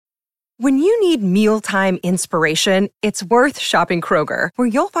When you need mealtime inspiration, it's worth shopping Kroger, where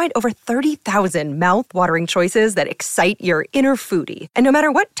you'll find over 30,000 mouth-watering choices that excite your inner foodie. And no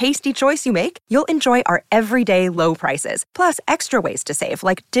matter what tasty choice you make, you'll enjoy our everyday low prices, plus extra ways to save,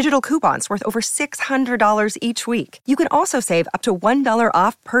 like digital coupons worth over $600 each week. You can also save up to $1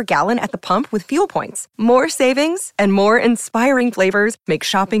 off per gallon at the pump with fuel points. More savings and more inspiring flavors make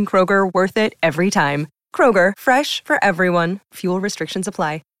shopping Kroger worth it every time. Kroger, fresh for everyone. Fuel restrictions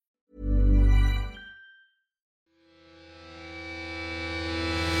apply.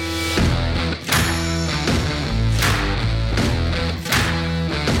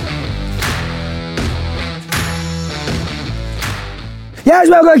 Yes,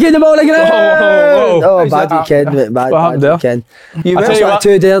 welcome to the morning. Whoa. Bad weekend, mate. Bad weekend. You That's what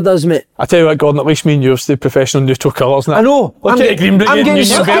 2 there does, mate. I tell you what, Gordon, at least me and you are still professional neutral colours now. I know. I'm getting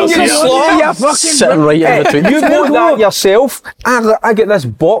sitting right in between. You bought that yourself. I get this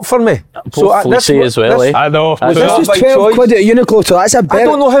bought for me. So fleecy as well, eh? I know. This is 12 quid at Uniqlo, so that's a burger. I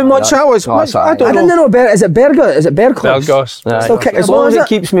don't know how much that was. I didn't know. Is it burger? Is it Berglos? Bergos. Still kicking as long as it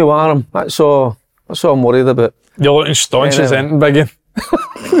keeps me warm. That's all I'm worried about. You're looking staunch as anything, Biggie.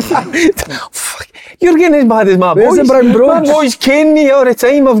 Fuck. You're getting as bad as my boys. Where's the brown brooch? My boys cane me all the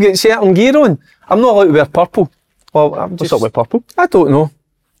time. I've got certain gear on. I'm not allowed to wear purple. Well, What's up with purple? I don't know.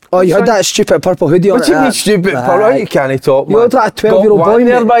 Oh, you had that stupid purple hoodie on. What do you mean stupid purple? You can't talk, man. You look like a 12-year-old boy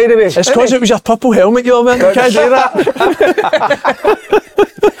there, by the way. It's because it was your purple helmet you were wearing. You can't do that.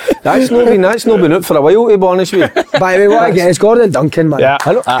 That's not been out for a while, to be honest with you. By the way, what again? It's Gordon Duncan, man. Yeah.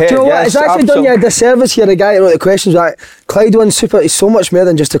 Do you know what? It's actually done you a disservice here, the guy who wrote the questions. Like, Clyde One Super is so much more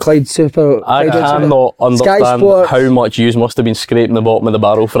than just a Clyde Super. I cannot understand how much you must have been scraping the bottom of the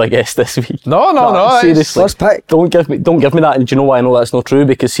barrel for a guest this week. No. Seriously. First pick. Don't give me that. And do you know why I know that's not true?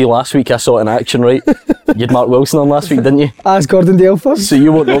 Because see, last week I saw it in action, right? You'd Mark Wilson on last week, didn't you? Ask Gordon Dale first. So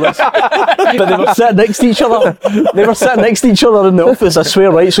you won't know this. But they were sitting next to each other. In the office, I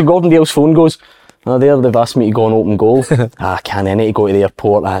swear, right? So Gordon Dale's phone goes, they've asked me to go and open goal. I need to go to the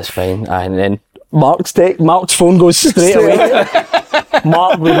airport. That's fine. And then Mark's phone goes straight away.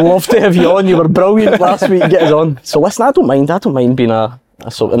 Mark, we'd love to have you on. You were brilliant last week. Get us on. So listen, I don't mind being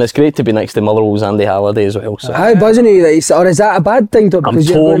and it's great to be next to Motherwell's Andy Halliday as well. So. How buzzing are you? Or is that a bad thing? Because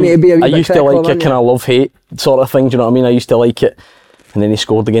you're going to be a wee bit used to like it, kind of love-hate sort of thing, do you know what I mean? I used to like it. And then he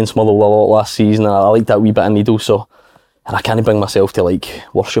scored against Motherwell a lot last season, and I liked that wee bit of needle, so... And I can't bring myself to, like,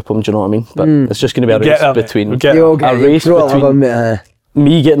 worship him, do you know what I mean? But it's just going to be a race between...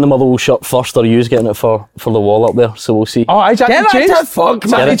 me getting the Motherwell shirt first, or you getting it for the wall up there, so we'll see. Oh, I changed. Get that fuck,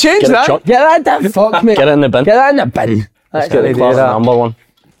 man. Get that fuck, mate. Get it in the bin. Get that in the bin. Let's get the class number one.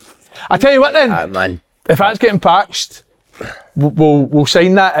 I tell you what then, man. if that's getting patched, we'll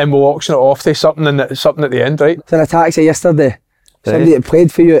sign that and we'll auction it off to something at the end, right? I was in a taxi yesterday. Somebody that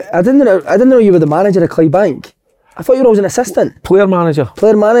played for you. I didn't know you were the manager of Clydebank. I thought you were always an assistant. Player manager.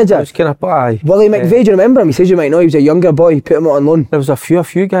 I was kind of bye. Willie McVeigh, do you remember him? He says you might know he was a younger boy, put him out on loan. There was a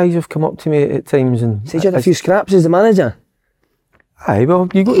few guys who've come up to me at times and says you had a few scraps as the manager. Aye, well,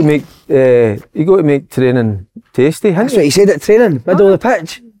 you got to make training tasty. That's what he said at training, middle of the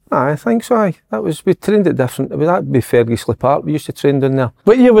pitch. Aye, I think so. Aye, we trained it different. That'd be Ferguson Park. We used to train down there.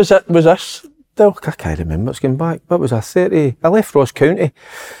 What year was this? I can't remember. It's going back. What was I? 30. I left Ross County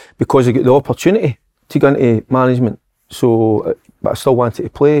because I got the opportunity to go into management. So, but I still wanted to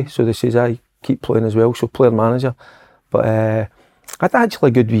play. So they says I keep playing as well. So player manager. But I had actually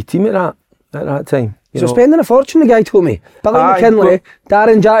a good wee team at that time. So spending a fortune, the guy told me. Billy McKinley,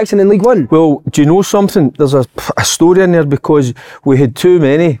 Darren Jackson in League One. Well, do you know something? There's a story in there because we had too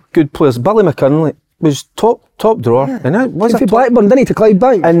many good players. Billy McKinley was top drawer, yeah. And that was a Blackburn, didn't he, to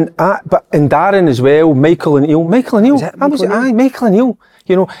Clydebank? And Darren as well, Michael O'Neill. Michael O'Neill.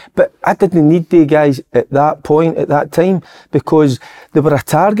 You know, but I didn't need the guys at that point, at that time, because they were a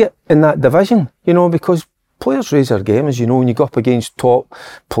target in that division. You know, because players raise their game, as you know, when you go up against top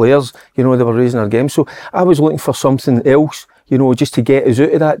players, you know, they were raising their game. So I was looking for something else, you know, just to get us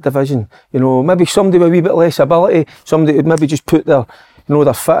out of that division. You know, maybe somebody with a wee bit less ability, somebody would maybe just put their, you know,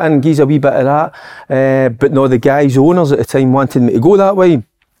 their foot in, gives a wee bit of that. But no, the guys, owners at the time wanted me to go that way.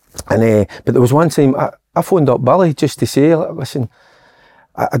 And but there was one time I phoned up Billy just to say, listen,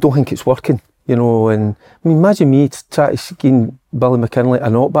 I don't think it's working. You know, and I mean, imagine me trying to gain Billy McKinley a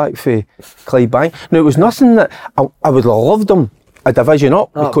knockback for Clydebank. Now, it was nothing that I would have loved him a division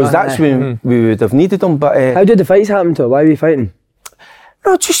up because that's when we would have needed him. But how did the fights happen to? Why were you fighting?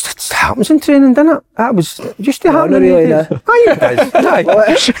 No, it just happens in training, doesn't it? That was just to happen. Really, Aye, it does.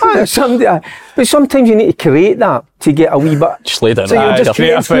 Aye. But sometimes you need to create that to get a wee bit. Just lay down. So you're just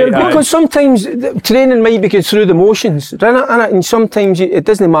create a fight, aye. Because sometimes the training might be going through the motions, and sometimes it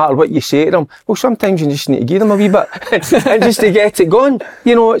doesn't matter what you say to them. Well, sometimes you just need to give them a wee bit, and just to get it going,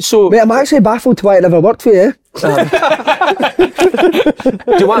 you know. So, Mate, I'm actually baffled to why it never worked for you. do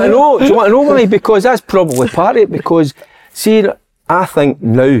you want to know? Do you want to know why? Because that's probably part of it. Because see, I think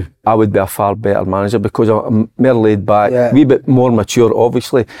now I would be a far better manager because I'm more laid back, a wee bit more mature,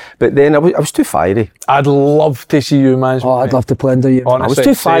 obviously. But then I was too fiery. I'd love to see you manage. Oh, I'd love to play under you. Honestly, I was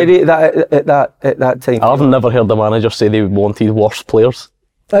too fiery at that time. I've never heard the manager say they wanted worse players.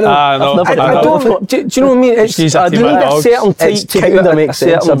 I know. No, I've never- I don't. Do you know what I mean? It's, He's a I team need of a dogs. certain type It's to kinda be a makes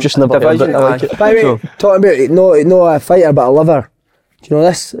sense. certain I've just never heard it. division. I like it. By the way, talking about no a fighter but a lover. Do you know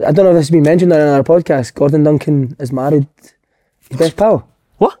this? I don't know if this has been mentioned on our podcast. Gordon Duncan is married. His best pal.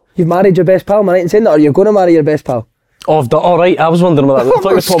 What? You've married your best pal, am I right in saying that? Or you're going to marry your best pal? Oh, I've done. All right, I was wondering what that. I thought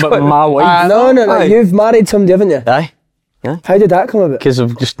you were talking about my wife. No. Aye. You've married somebody, haven't you? Aye. How did that come about? Because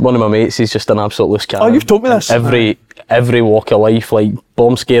of just one of my mates, he's just an absolute loose cannon. Oh, you've told me this. Every walk of life, like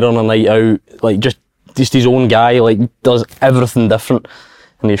bomb scare on a night out, like just his own guy, like does everything different.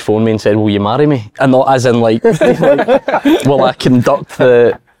 And he phoned me and said, "Will you marry me?" And not as in like, will I conduct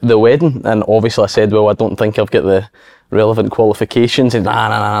the wedding? And obviously I said, "Well, I don't think I've got the relevant qualifications." And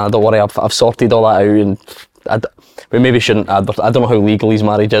nah, don't worry, I've sorted all that out. And we maybe shouldn't advert. I don't know how legal his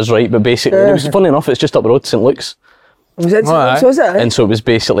marriage is, right? But basically, it was funny enough. It's just up the road, St Luke's. Was it? Aye. So is it? And so it was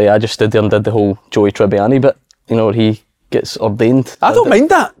basically, I just stood there and did the whole Joey Tribbiani bit, you know, where he gets ordained. I don't mind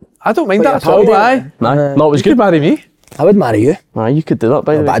that. I don't mind that at all. Aye. Nah, no, it was You could good. marry me. I would marry you. Nah, you could do that,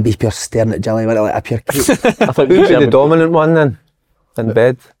 by the But way. I'd be pure staring at Jilly, like a pure creep. I thought Who'd be the dominant one then? In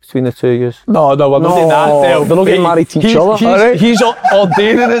bed between the two of you. No, we're not doing that. they're not getting married to each other. Alright. He's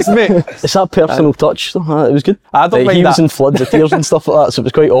ordaining us, mate. It's that personal touch, though. It was good. I don't mind He was that. in floods of tears and stuff like that, so it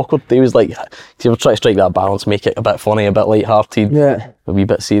was quite awkward. He was like, he was trying to strike that balance, make it a bit funny, a bit light-hearted, Yeah. a wee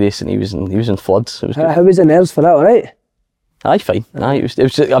bit serious, and he was in floods. It was good. How was the nerves for that, alright? Aye, fine. Aye, it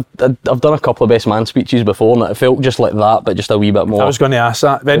was I've done a couple of best man speeches before, and it felt just like that, but just a wee bit more. I was going to ask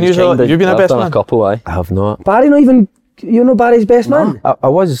that. It was Venues, you've been a I've best done man? a couple, aye. I have not. Barry, not even, you know Barry's best man? I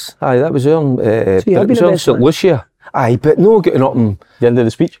was. Aye, that was on. you But have it been was a on best St man? Lucia. Aye, but no getting up and. The end of the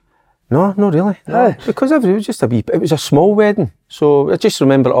speech. No, not really. No. Aye. Because it was just a wee. It was a small wedding, so I just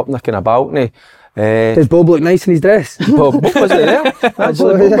remember it up in a kind of balcony. Does Bob look nice in his dress? Bob wasn't there.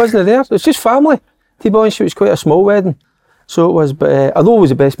 Actually, Bob wasn't there. It was just family. To be honest, it was quite a small wedding. So it was, but although it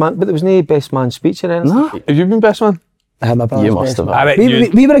was a best man, but there was no best man speech or anything. No. Have you been best man? My brother's You must best have. man. I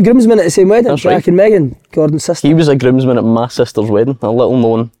bet We were a groomsmen at the same wedding, That's Jack right. and Megan, Gordon's sister. He was a groomsman at my sister's wedding, a little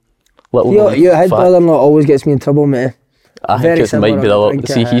known Your head fact. brother-in-law always gets me in trouble, mate. I Very think it similar, might be the I other. think,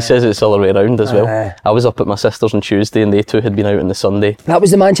 See, he says it's the other way around as well. Aye. I was up at my sister's on Tuesday and they two had been out on the Sunday. That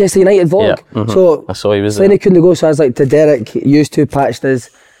was the Manchester United vlog. Yeah, mhm. So I saw he was Slaney there. couldn't go, so I was like to Derek, used to patched his.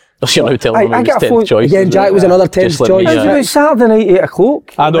 You're now telling him I he get was a phone- 10th choice. Again, isn't Jack it? was another 10th Just like choice. me, It was yeah. about Saturday night, 8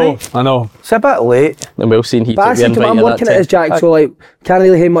 o'clock. I know, right? I know. It's a bit late. And we'll see he But I took the said to him, invite I'm at working that at this, time. Jack, so like, can't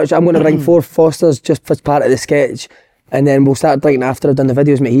really have much. I'm going to bring 4 Fosters just for part of the sketch. And then we'll start drinking after I've done the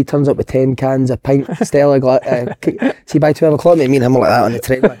videos, mate. He turns up with 10 cans, a pint, Stella, see by 12 o'clock, mate, me and him are like that on the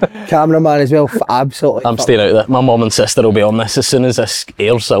train. Cameraman as well, absolutely. I'm staying out of that. My mum and sister will be on this as soon as this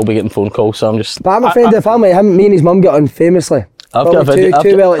airs. I'll be getting phone calls, so I'm just. But I'm a friend of the family. Me and his mum get on famously. I've got a Probably video.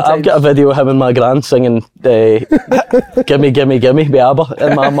 too well at I've got a video of him and my gran singing "Gimme, Gimme, Gimme" by ABBA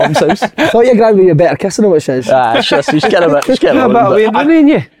in my mum's house. I thought your grand would be a better kissing than what she is. She's getting a bit. She's getting a About little Wayne bit. Rooney and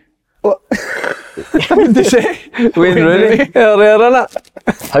you. What did they say? Wayne Rooney. Earlier,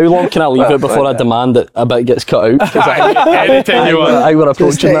 innit? How long can I leave it before I demand that a bit gets cut out? 'Cause Anytime you want. I were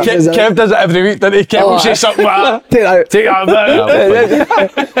approaching Just that. Kev does it every week, doesn't he? Kev will say something like that. Take that out. Take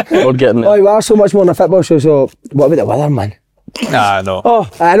that out. We're getting Oh, it. we are so much more on a football show, so what about the weather, man? Nah, no. Oh,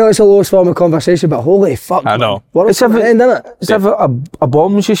 I know it's a lowest form of conversation, but holy fuck. I know. What's It's at the end, isn't it? As if a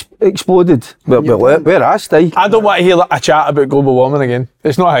bomb's just exploded. Well, where I stay. I don't want to hear like, a chat about global warming again.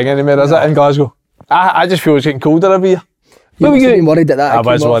 It's not hanging anymore, is it, in Glasgow? I just feel it's getting colder every year. You Where were must have you? been worried that that I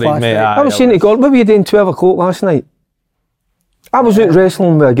was came off worried, last mate, night. aye. I was saying to God, what were you doing 12 o'clock last night? I was out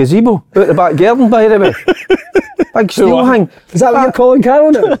wrestling with a gazebo out the back garden, by the way. Big steel what? hang. Is that what you're calling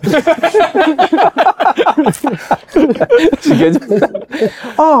Carol now? It's good.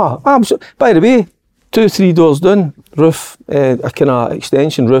 By the way, 2-3 doors down, roof, a kind of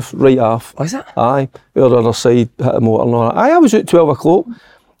extension roof right off. Was it? Aye, the other side, hit the motor and all that. Aye, I was out 12 o'clock.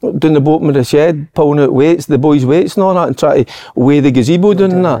 down the bottom of the shed, pulling out weights, the boys' weights and all that, and trying to weigh the gazebo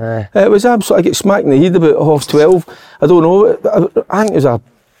down and that. It was absolutely, I get smacked in the head about 12:30. I don't know, I think it was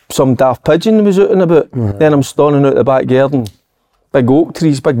some daft pigeon that was out and about. Then I'm standing out the back garden, big oak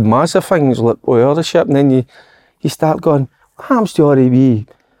trees, big massive things like all the shit, and then you start going, what happens to all the wee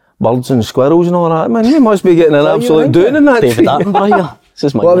birds and squirrels and all that? Man, you must be getting an absolute doing in that David tree. Attenborough here. This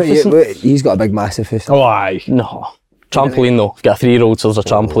is What about magnificent. you? He's got a big massive house. Oh, aye. No. Trampoline though. You've got a 3-year-old, so there's a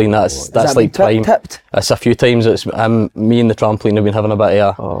trampoline. That's that like prime. tipped? It's a few times. It's me and the trampoline have been having a bit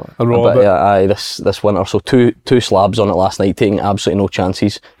of A row of it. this winter. So two slabs on it last night, taking absolutely no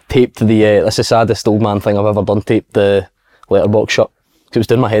chances. Taped the that's the saddest old man thing I've ever done. Taped the letterbox shut. It was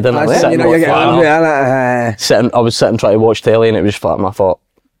doing my head in. I was sitting, I was sitting trying to watch telly, and it was flat. And I thought,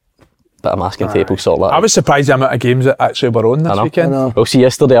 but masking tape will sort that. I was surprised the amount of games that actually were on this weekend. Well, see,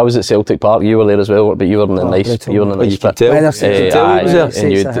 yesterday I was at Celtic Park. You were there as well, but you were in the nice bit. You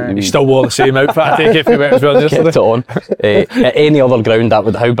still wore the same outfit. I take it for you as well yesterday. Kept it on. At any other ground,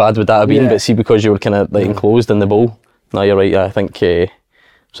 how bad would that have been? But see, because you were kind of like enclosed in the bowl. No, you're right. I think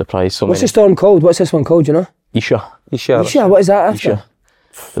surprised. So what's the storm called? What's this one called? You know? Isha. What is that after? Isha.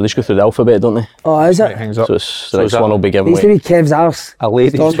 They just go through the alphabet, don't they? Oh, is it? Hangs up. So the next one will be given Used to away. be Kev's arse. A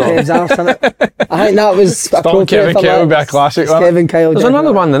lady Storm Kev's arse, innit? I think that was Storm Kevin Kyle would be a classic. Kevin Kyle. There's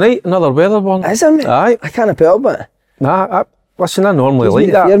another one tonight, another weather one. Is there, mate? Aye. I can't put up with it. Nah, listen, I normally Gives like me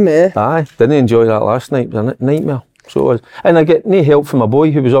the that. fear, mate. Aye, didn't enjoy that last night. It was a nightmare. So it was. And I get no help from my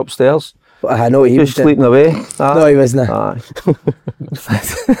boy who was upstairs. I know he was Just sleeping away. Aye. No, he wasn't. Aye.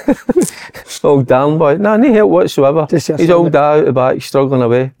 Old Dan boy. No help whatsoever. Just He's yourself. old dad out the back, struggling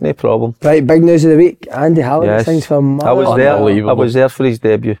away. No problem. Right, big news of the week. Andy Halliday Yes. sings for I was there. I Unbelievable. was there for his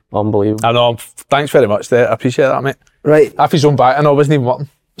debut. Unbelievable. I know. Thanks very much there. I appreciate that, mate. Right. Half his own back, and I wasn't even working.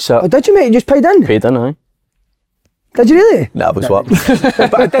 So Oh, did you, mate? You just paid in? Paid in, aye. Did you really? that was what.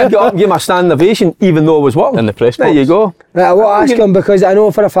 But I did get up and give him a standing ovation, even though I was working. In the press There box. you go. Right, I want to ask him because I know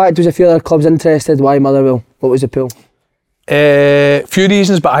for a fact there's a few other clubs interested. Why Motherwell? What was the pool? Few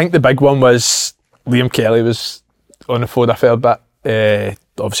reasons, but I think the big one was Liam Kelly was on the phone a fair bit.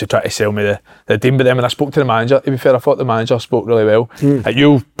 Obviously trying to sell me the team, but then when I spoke to the manager, to be fair, I thought the manager spoke really well.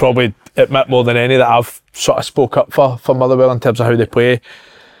 You'll probably admit more than any that I've sort of spoke up for Motherwell in terms of how they play.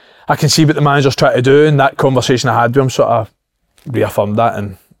 I can see what the manager's trying to do, and that conversation I had with him sort of reaffirmed that,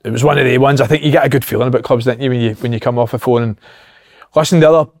 and it was one of the ones. I think you get a good feeling about clubs, don't you, when you come off the phone and listen. The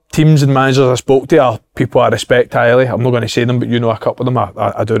other teams and managers I spoke to are people I respect highly. I'm not going to say them, but you know a couple of them.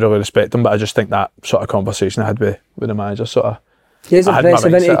 I do really respect them, but I just think that sort of conversation I had with the manager sort of. He's I had my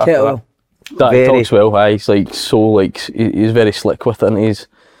impressive, isn't mindset he, after Kettle? That he Very. talks well, aye. He's like so like he's very slick with it, and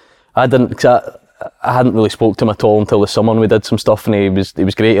I hadn't really spoke to him at all until the summer. We did some stuff, and he was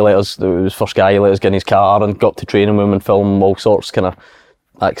great. He let us. It was first guy. He let us get in his car and got up to training with him and film all sorts kind of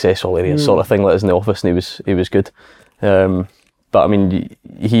access all areas sort of thing. Let us in the office, and he was good. But I mean,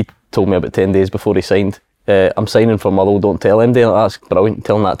 he told me about 10 days before he signed. I'm signing for Motherwell, don't tell MD. That's brilliant.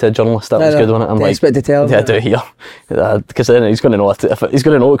 Telling that to a journalist, that was good, wasn't it? I'm like, expect to tell him. yeah, I do here, because then he's going to know if he's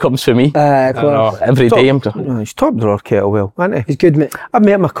going to know it comes for me every day. He's top drawer Kettlewell, isn't he? He's good, mate. I've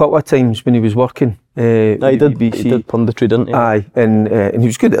met him a couple of times when he was working. He did BBC. He did punditry, didn't he? Aye, and he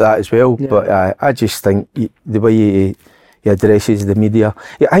was good at that as well. Yeah. But I just think the way he addresses the media,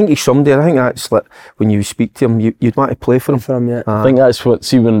 I think he's somebody. I think that's like when you speak to him, you'd want to play for him. For him, yeah. I think that's what,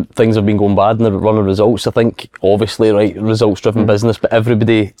 see, when things have been going bad in the run of results, I think obviously, right, results driven business, but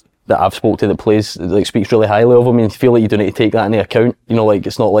everybody that I've spoke to that plays, like, speaks really highly of him, and you feel like you don't need to take that into account. You know, like,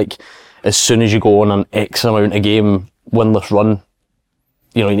 it's not like as soon as you go on an X amount of game winless run,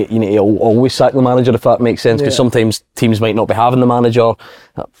 you know, you need to always sack the manager, if that makes sense, because sometimes teams might not be having the manager.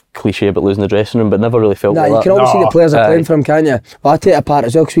 That cliche about losing the dressing room, but never really felt Nah, like you that. can always see the players are Aye. playing for him, can't you? Well, I take it apart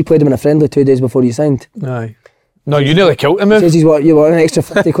as well because we played him in a friendly 2 days before he signed. Aye. No, you nearly killed him, move. Says you want an extra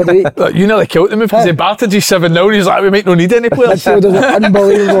 50 quid a week. You nearly killed him because they battered you 7-0. He's like, we might not need any players. Midfielders were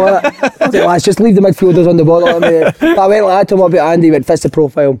unbelievable. I said, lads, just leave the midfielders on the ball. But I went like that to him about Andy, went, fits the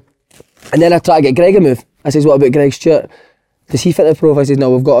profile. And then I tried to get Greg a move. I says, what about Greg Stewart? Does he fit the profile? I says,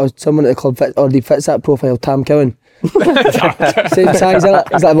 no, we've got someone at the club already fits that profile, Tam Cowan. Same size, isn't it?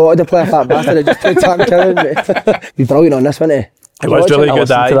 He's like, I wanted to play a fat bastard, I just played Tam Cowan. Mate. Be brilliant on this, wouldn't he? It was really I good,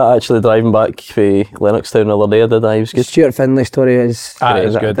 listened to that actually driving back for Lennoxtown the other day. Did I? He was good. Stuart Finlay story is... It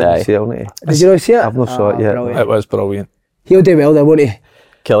was good. Aye. Did you not see it? I've not saw it yet. Brilliant. It was brilliant. He'll do well there, won't he?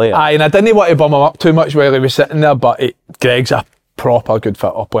 Kelly. Aye, and I didn't want to bum him up too much while he was sitting there, but Greg's a proper good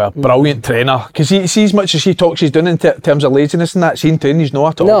fit-up player, brilliant trainer. Because he see as much as he talks he's doing in terms of laziness and that, seen training, he's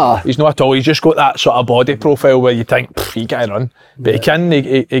not at all. No. He's not at all. He's just got that sort of body profile where you think, he can't run. But he can,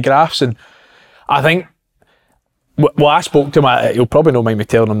 he grafts, and I think Well, I spoke to him, he'll probably not mind me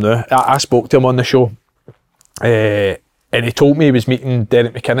telling him now. I spoke to him on the show, and he told me he was meeting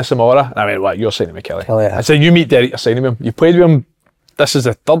Derek McInnes tomorrow. And I went, "What, you're signing with Kelly?" Kelly, yeah. I said, "You meet Derek, you're signing with him. You played with him. This is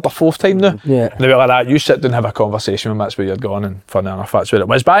the third or fourth time now." Yeah. And they were like that. You sit down and have a conversation with him. That's where you're going, and funny enough, that's where it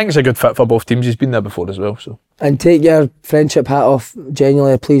was. But I think it's a good fit for both teams. He's been there before as well. So. And take your friendship hat off.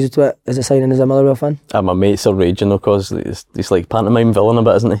 Genuinely pleased with it as a signing as a Motherwell fan. My mates are raging though, because he's like pantomime villain a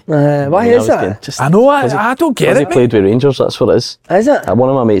bit, isn't he? Why is that? I know. I don't get it. He played with Rangers. That's what it is. Is it? One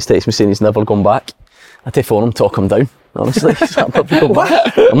of my mates texted me saying he's never gone back. I had to phone him, talk him down. Honestly, I'm never going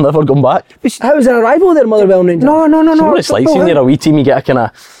back. I'm never going back. How was there a rival there, Motherwell and Rangers? No. So what it's like, seeing you're a wee team, you get a kind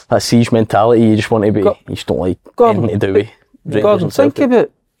of that siege mentality. You just want to be. You just don't like anything to do with Rangers. Gordon, think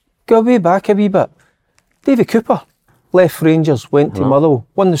about, go way back a wee bit. David Cooper left Rangers, went to Motherwell,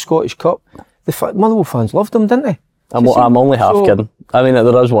 won the Scottish Cup. Motherwell fans loved him, didn't they? I'm only half kidding. I mean,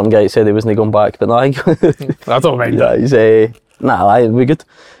 there is one guy that said he wasn't going back, but no, I don't mind that. He's we're good.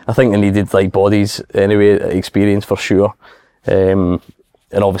 I think they needed like bodies anyway, experience for sure. And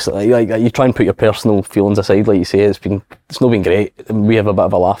obviously, like you try and put your personal feelings aside, like you say, it's not been great. We have a bit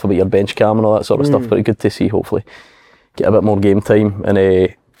of a laugh about your bench cam and all that sort of stuff, but good to see. Hopefully, get a bit more game time.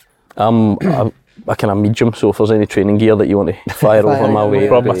 And I'm a kind of medium, so if there's any training gear that you want to fire over my way, no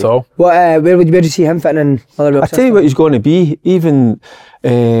problem at all. Where do you see him fitting in Motherwell? I tell you what he's going to be. Even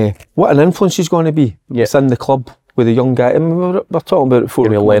what an influence he's going to be. It's in the club. With a young guy, I mean, we're talking about it before.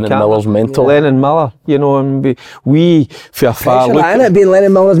 Lennon Miller's mentor. Lennon Miller, you know, and we for a far look. It being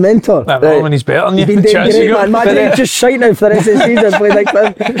Lennon Miller's mentor. When he's better than you. He's been doing great, man. Imagine just shouting for the rest of the season. Play like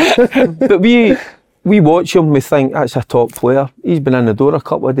that. But we watch him, we think that's a top player. He's been in the door a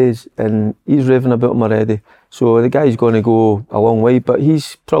couple of days and he's raving about him already. So the guy's going to go a long way, but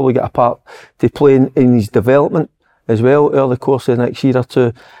he's probably got a part to play in his development as well over the course of the next year or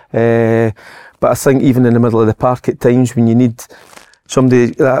two. But I think even in the middle of the park at times when you need somebody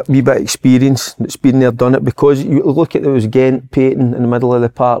that wee bit of experience that's been there, done it, because you look at those Ghent, Peyton in the middle of the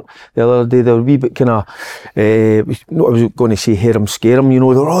park the other day, they were a wee bit kind of, I was going to say hear 'em, scare 'em, you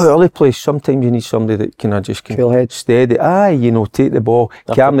know, they're all over the place. Sometimes you need somebody that kind of just cool head, steady, you know, take the ball,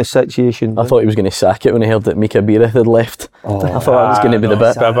 calm the situation. I thought he was going to sack it when he heard that Mika Biereth had left. I thought that was going to be the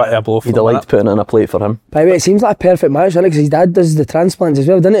bit. He'd have liked putting it on a plate for him. By the way, it seems like a perfect match, because his dad does the transplants as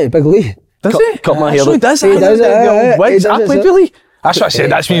well, doesn't he? Big Lee. Does he? Cut my hair. He does it. I played with Lee. That's what I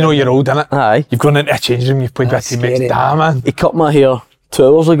said. That's when you know you're old, innit? Aye. You've gone into a change room, you've played with teammates. Damn, man. He cut my hair 2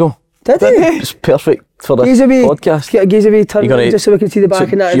 hours ago. Did he? It's perfect for this podcast. Gaze a wee turn just so we can see the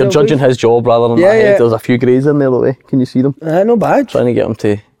back and that. You're judging his job rather than my head. There's a few greys in there, though. Can you see them? No bad. Trying to get him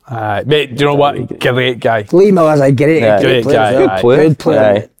to... Mate, do you know what? Great guy. Lee Miller's a great guy. Good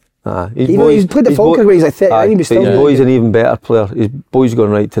player. He's played the Falkirk where he's like 30, but still. His boy's an even better player. His boy's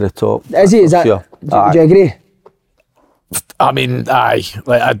going right to the top. Is he? Is that? Sure. Do you agree? I mean,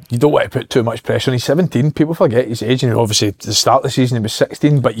 you don't want to put too much pressure on. He's 17. People forget his age, and obviously at the start of the season he was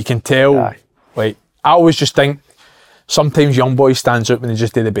 16. But you can tell. Like, I always just think sometimes young boys stands out when they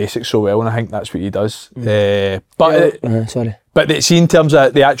just do the basics so well, and I think that's what he does. But see, in terms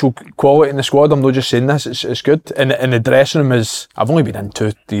of the actual quality in the squad, I'm not just saying this, it's good. And the dressing room is, I've only been in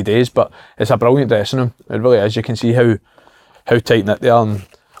 2-3 days, but it's a brilliant dressing room. It really is. You can see how tight knit they are, and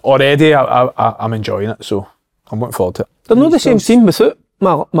already I'm enjoying it, so I'm looking forward to it. They're not the same team without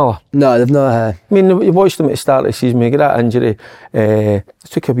Miller. No, they've not. I mean, you watched them at the start of the season, they got that injury, they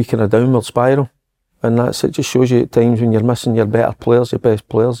took a wee kind of downward spiral, and it just shows you at times when you're missing your better players, your best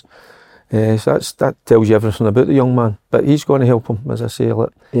players. So that tells you everything about the young man, but he's going to help him, as I say.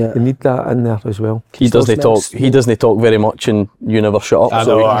 They need that in there as well. He doesn't talk very much, and you never shut up. I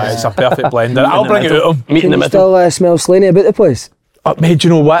know, it's a perfect blend. I'll bring it out of him. Can you still smell Slaney about the place? Mate, do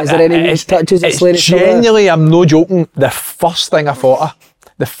you know what? Is there any touches of Slaney? Genuinely, I'm no joking. The first thing I thought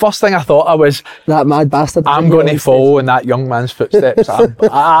of was that mad bastard. I'm going to follow in that young man's footsteps. That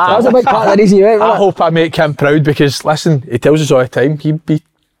was a big part of the reason you went. I hope I make him proud, because listen, he tells us all the time he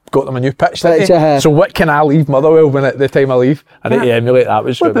got them a new pitch, so what can I leave Motherwell when at the time I leave? I need to emulate that.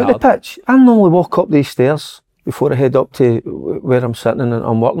 Was what about the pitch? I normally walk up these stairs before I head up to where I'm sitting and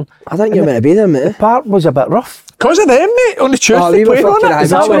I'm working. I think you're meant to be there, mate. The park was a bit rough. Because of them, mate, on the Tuesday playing on it. Is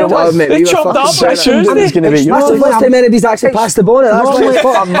that what it was, mate? They chopped up on Tuesday. That's the first time anybody's actually passed the ball. That's why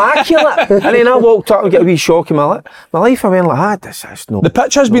it's immaculate. And then I walked up and get a wee shock in my life. I went like, this is no. The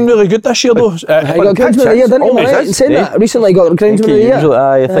pitch has been really good this year, though. He got Groundsman of the Year, didn't he? Right? Saying that recently, got Groundsman of the Year.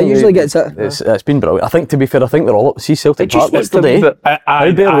 I think he usually gets it. It's been brilliant. I think, to be fair, they're all up. See Celtic Park yesterday.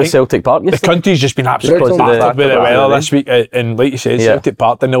 How bad was Celtic Park yesterday? The country's just been absolutely battered with the weather this week, and like you said, Celtic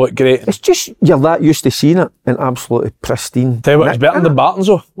Park didn't look great. It's just you're that used to seeing it in absolutely pristine. Tell you what, it's better than Barton's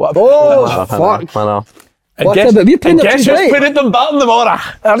though. Oh, fuck. I know. What about we playing it guess who's tonight? putting it them back in the morning?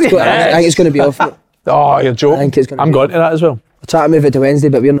 I think it's going to be off. Oh, you're joking. I think it's gonna I'm be going to that as well. We're trying to move it to Wednesday,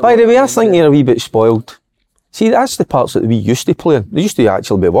 but we're not. By the way, I think you're a wee bit spoiled. See, that's the parts that we used to play in. They used to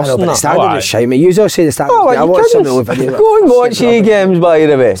actually be worse I know, than but the that. standard aye. was shite, mate. You always say the standard. Oh, I you watched some couldn't. of the video. Go and watch your games, by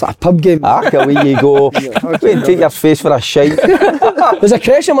the way. It's like a pub game. Away you go. Wait and take your face for a shite. There's a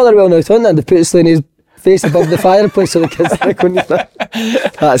creche in Motherwell now, isn't there? They put Slaney's face above the fireplace so the kids think when you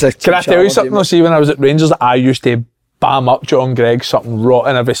That's a Can I tell you something? Though? See, when I was at Rangers, I used to bam up John Gregg something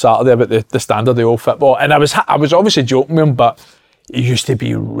rotten every Saturday about the standard of the old football, and I was obviously joking with him, but he used to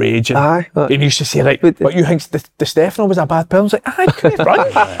be raging. Aye. He used to say, like, what you think the Stefano was a bad player? I was like, aye, can he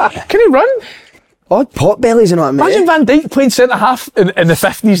run? Can he run? odd pot bellies, you know what I mean? Imagine Van Dijk playing centre half in the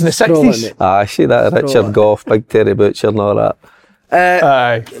 50s and the 60s. I see that Richard Gough, Big Terry Butcher and all that.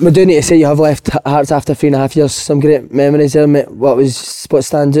 Aye. We do need to say you have left Hearts after 3.5 years. Some great memories there, mate. What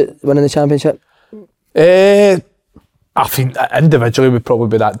stands out winning the championship? I think individually would probably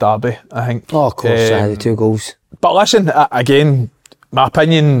be that derby, I think. Oh, of course, the 2 goals. But listen, again, my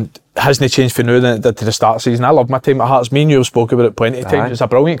opinion hasn't changed for now than it did to the start of the season. I love my team at Hearts. Me and you have spoken about it plenty of times. It's a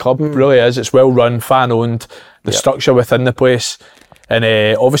brilliant club, it really is. It's well run, fan owned, the structure within the place. And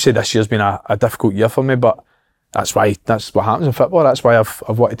obviously this year's been a difficult year for me, but that's what happens in football. That's why I've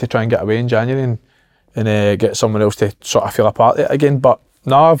wanted to try and get away in January and get someone else to sort of feel a part of it again. But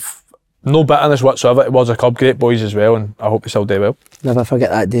no, I've no bitterness whatsoever towards the club. Great boys as well, and I hope they still do well. Never forget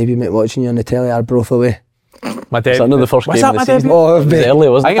that debut, mate, watching you on the telly, Arbroath away. My debut. Was that not the first game of the season? Oh, It was mate. early,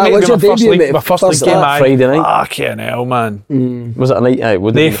 wasn't I it? think it what's might be your my first debut, league, mate? my first league First game. that Friday night. Fucking hell, man. Was it a night? Aye,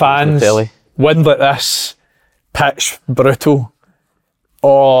 would They have been on the fans, telly. wind like this, pitch brutal.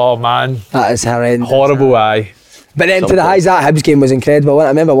 Oh man, That is horrendous. horrible. Aye. But then to the highs, that Hibs game was incredible. I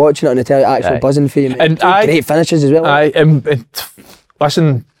remember watching it on the telly, actual Aye. buzzing for you, mate. And 2 great finishes as well. Aye,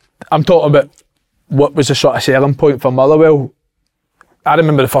 listen, I'm talking about what was the sort of selling point for Motherwell. I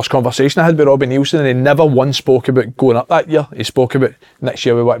remember the first conversation I had with Robbie Nielsen, and he never once spoke about going up that year. He spoke about next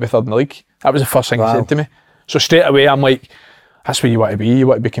year we want to be third in the league. That was the first thing he said to me. So straight away I'm like, that's where you want to be. You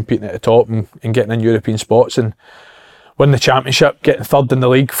want to be competing at the top and getting in European spots and win the championship, getting third in the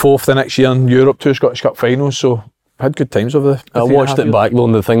league, 4th the next year in Europe, 2 Scottish Cup finals. So I had good times over the I watched it back though,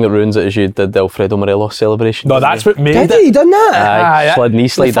 and the thing that ruins it is you did the Alfredo Morelos celebration. No, that's what made Did it. he done that? Aye, slid knee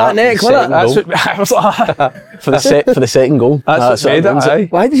slide fat that. neck, second wasn't goal. That's what I was like. for the second goal. That's what made it. Aye.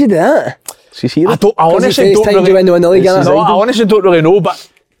 Why did you do that? So you see I that? honestly don't time you really. win the league, No, innit? I honestly don't really know, but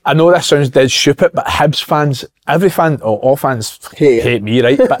I know this sounds dead stupid, but Hibs fans, every fan, or all fans hate me,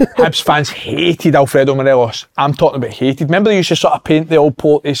 right? But Hibs fans hated Alfredo Morelos. I'm talking about hated. Remember they used to sort of paint the old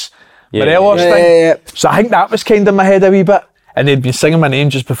Portis Morelos thing? Yeah. So I think that was kind of in my head a wee bit. And they'd been singing my name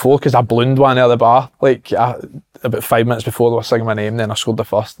just before because I ballooned one out of the bar. Like about 5 minutes before they were singing my name, then I scored the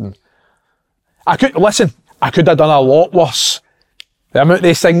first. And I could have done a lot worse. The amount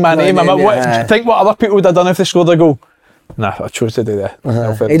they sing my name, think what other people would have done if they scored a goal. Nah, I chose to do that.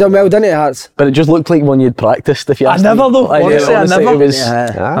 He done well, didn't he, Hearts? But it just looked like one you'd practiced. If you I asked never me. though. Honestly, I never. It was,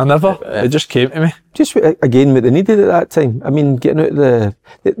 I never. It just came to me. Just again what they needed at that time. I mean, getting out of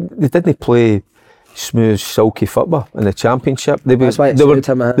they didn't play smooth, silky football in the championship. They That's why it they were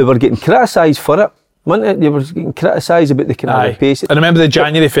suited him, they were getting criticised for it, weren't it? They were getting criticised about the kind of pace. I remember the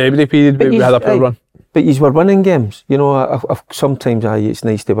January-February period we had a poor run. But you were winning games. You know, sometimes it's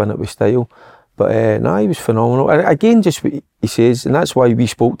nice to win it with style. But he was phenomenal. And again, just what he says, and that's why we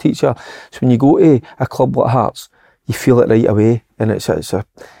spoke to each other. So when you go to a club like Hearts, you feel it right away, and it's a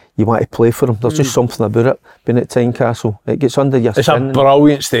you want to play for them. There's just something about it. Being at Tynecastle, it gets under your skin. It's a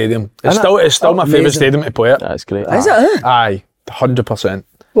brilliant stadium. It's still my favourite stadium to play at. that's great. Is it? Aye, 100%.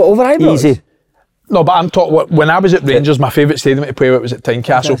 What, over Ibrox? Easy. No, but I'm talking, when I was at Rangers, my favourite stadium to play at was at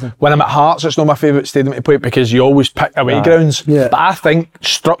Tynecastle. When I'm at Hearts, it's not my favourite stadium to play at because you always pick away grounds. Yeah. But I think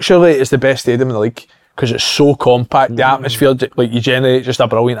structurally it's the best stadium in the league because it's so compact. The atmosphere, like you generate just a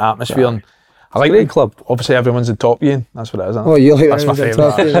brilliant atmosphere. And I like Great club. Obviously, everyone's in top Ian. That's what it is. Isn't it? Oh, you like That's my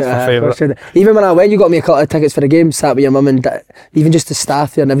favourite. That's my favourite. Even when I went, you got me a couple of tickets for the game, sat with your mum and dad, even just the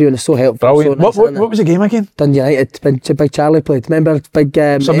staff there and everyone is so helpful. Brilliant. So nice, What was the game again? Dundee United, big Charlie played. Remember, big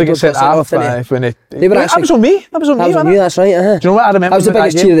Somebody got sent off didn't he? when they were that actually- was on me. That was on That me. was on wasn't you, it? that's right. Do you know what I remember? That was the about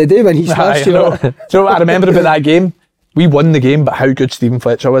biggest that cheer game? of the day when he Aye, smashed I you. know. Do you know what I remember about that game? We won the game, but how good Stephen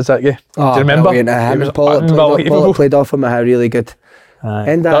Fletcher was that game? Do you remember? Him He was and Paul unbelievable. played off him, really good. Aye.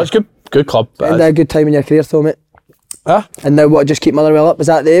 And That was good club. but And a good time in your career, though, mate. Huh? And now what, just keep Motherwell up? Is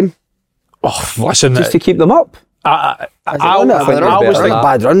that the aim? Oh, listen, Just to keep them up. I better always than think that.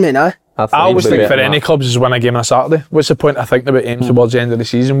 bad run, mate, I always think for any clubs is win a game on a Saturday. What's the point of thinking about aims towards the end of the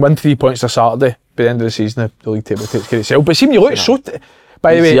season? Win 3 points on Saturday, by the end of the season the league table takes care of itself. But see, when you look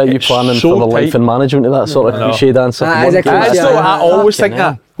By the way, are you it's planning so for the tight. life and management of that sort of cliched answer? That is a That's cliche, not what yeah. I always think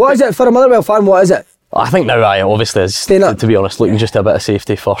Fucking that. What is it for a Motherwell fan? What is it? I think now, obviously, is, Staying up. to be honest, looking just a bit of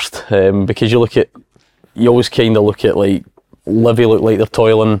safety first, because you always kind of look at like Livy look like they're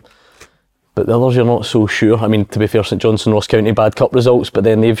toiling, but the others you're not so sure. I mean, to be fair, St Johnstone, Ross County, bad cup results, but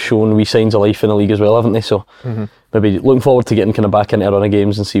then they've shown wee signs of life in the league as well, haven't they? So maybe looking forward to getting kind of back into a run of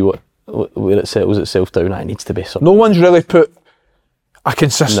games and see where it settles itself down. It needs to be. So No one's really put a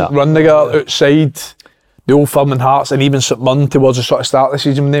consistent run together outside the Old Firm and Hearts and even St Mirren towards the sort of start of the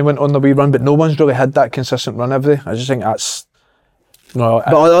season when they went on the wee run, but no one's really had that consistent run every day. I just think that's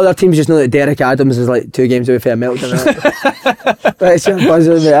But all other teams just know that Derek Adams is like 2 games away from a meltdown. It's just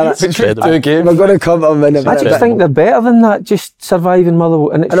buzzing me, innit? 2 games. We're going to come to him in a I bit. just think they're better than that, just surviving Motherwell.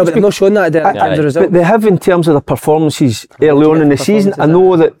 And it's I know, just but they've not shown that as a result. But they have in terms of the performances early on in the season. I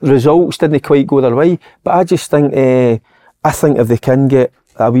know that results didn't quite go their way, but I just think if they can get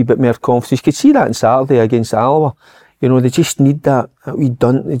a wee bit more confidence, you could see that on Saturday against Alloa. You know, they just need that wee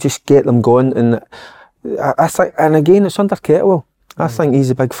done. They just get them going, and I think, and again, it's under Kettlewell. I think he's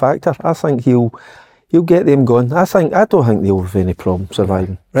a big factor. I think he'll get them going. I don't think they'll have any problem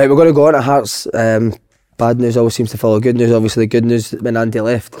surviving. Right, we're going to go on to Hearts. Bad news always seems to follow good news. Obviously, the good news when Andy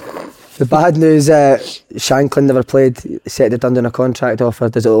left. The bad news, Shanklin never played, set to done down a contract offer.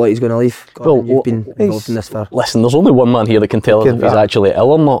 Does it look like he's going to leave? Gordon, you've been involved in this for... listen, there's only one man here that can tell us if he's actually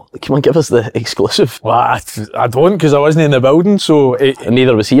ill or not. Come on, give us the exclusive. Well, I don't, because I wasn't in the building, so... And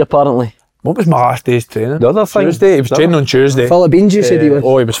neither was he, apparently. What was my last day's training? The other thing... Tuesday. He was training on Tuesday. Full of beans, you said he was.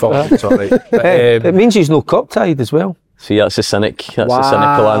 Oh, he was full of beans, all right. But, it means he's no cup tied as well. See, that's the cynical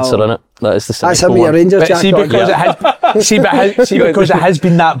answer, innit? That is the cynical That's him with your one. Rangers But jacket see, on. because because it has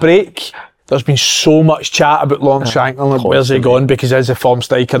been that break, there's been so much chat about Lawrence Shanklin, like, where's he gone, because he's a form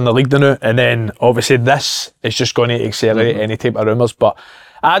striker in the league now, and then obviously this is just going to accelerate any type of rumours. But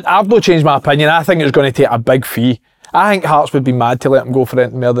I've not changed my opinion. I think it's going to take a big fee. I think Hearts would be mad to let him go for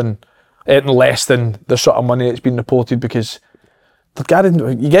anything less than the sort of money that's been reported, because they're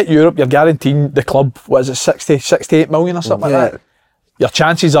you get Europe, you're guaranteeing the club, what is it, 68 million or something like that. Your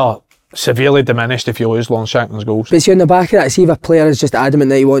chances are severely diminished if you lose Lawrence Shanklin's goals. But see, on the back of that, see if a player is just adamant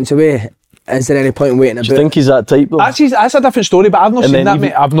that he wants away, is there any point in waiting a Do bit? you think he's that type though? That's a different story, but I've not And seen then that, even-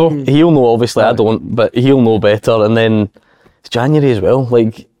 mate. I've no... He'll know, obviously, I don't, but he'll know better. And then it's January as well.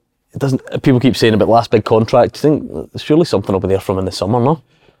 Like, it doesn't. People keep saying about last big contract. Do you think surely something will be there from in the summer, no?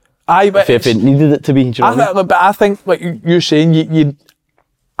 But If it needed it to be, do you know what I mean? But I think, like you're saying,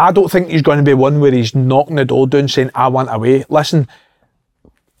 I don't think he's going to be one where he's knocking the door down saying, I want away. Listen,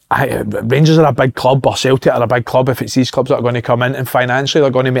 Rangers are a big club, or Celtic are a big club. If it's these clubs that are going to come in and financially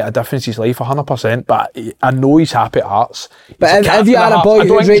they're going to make a difference in his life 100%, but I know he's happy at Hearts. But if you are a boy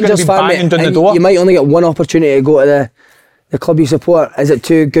who's Rangers fan, mate, and you might only get one opportunity to go to the club you support, is it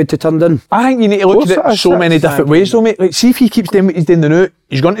too good to turn down? I think you need to look at it so many different ways though, mate. Like, see if he keeps doing what he's doing now,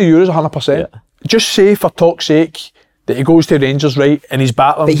 he's going to Euros 100%. Yeah. Just say, for talk's sake, that he goes to Rangers, right, and he's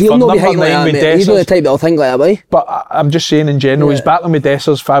battling but he'll for not number be hating 9 like with that, mate. He's not the Dessers. type that'll think like that, boy. But I'm just saying in general, he's battling with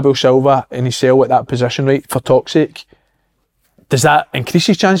Dessers, Fabio Silva, and he's still at that position, right, for talk's sake. Does that increase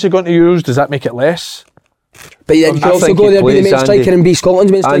his chance of going to Euros? Does that make it less? But you can also go there, be the main striker and be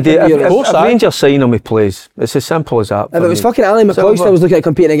Scotland's main striker. If Rangers sign him, he plays. It's as simple as that. If it was fucking Ali McCoy I was looking at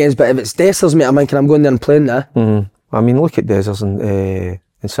competing against, but if it's Dessers, mate, I'm thinking I'm going there and playing there. I mean, look at Dessers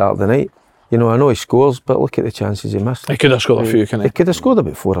in Saturday night. You know, I know he scores, but look at the chances he missed. He could have scored a few, couldn't he? He could have scored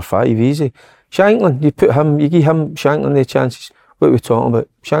about 4 or 5 easy. Shanklin, you give him Shanklin the chances. What are we talking about?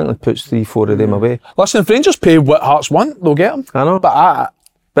 Shanklin puts 3-4 of them away. Listen, if Rangers pay what Hearts want, they'll get him. I know. But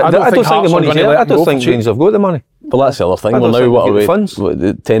I don't think the Hearts are money's going to there. let I him go don't for think cheap. Rangers have got the money. Well, that's the other thing. I Well, don't now think what we are get we?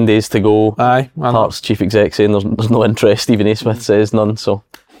 funds. 10 days to go. Aye, I know. Hearts chief exec saying there's no interest. Stephen A. Smith says none. So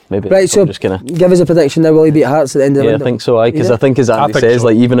maybe. Right, so just gonna. give us a prediction now. Will he beat Hearts at the end of the Yeah, I window? think so. Because I think, as Andy think says, so.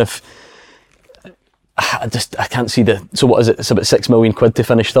 like, even if I can't see the. So what is it? It's about £6 million to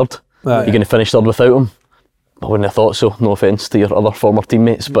finish third. You're going to finish third without him. I wouldn't have thought so. No offence to your other former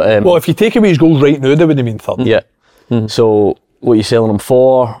teammates, but Well, if you take away his goals right now, they would have been third. yeah. So what are you selling him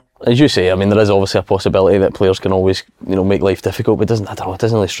for? As you say, I mean, there is obviously a possibility that players can always, make life difficult, but I don't know, it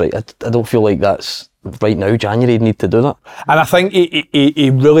doesn't really strike. I don't feel like that's right now. January he'd need to do that. And I think he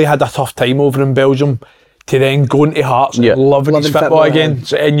really had a tough time over in Belgium to then go into Hearts and loving his football again.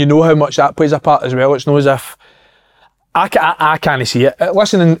 So, and you know how much that plays a part as well. It's not as if I can't see it.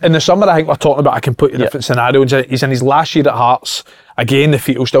 Listen, in the summer, I think we're talking about a completely different scenario. He's in his last year at Hearts. Again, the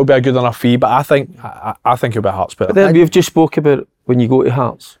fee will still be a good enough fee, but I think he'll be a Hearts player. But then we've just spoke about when you go to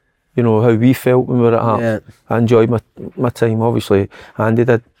Hearts. You know, how we felt when we were at Hearts. Yeah. I enjoyed my time, obviously. Andy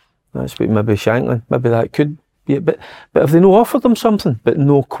did. That's what maybe Shanklin. Maybe that could Yeah, but have they not offered them something, but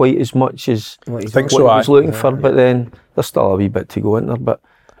no quite as much as What he's think on. so, what he was aye. looking for? But then there's still a wee bit to go in there. But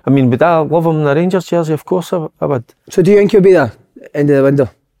I mean, would I love him in the Rangers jersey? Of course I would. So do you think he'll be there end of the window?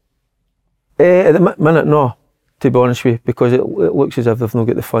 At the minute, no. To be honest with you, because it looks as if they've not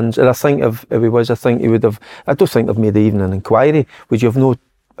got the funds. And I think if he was, I think he would have. I don't think they've made even an inquiry. Would you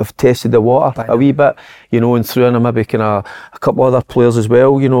have tested the water a wee bit, and threw in maybe kind of a couple other players as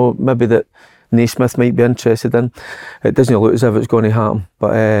well, maybe that Naismith might be interested in. It doesn't look as if it's going to happen,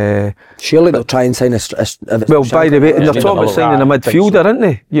 but Surely they'll try and sign well, by the way, they're talking about signing a midfielder, aren't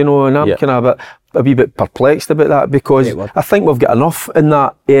they? And I'm kind of a wee bit perplexed about that, because I think we've got enough in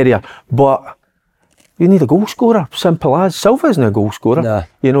that area, but you need a goal scorer, simple as. Silva isn't a goal scorer. Nah.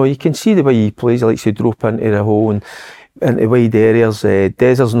 You can see the way he plays. He likes to drop into the hole and into wide areas.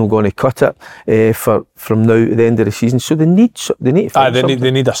 Dezer's not going to cut it from now to the end of the season. So they need to find something. They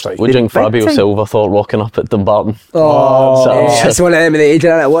need a strike. What do you think Big Fabio time. Silva thought rocking up at Dumbarton? It's one of them in the age,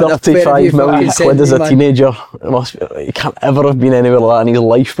 isn't it? What the 35 million fucking quid as a man. teenager. He can't ever have been anywhere like that in his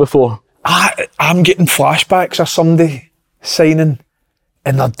life before. I'm getting flashbacks of somebody signing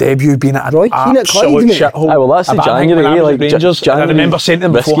in their debut being at an Roy Keane at Clyde, absolute mate. shithole. Aye, well, that's the But I think January, when I was like, at Rangers, January and I remember saying to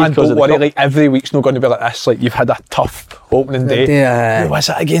them risky beforehand, because don't of the worry, cup. like every week's not going to be like this. Like you've had a tough opening day. Yeah. Who was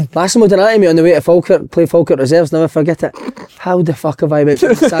it again? Last time we did that, mate, on the way to Falkirk, play Falkirk Reserves, never forget it. How the fuck have I went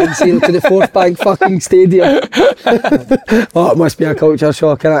from San Siro to the Fourth Bank fucking stadium? Oh, it must be a culture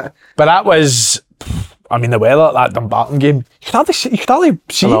shock, innit? But that was, I mean, the weather at that Dumbarton game, you could hardly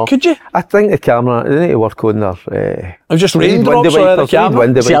see know. it, could you? I think the camera, they need to work on their... It was just Windy raindrops or the wipers, camera.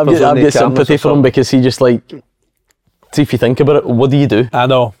 windy See, I've wipers on got the sympathy cameras or for him, because he just see, if you think about it, what do you do? I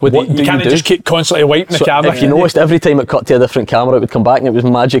know. You do can't you just do? keep constantly wiping the So camera. if you noticed, every time it cut to a different camera, it would come back and it was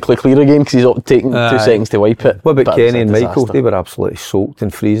magically clear again, because he's up taking 2 seconds to wipe it. What about But it's Kenny a and Michael? disaster. They were absolutely soaked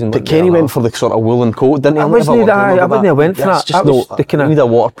and freezing. But Kenny went for the sort of woolen coat, didn't he? I never wasn't looked that. over I wouldn't have went for That's that. just That was no, the kind you of- need a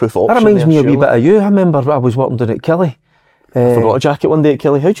waterproof option. That reminds me a wee surely. bit of you. I remember I was working down at Kelly. I forgot a jacket one day at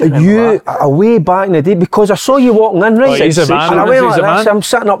Kelly. How do you remember You that? way back in the day, because I saw you walking in, right? Oh, he's a man, And I he's went a like this, man. I'm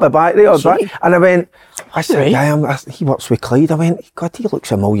sitting up the back there, and I went, I said, Right. he works with Clyde. I went, God, he looks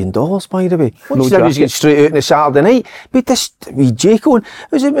 $1 million, by the way. No No jacket. jacket. Straight out on the Saturday night. But this wee Jake on,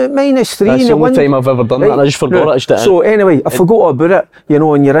 was it -3 That's in the the only wind? time I've ever done that, and I just forgot it. I just did it. So anyway, I forgot all about it,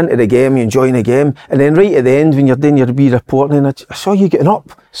 and you're into the game, you're enjoying the game, and then right at the end, when you're doing your wee reporting, and I saw you getting up,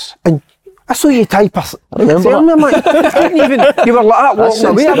 and I saw you type a remember thing, I'm like, I didn't even, you were like that walking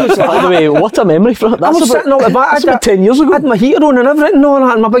away. I was By the like, way, what a memory for it. I was sitting up the back. That's about 10 years ago. I had my heater on and everything, and all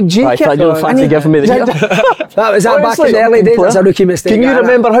that, and my big Right, jacket. I don't And fancy he- giving me the heater. That was that back Honestly, in the early days. That's a rookie mistake. Can you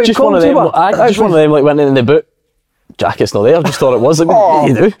remember how Just one of cold you them. were? Just one of them, like, went in the boot. Jacket's not there. I just thought it was. Like, what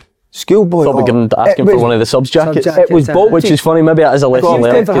do you do? Schoolboy. Thought we were going to ask him for one of the subs jackets. jackets, It was aye. bolted. Which is funny. Maybe that is a lesson If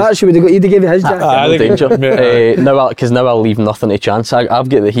learned. for Hearts, you'd have given his jacket. I No think- danger. Because now I'll leave nothing to chance. I've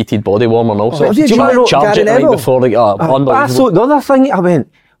got the heated body warmer now. So have you? do Do you know charge Gary it right Neville? before like, But I unbelievable. thought the other thing, I went,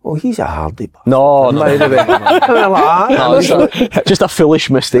 oh, he's a hardy bastard. No, By no. the way. I was like, No, it's just a foolish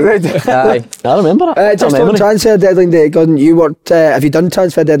mistake. Aye, I remember it. Just on transfer deadline day, Gordon, you worked, have you done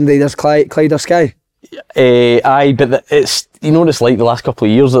transfer deadline day? There's Clyde or Sky? Aye, but it's, you know what it's like the last couple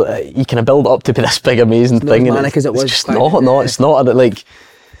of years, you kind of build up to be this big amazing not thing, as and manic as it was it's just back not. then, No, yeah. it's not. Like,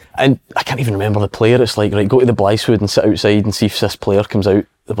 and I can't even remember the player. It's like, right, go to the Blythewood and sit outside and see if this player comes out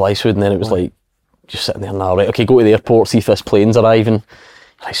the Blythewood, and then it was like just sitting there now. Right, okay, go to the airport, see if this plane's arriving.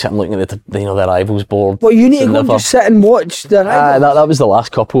 Like sitting looking at the arrivals board. Well, you need It's to go and never- just sit and watch the arrival. that was the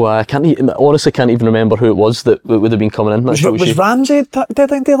last couple. I honestly can't even remember who it was that would have been coming in. That Was shows you. Ramsey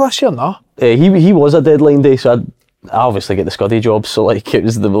deadline day last year? No. He was a deadline day, so I obviously get the Scuddy job, so like it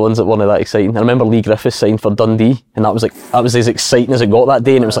was the ones that weren't that exciting. I remember Lee Griffiths signed for Dundee, and that was as exciting as it got that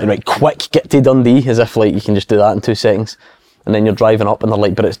day, and it was like, right, quick, get to Dundee, as if like you can just do that in 2 seconds, and then you're driving up, and they're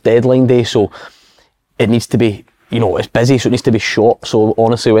like, but it's deadline day, so it needs to be, it's busy, so it needs to be short. So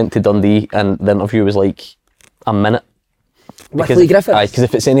honestly, I went to Dundee, and the interview was like a minute. With Lee Griffiths? Aye, because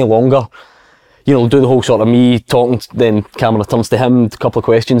if it's any longer, do the whole sort of me talking, then camera turns to him, a couple of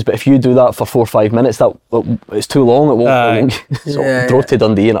questions. But if you do that for 4 or 5 minutes, it's too long. It won't. So Yeah, drove to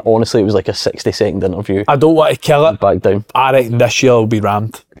Dundee, and honestly, it was like a 60-second interview. I don't want to kill it. Back down. I reckon this year will be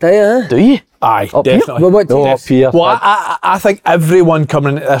rammed. Do you? Aye, Up here? definitely. Well, what No, up here. Well, I think everyone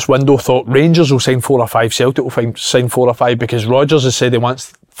coming into this window thought Rangers will sign 4 or 5, Celtic will sign 4 or 5, because Rodgers has said he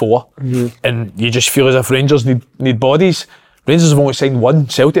wants 4, and you just feel as if Rangers need bodies. Rangers have only signed 1,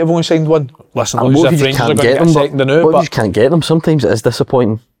 Celtic have only signed 1. Listen, And looks what as if if you just Rangers are can't going to get get them? second and out, What if you but just can't get them? Sometimes it is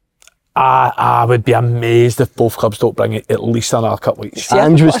disappointing. I would be amazed if both clubs don't bring it at least another couple of weeks.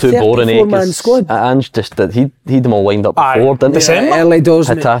 Ange was too boring, 34-man squad. Ange just did. He'd them all lined up Aye. before, didn't he? December. Early doors,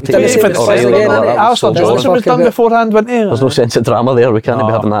 mate. Tactic. Didn't Yeah, say for the the first season, again, that innit? Alistair Doesn't Johnson was fuck done about. beforehand, wasn't he? There's no sense of drama there. We can't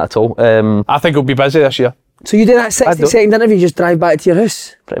be having that at all. I think we'll be busy this year. So you do that 60-second interview, you just drive back to your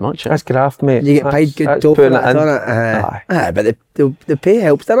house. Pretty much. That's graft, mate. You get paid good That's dope for putting that, it in. don't it? But the pay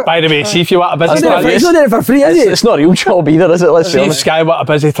helps, doesn't it? By the way, see if you want a busy It's not transfer. doing it for free, is it? It's not a real job either, is it? Let's be See if honest. Sky want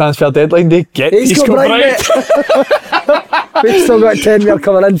a busy transfer deadline day. Get He's East got Bright, Bright. We've still got 10 more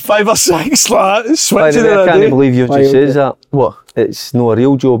coming in. 5 or 6 like that. By Switching the way, I it can't a day. believe you've Why just would said that. What? It's not a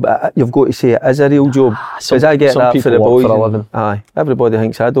real job. You've got to say it is a real job. Because I get some that for people the work boys. for a and- living. Aye. Everybody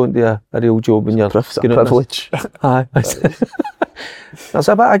thinks I don't do a real job when you're It's a going out and- privilege. Aye. There's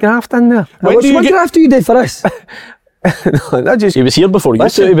a bit of graft in there. When do you What get- draft do you do for us? I just. He was here before you,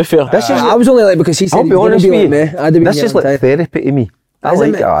 Listen, to be fair. This is. I was only like because he said I'll he be was honest going with to be you. like me. I'd have been This here is on like time. therapy to me. I Is it,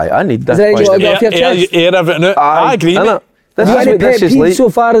 like mate? it. Aye. I need this. there anything voice. you want to go off your chest? Air everything out. I agree, innit? mate. This Have is you what got any this pet is peeves like. so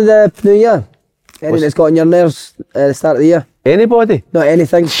far in the new year? Anything that's got on your nerves at the start of the year? Anybody? Not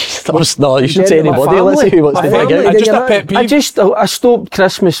anything. No, you shouldn't say General anybody. Let's see who wants to My big family. out. I just Did a you pet not? peeve. I stopped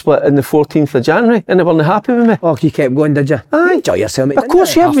Christmas in the 14th of January and they weren't happy with me. Oh, you kept going, did you? Aye. Enjoy yourself, mate. Of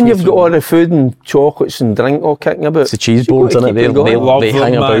course you have when you've got all the food and chocolates and drink all kicking about. It's the cheese boards, You've got in to it? keep it going. Love They them,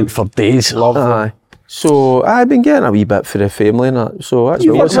 hang man. about for days. Love them. Aye. So I've been getting a wee bit for the family and that. So that's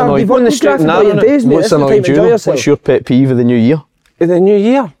You've what worked hard, you've Going worked the street hard and for your that. days, mate. What's This is the time annoyed to you? enjoy Though? yourself. What's your pet peeve of the new year? The new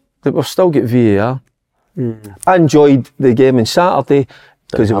year, that we've still got VAR. I enjoyed the game on Saturday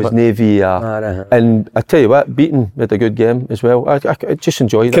because it was no VAR. right. And I tell you what, beaten with a good game as well. I just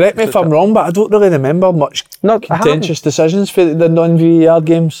enjoyed it. Correct me if I'm wrong, but I don't really remember much Not- I contentious decisions for the non-VAR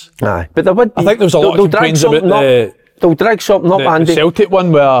games. Aye. But there would be. I think there was a lot they'll of drag complaints about something up. They'll drag something up, the Andy. Celtic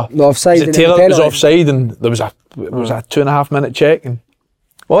one where The offside was it and Taylor the that was penalty. offside and there was a 2.5 minute check and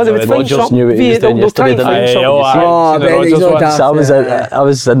Oh, they would find Rodgers something. knew what he was doing They'll try and yesterday, find didn't he? something. aye. Oh, The man, he's Rodgers not one. daft. So Yeah. I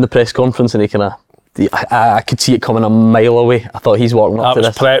was in the press conference and he kind of, I could see it coming a mile away. I thought he's working up that to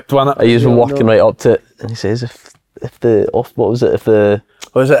was this. prepped, wasn't it? He's been working right up to it, and he says if the off, what was it? If the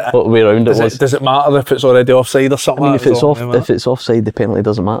Was it? what way around it was. Does it matter if it's already offside or I something? mean, like if it's that? off, if it's offside, the penalty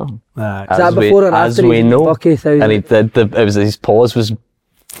doesn't matter. Aye. Is that before or as after we he know, Bucky 1,000? and he did it was his pause was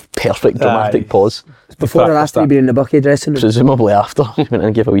perfect, dramatic Aye. pause. Before or practiced after that. he'd been in the Bucky dressing room? Presumably after he went in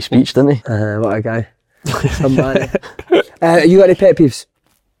and gave a wee speech, didn't he? What a guy. Some man. You got any pet peeves?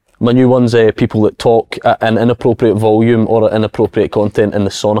 My new one's people that talk at an inappropriate volume or at inappropriate content in the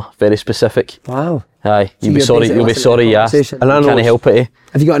sauna. Very specific. Wow. Aye, you'll be you're sorry. basically You'll be listening to sorry. the You asked. conversation. And I know Can't help it.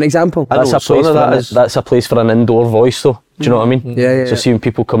 Have you got an example? I know That's a what place sauna for that an, is. that's a place for an indoor voice, though. Do you know what I mean? Yeah. So seeing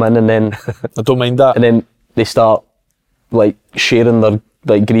people come in and then I don't mind that. and then they start like sharing their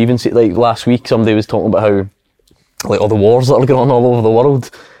like grievances. Like last week, somebody was talking about how like all the wars that are going on all over the world,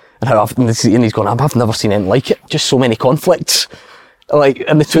 and how and he's going, I've never seen anything like it. Just so many conflicts. Like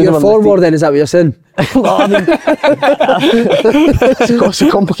and the two You're of them. forward then, is that what you're saying? Well, I mean, it's a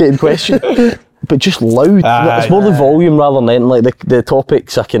complicated question, but just loud. Aye. It's more the volume rather than anything. Like the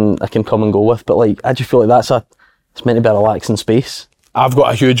topics I can come and go with, but like I just feel like it's meant to be a relaxing space. I've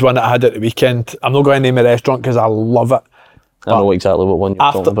got a huge one that I had at the weekend. I'm not going to name a restaurant because I love it. I know exactly what one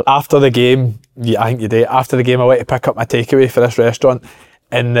you're talking about. After the game, yeah, I think you do. After the game, I went to pick up my takeaway for this restaurant,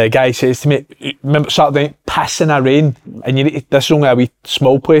 and the guy says to me, "Remember Saturday night, pissing a rain, and you need to, this is only a wee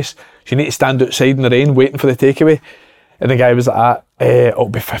small place, so you need to stand outside in the rain waiting for the takeaway." And the guy was like, "It'll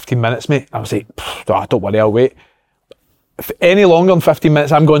be 15 minutes, mate." I was like, "Don't worry, I'll wait." If any longer than 15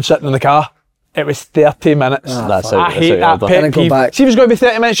 minutes, I'm going sitting in the car. It was 30 minutes. That's I hate that Can I pet go peeve. back? See if it's going to be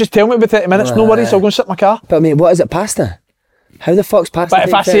 30 minutes, just tell me it'll be 30 minutes. No worries, I'll go and sit in my car. But mate, what is it, pasta? How the fuck's pasta? But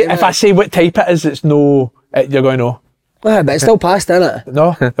if I say what type it is, it's no. You're going to know. But it's still pasta, innit?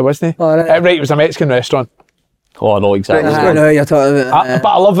 No, there wasn't. Oh, right. Right, it was a Mexican restaurant. Oh, I know exactly. I know you're talking about. But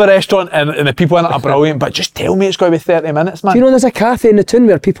I love the restaurant and the people in it are brilliant. But just tell me it's going to be 30 minutes, man. Do you know there's a cafe in the town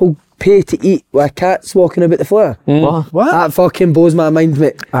where people pay to eat with cats walking about the floor? what? That fucking blows my mind,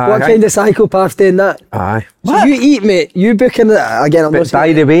 mate. What kind of psychopath doing that? Aye. So you eat, mate. You booking it again. I'm not But by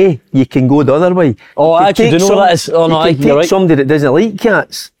saying. the way, you can go the other way. Oh, You I can actually do take know what that is. Oh, no, you can you're take right. somebody that doesn't like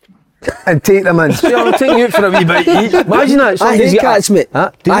cats and take them in. See, I'm taking you out for a wee bite to eat. Imagine that. I somebody's hate got a- cats, mate.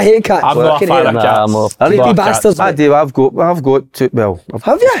 Huh? Do I you? hate cats. I'm not a Fucking fan hate of them. Nah, cats. I'm a- I Creepy love bastards, cats. I mate. do. I've got to. Well, I've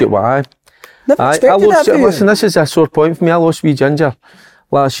Have you? just got what I. Never I expected that lost. for you. Listen, this is a sore point for me. I lost wee Ginger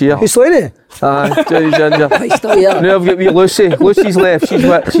last year. Who's Slaney? Jerry Ginger. He's still here. Now I've got wee Lucy. Lucy's left.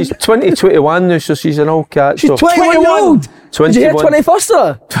 She's 21 now, so she's an old cat. She's so 21 year old. Did you hear 21.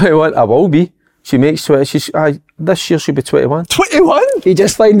 21st? 21. I will be. She makes 20. this year she'll be 21. 21? You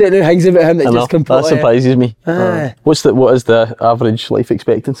just find out new things about him that I know, just completely... that surprises me. Aye. What is the average life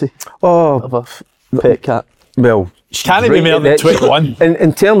expectancy Oh, of a pet cat? well, Can't it be more than 21?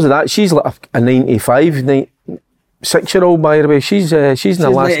 In terms of that, she's like a 95, 6-year-old, by the way. She's in the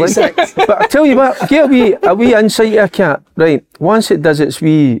last leg. 96. But I tell you what, get a wee insight of a cat, right? Once it does its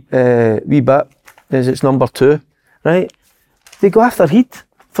wee bit, as its number 2, right? They go after heat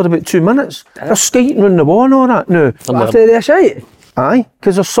for about 2 minutes. They're skating round the wall and all that. No, After they're shite. aye,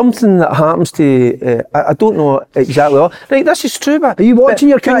 because there's something that happens to, I don't know exactly all. Right, this is true, but... Are you watching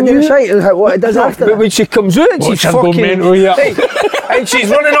your cat do shite and what it does after? But when she comes out and she's her go fucking... mental, yeah. and she's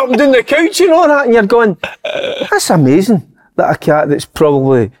running up and down the couch and all that, and you're going, that's amazing that a cat that's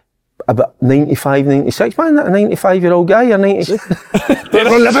probably about 95, 96, man, that a 95-year-old guy, or 90...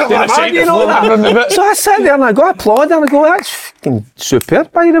 Run a bit like that, you know that. So I sit there and I go, I applaud and I go, that's fucking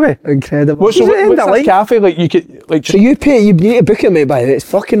superb, by the way. Incredible. What's Is it in this the life? cafe? Like, you could, like, So you need to book it, mate, by the way. It's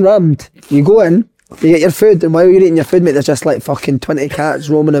fucking rammed. You go in, you get your food, and while you're eating your food, mate, there's just like fucking 20 cats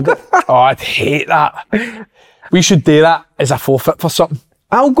roaming about. oh, I'd hate that. We should do that as a forfeit for something.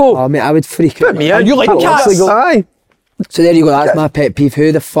 I'll go. Oh, mate, I would freak out. Put me in. You like I'll cats? actually go. Aye. So there you go, that's my pet peeve.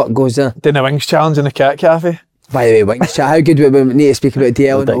 Who the fuck goes there? Doing a wings challenge in the cat cafe. By the way, Wings Chat, how good we need to speak about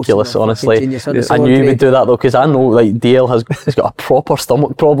DL. Ridiculous, and honestly. genius on the I sword, knew he great. would do that though, because I know like DL has got a proper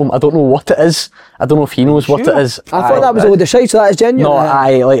stomach problem. I don't know what it is. I don't know if he knows what it is. I thought that was a load of shite, so that is genuine.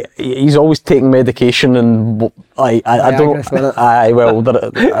 No, he's always taking medication and I don't. Viagra,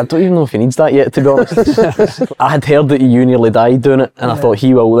 wasn't it? I don't even know if he needs that yet, to be honest. I had heard that he nearly died doing it, and I thought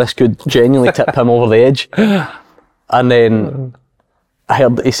this could genuinely tip him over the edge. And then I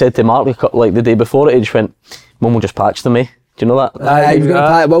heard that he said to Mark like the day before it, he just went, "Mum will just patch them, eh?" Do you know that? He was going to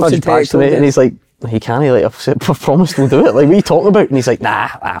pat Wilson Just patch them, eh? And he's like, "He can't, like, I've promised he'll do it. Like, what are you talking about?" And he's like, "Nah,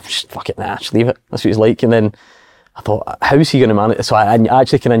 just fuck it, just leave it. That's what he's like." And then I thought, how's he going to manage it? So I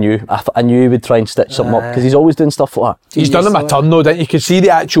actually kind of knew. I knew he would try and stitch something up, because he's always doing stuff like that. He's done them a ton though, didn't you? You can see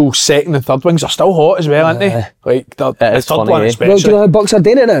the actual second and third wings are still hot as well, aren't they? Like, the is third funny, one eh? especially. Well, do you know how Bucks are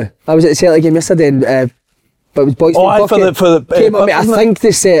doing it now? I was at the Celtic game yesterday, and but it was Boys Oh, for the came up, mate,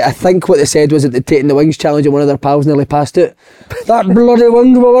 I think what they said was that they're taking the wings challenge, and one of their pals nearly passed it. That bloody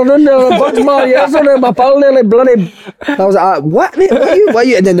wings we were in there, Bucks more yesterday, my pal nearly bloody. I was like, what, mate? What are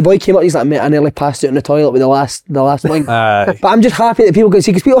you? And then the boy came up, he's like, mate, I nearly passed it in the toilet with the last wing. Aye. But I'm just happy that people can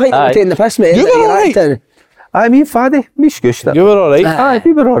see, because people think we're taking the piss, mate. You that were you're alright. acting. I mean, Faddy, we scooshed it. You were alright. Aye,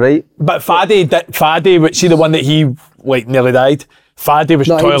 we were alright. But Faddy, see the one that he like nearly died? Faddy was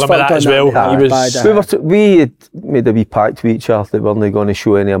No, he was toiling with that fucked as on well. that, He yeah, was. bad, We had made a wee pact with each other that we weren't going to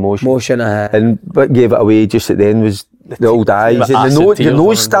show any emotion. Motion, And what gave it away just at the end was the old eyes. the And acid the tears nose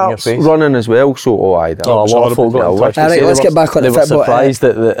running starts down your face. running as well. So, A lot of folk got in touch to Alright, say let's they get back on they the were football. surprised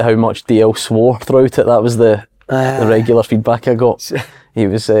at how much DL swore throughout it. That was the regular feedback I got. He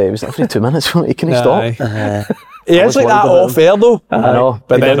was every 2 minutes. He couldn't stop. Aye. He is like worried that about off air though. I know,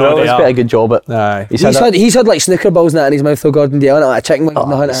 But he then did on he's air. got a good job at. Aye. He's had like snooker balls and that in his mouth, though, Gordon Dale, like a chicken wing. Oh,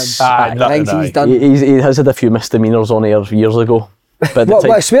 Aye, Thanks, he's done. He has had a few misdemeanours on air years ago. But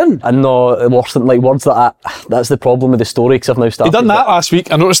What, swearing? And no, worse than like words that that's the problem with the story, because I've now He started. done that last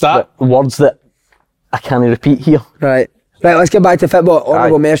week. I noticed that. But words that I can't repeat here. Right, let's get back to football.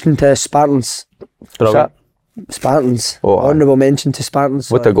 Honourable mention to Spartans. Brilliant. Spartans. Oh, aye. Honourable mention to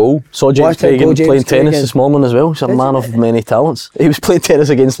Spartans. What a goal. Saw James Watched him go, Fagan James playing tennis Fagan. this morning as well. He's a man of many talents. He was playing tennis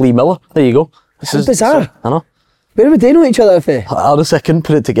against Lee Miller. There you go. This How bizarre. I know. Where would they know each other if they? Honestly, I couldn't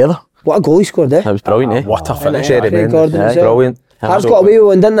put it together. What a goal he scored, eh? That was brilliant, eh? What a finish. Yeah, Cherry Craig men. Gordon Yeah, as well. Brilliant. Hearts got away with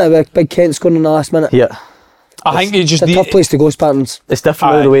one, didn't they? With Big Kent scoring in the last minute. Yeah. I think you just It's a need. tough place to go, Spartans. It's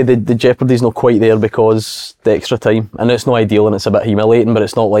different now, Aye. the way the jeopardy's not quite there because the extra time, and it's not ideal and it's a bit humiliating, but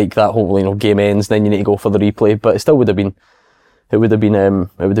it's not like that whole game ends then you need to go for the replay. But it still would have been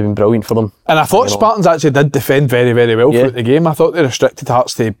brilliant for them. And I thought Spartans actually did defend very, very well Yeah. throughout the game. I thought they restricted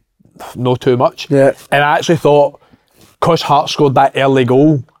Hearts to no too much. Yeah. And I actually thought, because Hearts scored that early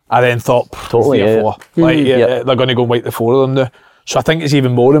goal, I then thought, Totally, 3 or yeah. 4. Like, Yeah. they're going to go and wipe the 4 of them now. So I think it's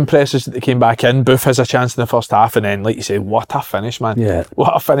even more impressive that they came back in. Booth has a chance in the first half, and then, like you say, what a finish, man. Yeah.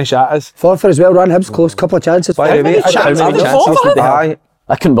 What a finish that is. Forfeit as well, ran Hibs close, couple of chances. By the way, many chances how many did they chances have? did they have? Aye.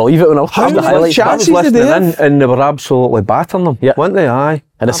 I couldn't believe it when I watched the many highlights. chances I was did they listening have? in and they were absolutely battering them, Yeah. weren't they? Aye.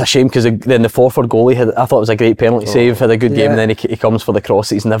 And it's a shame because then the Forford goalie I thought it was a great penalty save, had a good game, and then he comes for the cross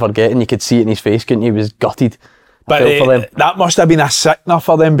that he's never getting. You could see it in his face, couldn't you? He was gutted. I But felt for them. that must have been a sickener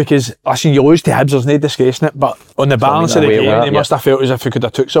for them, because, listen, you lose to Hibs, there's no disgracing it, but on the balance of the away game, with they that, must have felt as if they could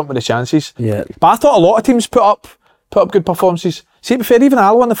have took something with the chances. Yeah. But I thought a lot of teams put up good performances. See, to be fair, even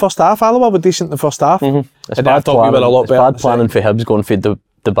Alloa in the first half, Alloa were decent in the first half. It's And then I thought we were a lot it's better. bad planning for Hibs going for the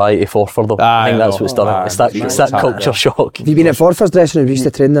Dubai to Forfar though. I think that's what's done it. It's that culture shock. Have you been at Forfar's dressing room? We used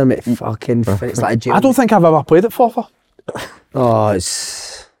to train there, mate. Fucking, it's like a gym. I don't think I've ever played at Forfar. Oh,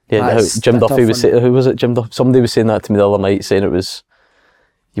 it's... Yeah, Jim Duffy was saying, who was it? Somebody was saying that to me the other night, saying it was,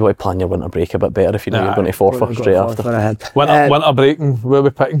 you want to plan your winter break a bit better if you know you're going to Forfar straight after. Winter breaking, where are we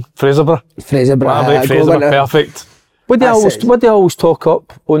picking? Fraserburgh. Winter break, Fraserburgh, perfect. What do they always talk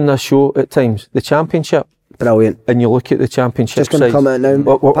up on this show at times? The Championship. Brilliant. And you look at the Championship just going to come out now.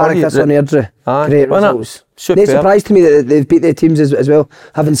 Paracas on Airdrie. Great results. No surprise to me that they've beat the teams as well.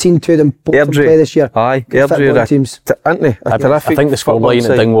 Having seen two of them play this year. Aye, Airdrie teams. Aren't they? I think the scoreline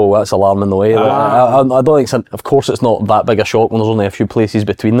at Dingwall, that's alarming the way. I don't think, of course it's not that big a shock when there's only a few places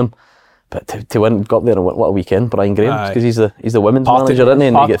between them. But to win, got there, what a weekend, Brian Graham, because he's the women's manager, isn't he?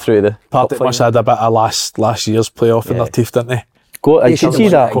 And they get through the Partick must have had a bit of last year's playoff in their teeth, didn't they? I could see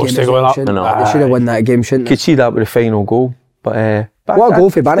that. They should have won that game, shouldn't they? Could see that with the final goal. But what a goal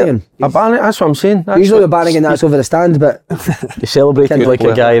for Bannigan. That's what I'm saying. Usually with Bannigan that's over the stand, but he celebrated like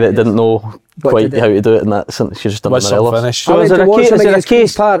a guy that didn't know quite how to do it, and that's just done finish. So is there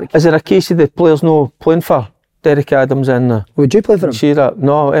a case of the players no playing for Derek Adams in there? Would you play for him? See that?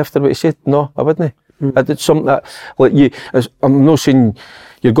 No, after what he said, no, I wouldn't. I did something that, like you, I'm not saying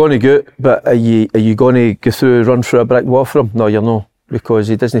you're going to go it, but are you going to go through, run through a brick wall for him? No, you're not, because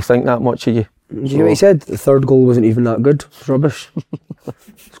he doesn't think that much of you. Do you know what he said? The third goal wasn't even that good. It's rubbish.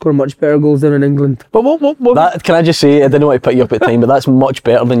 Scoring much better goals than in England. But what that, can I just say, I didn't want to put you up at time, but that's much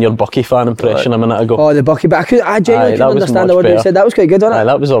better than your Bucky fan impression a minute ago. Oh, the Bucky, but I genuinely couldn't understand the word you said. That was quite good, wasn't it? Aye,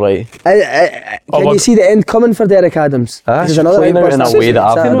 that was alright. Can you see the end coming for Derek Adams? There's another in a way that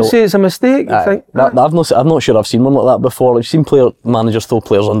I don't say it's a mistake. I'm not sure I've seen one like that before. I've seen managers throw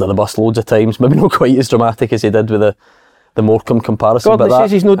players under the bus loads of times, maybe not quite as dramatic as he did with the Morecambe comparison. God,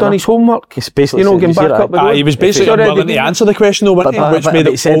 says he's not done his homework. He's basically getting back up. He was basically unwilling to answer the question though, which made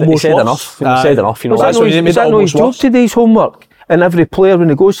it almost enough. He said enough. You know, that's what he made it almost worse. To do his homework, and every player when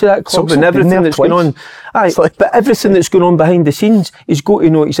he goes to that club and everything that's going on. But everything that's going on behind the scenes, he's got to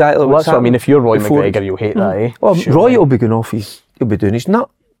know exactly what's happening. I mean, if you're Roy McGregor, you'll hate that, eh? Well, Roy will be going off. He'll be doing his nut.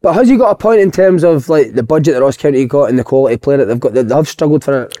 But has he got a point in terms of like the budget that Ross County got and the quality player that they've got? They have struggled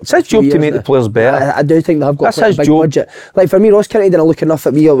for it. It's his job to make the players better. I do think they have got quite a big budget. Like for me, Ross County didn't look enough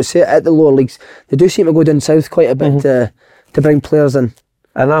at me. I would say at the lower leagues, they do seem to go down south quite a bit to bring players in.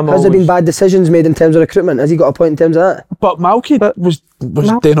 And has there been bad decisions made in terms of recruitment? Has he got a point in terms of that? But Malky was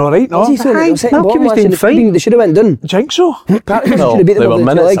doing all right, no? Malky was doing fine. They should have went done. Do you think so? They were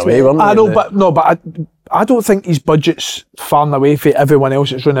minutes away, weren't they? I know, but I don't think his budget's far and away for everyone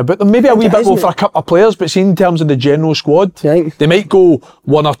else that's running about them. Maybe a wee bit go for a couple of players, but see in terms of the general squad, they might go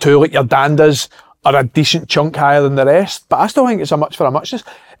one or two like your Dandas or a decent chunk higher than the rest. But I still think it's a much for a muchness.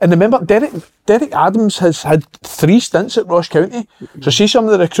 And remember, Derek Adams has had 3 stints at Ross County. So see some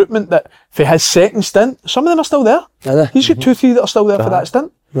of the recruitment that for his second stint, some of them are still there. He's got 2-3 that are still there for that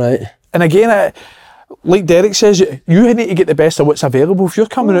stint. Right. And again, like Derek says, you need to get the best of what's available. If you're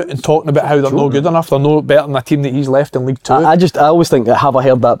coming out and talking about how they're no good enough, they're no better than a team that he's left in League 2. I always think that, have I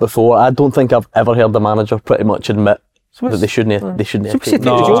heard that before? I don't think I've ever heard the manager pretty much admit that they shouldn't have taken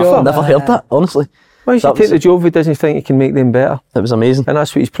the job. I've never heard that, honestly. Why should he take the job if he doesn't think he can make them better? It was amazing. And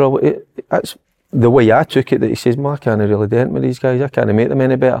that's what he's probably... That's the way I took it, that he says, I can't really do it with these guys. I can't make them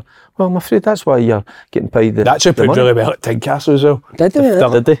any better. Well, I'm afraid that's why you're getting paid the That's who played really well at Tynecastle as well. Did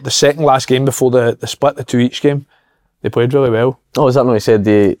they? The second last game before the split, the 2 each game, they played really well. Oh, is that what he said?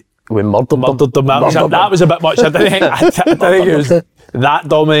 We murdered them. That was a bit much. I didn't think it was that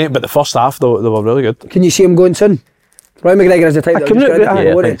dominating, but the first half, they were really good. Can you see him going soon? Roy McGregor is the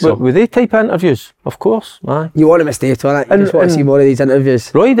type With they type interviews, of course. You want him to stay to it. You just want to see more of these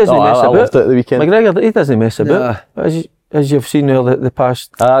interviews. Roy doesn't mess about. It the weekend. McGregor, he doesn't mess about. As you've seen the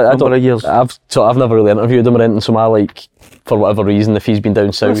past number of years. I've never really interviewed him or anything, so for whatever reason, if he's been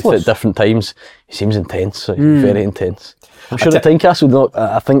down south at different times, he seems intense. So he's very intense. I'm sure at Tynecastle,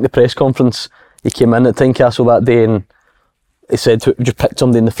 I think the press conference, he came in at Tynecastle that day and he said, just picked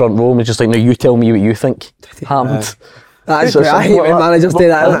somebody in the front row and was just like, no, you tell me what you think happened. I hate when managers do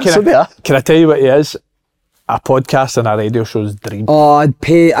that. Can I tell you what he is? A podcast and a radio show's dream. Oh, I'd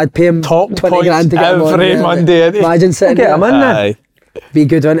pay him Talking 20 grand to get him on. Every Monday. Imagine sitting get him in there. Be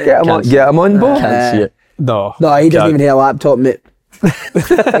good, wouldn't it? Get him on board. Can't see it. No, he doesn't even have a laptop, mate. He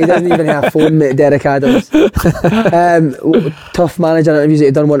doesn't even have a phone, mate, Derek Adams. Tough manager interviews that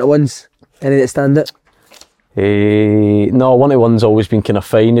you've done one-to-ones. Any that stand out? No, one-to-one's always been kind of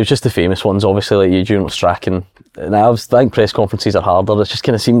fine. It was just the famous ones, obviously, like Eugene Stracken. And I think press conferences are harder. It just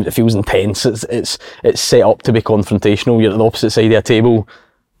kind of seems, it feels intense. It's set up to be confrontational. You're at the opposite side of a table.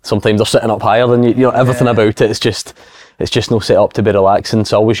 Sometimes they're sitting up higher than you. You know, everything about it. It's it's just no set up to be relaxing.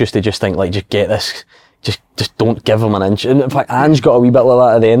 So I always used to just think like, just get this, just don't give him an inch. And in fact, Ange got a wee bit like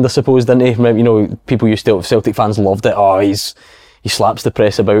that at the end, I suppose, didn't he? You know, people used to, Celtic fans loved it. Oh, he slaps the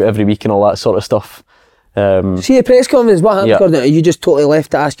press about every week and all that sort of stuff. See a press conference, what happens, Gordon? Are you just totally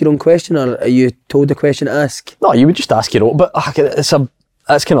left to ask your own question, or are you told the question to ask? No, you would just ask your own, but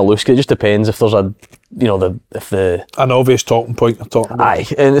that's kind of loose, 'cause it just depends if there's an obvious talking point you're talking about. Aye,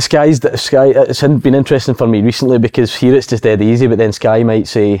 and Sky, it's been interesting for me recently, because here it's just dead easy, but then Sky might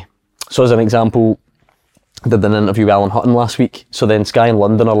say, so as an example, I did an interview with Alan Hutton last week, so then Sky in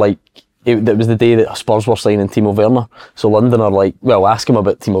London are like, it was the day that Spurs were signing Timo Werner, so London are like, well, ask him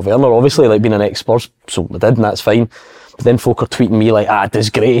about Timo Werner, obviously, like being an ex-Spurs, so I did, and that's fine. But then folk are tweeting me like,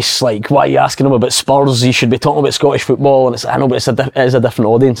 disgrace, like, why are you asking him about Spurs? You should be talking about Scottish football. And it's, I know, but it is a different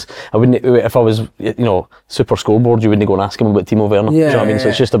audience. I wouldn't, if I was, Super Scoreboard, you wouldn't go and ask him about Timo Werner. Do you know what I mean? So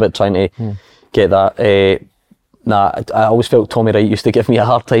it's just about trying to get that. I always felt Tommy Wright used to give me a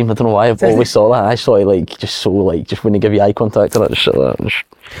hard time. I don't know why, I've always thought that. I thought just wouldn't give you eye contact and that, just shit like that.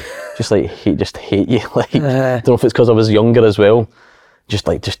 Just hate you. Like, I don't know if it's because I was younger as well. Just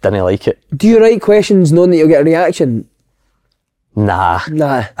didn't like it. Do you write questions knowing that you'll get a reaction? Nah.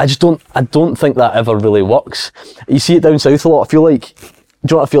 I don't think that ever really works. You see it down south a lot. I feel like,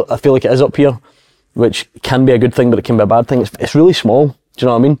 do you know what I feel like it is up here, which can be a good thing, but it can be a bad thing. It's really small. Do you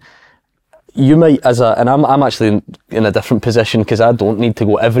know what I mean? You might, and I'm actually in a different position, because I don't need to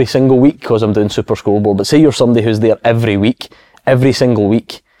go every single week because I'm doing Super Scoreboard. But say you're somebody who's there every single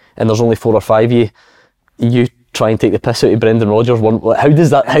week, and there's only 4 or 5 of you try and take the piss out of Brendan Rodgers. How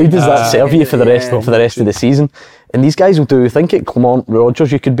does that serve you for the rest of the season? And these guys will think it. Come on,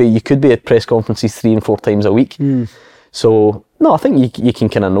 Rodgers, you could be at press conferences 3 and 4 times a week. So no, I think you can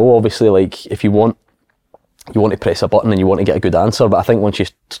kind of know, obviously, like, if you want to press a button and you want to get a good answer. But I think once you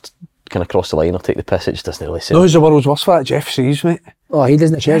kind of cross the line or take the piss, it just doesn't really serve. No, who's the world's worst for that? Jeff Shreves, mate. Oh, he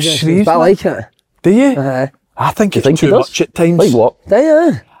doesn't care. Jeff Shreves, but I like it. Do you? I think it's too much at times. Like what? Do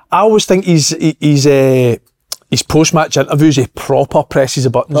you? I always think his post-match interviews, he proper presses the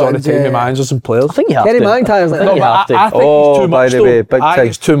buttons all the time with managers and players. I think you have Kerry to. McIntyre's like I think you have to. I think it's too much. By the way, big I think time.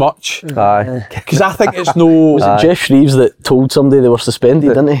 it's too much. Aye. Because I think it's no... Was it Jeff Shreves that told somebody they were suspended,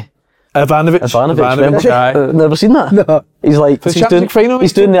 didn't he? Ivanovic, remember? aye. Never seen that? No. He's like, For he's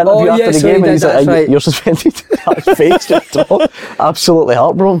doing the interview after the game, and he's like, you're suspended. His face just dropped. Absolutely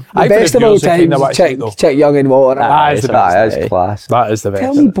heartbroken. The best of all times, check Young and Water. That is the best. That is class. That is the best.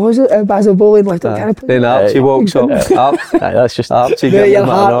 Tell me, Basil Bowling left up, can I play? Then Archie walks up. That's just... Archie Your gets the man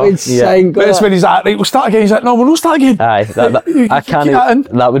heart up. would sink. But it's when he's like, right, we'll start again. He's like, no, we'll not start again. Aye, I can't...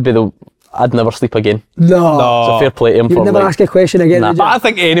 That would be the... I'd never sleep again. No. It's a fair play to him. You'd never ask a question again, would you? But I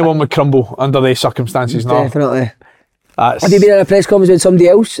think anyone would crumble under these circumstances now. Definitely. Have you been in a press conference with somebody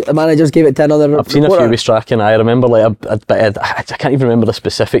else? A manager's gave it to another I've seen a few with Strachan. I remember, like, I can't even remember the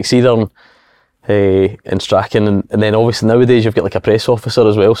specifics either in Strachan, and then obviously nowadays you've got like a press officer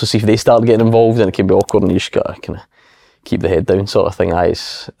as well, so see if they start getting involved, then it can be awkward, and you just gotta kind of keep the head down sort of thing.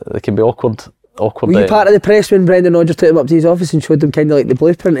 It can be awkward. Were you part of the press when Brendan Rodgers took him up to his office and showed him kind of like the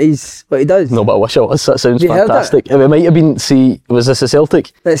blueprint of what he does? No, but I wish I was. That sounds Have you fantastic. It might have been, was this a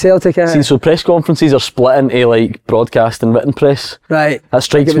Celtic? At Celtic, See, so press conferences are split into like broadcast and written press. Right. That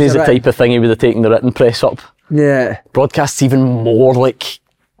strikes me as the type of thing he would have taken the written press up. Yeah. Broadcast's even more like,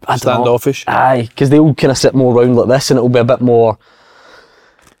 I don't know. Standoffish. Aye, because they'll kind of sit more round like this, and it'll be a bit more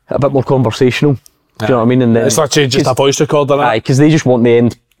conversational. Do you know what I mean? And then, It's literally just a voice recorder. aye, because they just want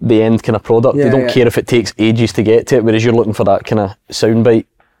the end kind of product. Yeah, they don't yeah. care if it takes ages to get to it, whereas you're looking for that kind of soundbite.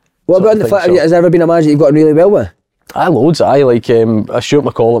 What sort about of the thing, fact, so. has there ever been a manager you've gotten really well with? Aye, loads. Aye, like Stuart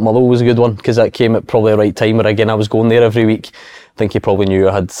McCall at Motherwell was a good one, because that came at probably the right time, where again I was going there every week. I think he probably knew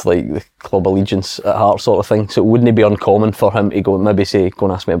I had like the club allegiance at heart sort of thing, so it wouldn't be uncommon for him to go and maybe say, go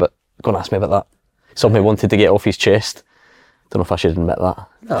and ask me about that. Something he wanted to get off his chest. Don't know if I should admit that.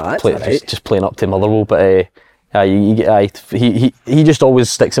 No, that's alright. Just playing up to Motherwell, but he just always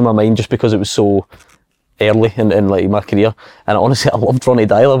sticks in my mind just because it was so early in like my career. And honestly, I loved Ronnie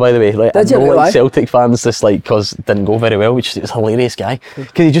Dyler, by the way. Right? I know like Celtic fans just like because it didn't go very well, which is a hilarious guy,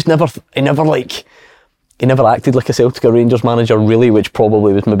 because he just never acted like a Celtic or Rangers manager really, which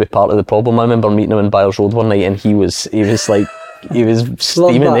probably was maybe part of the problem. I remember meeting him in Byers Road one night, and he was steaming,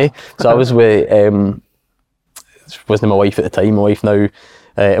 eh? So I was with wasn't my wife at the time, my wife now,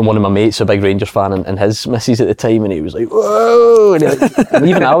 and one of my mates, a big Rangers fan, and his missus at the time, and he was like, whoa, and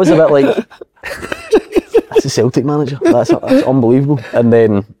even I was a bit like, that's a Celtic manager, that's unbelievable. And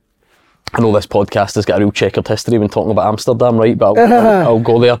then I know this podcast has got a real checkered history when talking about Amsterdam, right? But I'll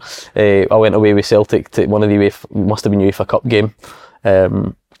go there. I went away with Celtic to one of the UEFA, must have been UEFA Cup game,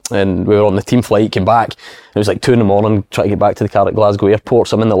 and we were on the team flight, came back. It was like 2 a.m, trying to get back to the car at Glasgow Airport.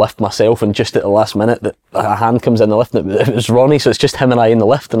 So I'm in the lift myself, and just at the last minute, a hand comes in the lift, and it was Ronnie. So it's just him and I in the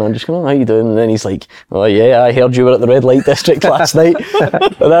lift, and I'm just going, "How you doing?" And then he's like, "Oh yeah, I heard you were at the red light district last night."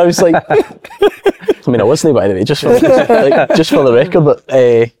 And I was like, I mean, I wasn't, by the way, just for the record,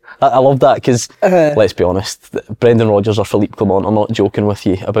 but. I love that because, let's be honest, Brendan Rodgers or Philippe Clement, I'm not joking with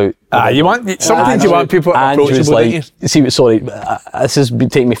you about... sometimes you want people approachable, don't you? See, sorry, this has been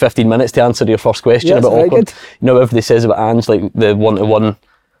taking me 15 minutes to answer your first question about awkward. Good. You know, everybody says about Ange, like the one-to-one,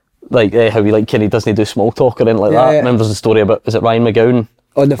 like how he Kenny doesn't do small talk or anything like that. Remember there's a story about, is it Ryan McGowan?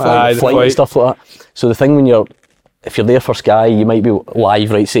 On the flight And stuff like that. So the thing if you're there for Sky, you might be live,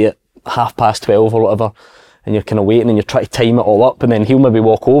 right, say at 12:30 or whatever, and you're kind of waiting and you're trying to time it all up, and then he'll maybe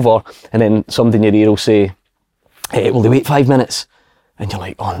walk over and then somebody in your ear will say, "Hey, will they wait 5 minutes?" And you're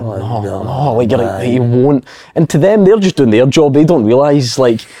like, no, like, he won't. And to them, they're just doing their job. They don't realise,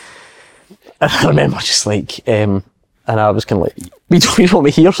 like, I remember just like, and I was kind of like, you want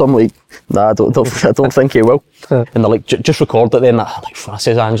me here? So I'm like, nah, I don't think he will. And they're like, just record it then. I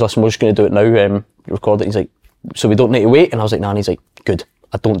says, "Ange, listen, we're just going to do it now. You record it." He's like, "So we don't need to wait?" And I was like, "Nah," and he's like, "Good.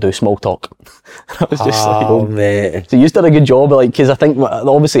 I don't do small talk." I was just mate. So you've done a good job, because I think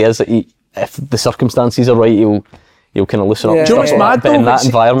obviously is that if the circumstances are right, he'll kind of loosen up. Do you know what's mad though? But in that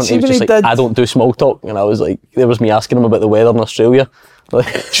environment, he was just like, "I don't do small talk," and I was like, there was me asking him about the weather in Australia.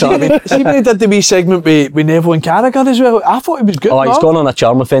 See when he did the wee segment with Neville and Carragher as well. I thought he was good. Oh, he's gone on a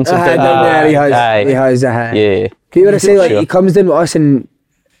charm offensive. He has. Yeah. Can you ever say he comes in with us and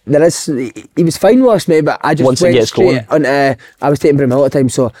he was fine with us, mate, but I just once went straight on. I was taking Brimhill at the time,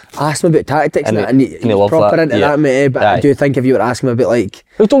 so I asked him about tactics and he was proper into that, mate. But I do think if you were asking him a bit like...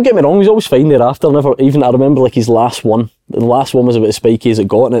 Well, don't get me wrong, he was always fine thereafter. I remember like his last one. The last one was about as spiky as it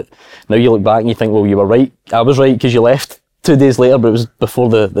got, and now you look back and you think, well, you were right. I was right because you left 2 days later, but it was before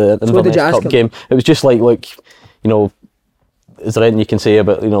the Inverness Cup game. It was just like, look, is there anything you can say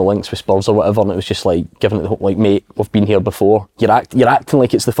about links with Spurs or whatever? And it was just like giving it the hope, like, mate, we've been here before. You're acting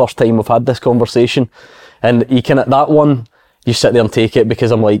like it's the first time we've had this conversation, and you can, at that one, you sit there and take it, because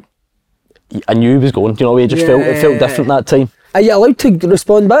I'm like, I knew he was going. It just felt different that time. Are you allowed to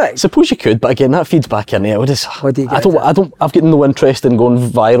respond back? Suppose you could, but again, that feeds back in there. I've got no interest in going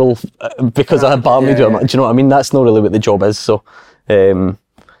viral because I had Barney do it. Do you know what I mean? That's not really what the job is. So, and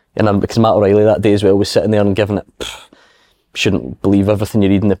then because Matt O'Reilly that day as well was sitting there and giving it. Shouldn't believe everything you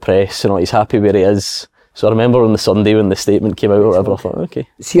read in the press, he's happy where he is. So I remember on the Sunday when the statement came out or whatever, I thought, okay.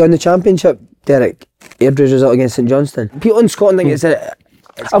 See, on the Championship, Derek, Airdrie's result against St Johnstone, people in Scotland think it's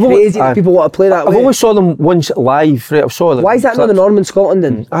crazy that people want to play that way. I've always saw them once live, right? Why is that not the norm in Scotland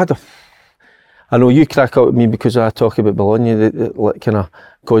then? I know you crack out at me because I talk about Bologna,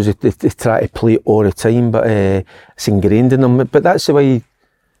 because they try to play it all the time, but it's ingrained in them. But that's the way.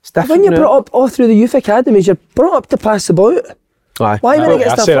 When you're brought up all through the youth academies, you're brought up to pass the ball. Why when it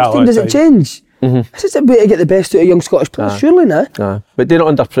gets to the first team does it change? This is a way to get the best out of young Scottish players, surely, no? But doing it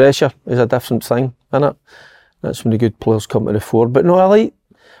under pressure is a different thing, isn't it? That's when the good players come to the fore. But no, I like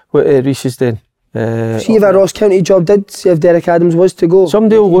what Reece is doing. See if a Ross County job did, see if Derek Adams was to go.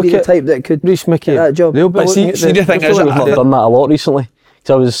 Somebody will look at the type that could Reece McCabe. That job. But see the thing is, we've done that a lot recently.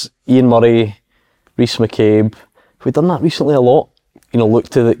 So I was Ian Murray, Reece McCabe. We've done that recently a lot. Look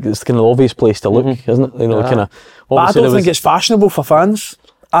to it's kind of the obvious place to look, isn't it? But I don't think it's fashionable for fans.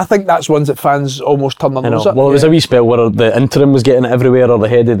 I think that's ones that fans almost turn their nose at. Well, it was a wee spell where the interim was getting it everywhere, or the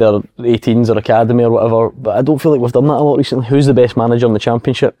head of their 18s or academy or whatever. But I don't feel like we've done that a lot recently. Who's the best manager in the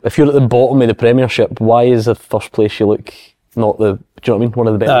Championship? If you're at the bottom of the Premiership, why is the first place you look not the? Do you know what I mean? One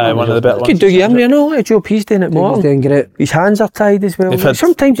of the better. One of the better ones. Could do you like Joe P's doing it more. He's doing great. His hands are tied as well.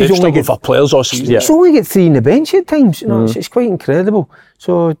 Sometimes he's only got for players all season. He's only got 3 in the bench at times. It's quite incredible.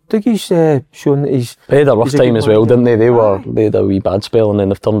 So Dougie's shown that he's. They had a rough time as well, didn't they? They had a wee bad spell, and then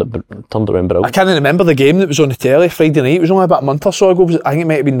they've turned it around brilliant. I can't remember the game that was on the telly Friday night. It was only about a month or so ago. I think it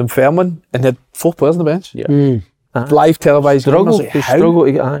might have been Dunfermline, and they had 4 players on the bench. Yeah. Live televised. Struggle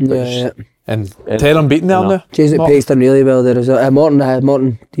to get on. And 10 unbeaten there now. James McPake's done really well there as well.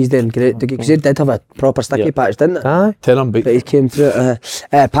 Morton, he's doing great because he did have a proper sticky patch, didn't it? 10 unbeaten. But he came through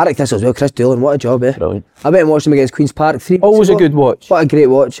it. Partick this as well, Chris Doolan, what a job, Brilliant. I went and watched him against Queen's Park 3 weeks Always ago. a good watch. What a great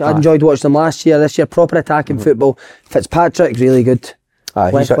watch. I enjoyed watching them last year, this year, proper attacking football. Fitzpatrick, really good.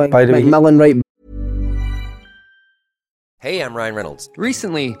 Left wing, by the way, McMillan right. Hey, I'm Ryan Reynolds.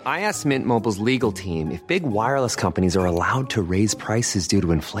 Recently, I asked Mint Mobile's legal team if big wireless companies are allowed to raise prices due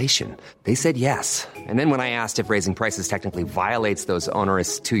to inflation. They said yes. And then when I asked if raising prices technically violates those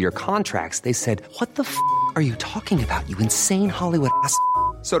onerous 2-year contracts, they said, "What the f*** are you talking about, you insane Hollywood ass?"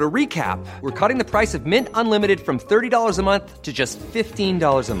 So to recap, we're cutting the price of Mint Unlimited from $30 a month to just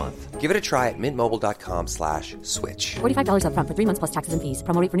 $15 a month. Give it a try at mintmobile.com/switch. $45 up front for 3 months plus taxes and fees.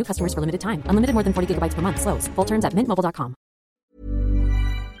 Promo rate for new customers for limited time. Unlimited more than 40 gigabytes per month. Slows full terms at mintmobile.com.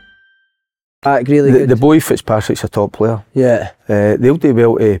 Really good. The boy Fitzpatrick's a top player. Yeah. They'll do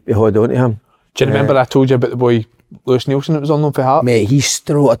well to hold on to him. Do you remember I told you about the boy Lewis Nielsen that was on loan for Heart? Mate, he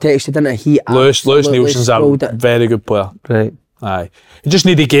strode. I texted, didn't he? Lewis Nielsen's a strode it. very good player. Right. Aye. He just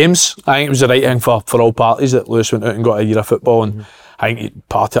needed games. I think it was the right thing for all parties that Lewis went out and got a year of football, and I think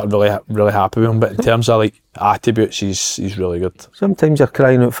Party are really happy with him. But in terms of like attributes, he's really good. Sometimes you're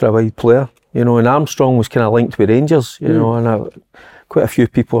crying out for a wide player, you know, and Armstrong was kind of linked with Rangers, you know, and quite a few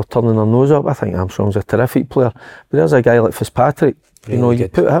people are turning their nose up. I think Armstrong's a terrific player, but there's a guy like Fitzpatrick, you know, you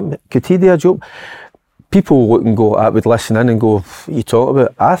put him, could he do a job? People look and go, I would listen in and go, what you talk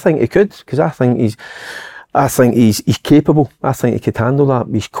about? I think he could, because I think he's capable. I think he could handle that.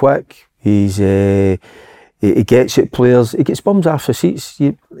 He's quick. He gets at players. He gets bums off the seats.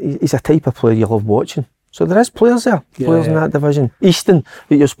 He's a type of player you love watching. So there is players there, players in that division. Easton,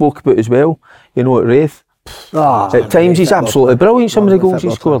 that you spoke about as well, you know, at Wraith. At times he's absolutely brilliant, some of the goals he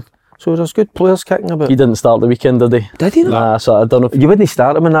scored. So there's good players kicking about. He didn't start the weekend, did he? Did he not? Nah, so I don't know if You wouldn't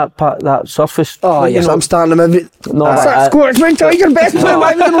start him in that surface. Oh, yes, I'm starting him every... No, Score's win Tiger best player,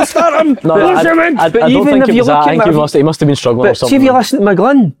 why would I start him? No, I don't think it was that. I think he must have been struggling or But something. see if you listen to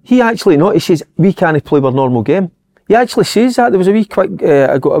McGlynn, he actually he says, we can't play our normal game. He actually says that. There was a wee quick,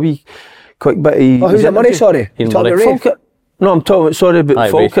 I got a wee quick bit of... Oh, who's it, Murray, sorry? Ian You talking Murray. about Rafe? Falkirk. No, I'm talking, sorry, about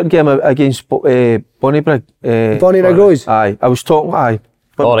Aye, Falkirk game against Bonnybrig. Bonnyrigg Rose? Aye, I was talking,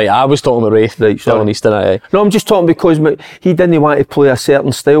 Alright, I was talking about Wraith. Right, sorry. Down Easton, aye. No, I'm just talking because he didn't want to play a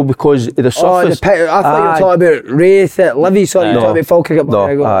certain style because of the Oh, surface. I thought you were talking about Wraith at Livy, sorry, you were talking about Falkirk at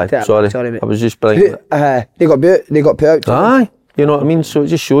Bonnyrigg. Sorry, mate. I was just bringing it. They got put out. Aye, you know what I mean? So it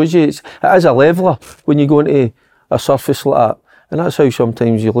just shows you, it is a leveller when you go into a surface like that. And that's how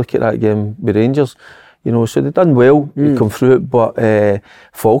sometimes you look at that game with Rangers. You know, so they've done well to come through it, but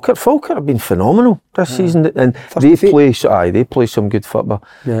Falkirk have been phenomenal this season, and they play some good football.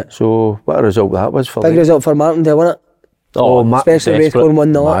 Yeah. So what a result that was for Big them. result for Martindale, wasn't it? Especially Wraith going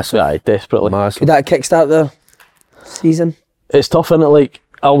 1-0. Massive, aye, desperately. Massive. Could that kickstart the season? It's tough, isn't it? Like,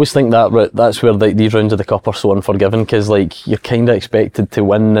 I always think that's where these rounds of the Cup are so unforgiving, because like you're kind of expected to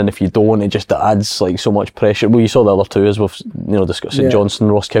win, and if you don't, it just adds like so much pressure. Well, you saw the other two as we've discussed, St Johnstone,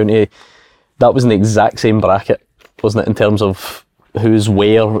 Ross County. That was in the exact same bracket, wasn't it, in terms of who's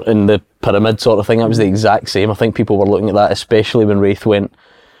where in the pyramid sort of thing. That was the exact same. I think people were looking at that, especially when Wraith went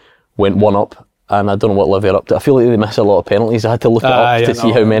one up, and I don't know what Livy are up to. I feel like they miss a lot of penalties. I had to look it up to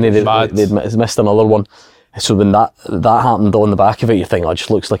see how many they'd missed another one. So when that happened on the back of it, you think, it just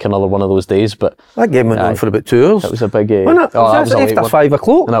looks like another one of those days. But that game went on for about 2 hours. It was a big... Wasn't it? that was a late after one. 5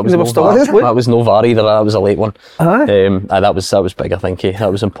 o'clock. And that was, that was no VAR either. That was a late one. That was big, I think. That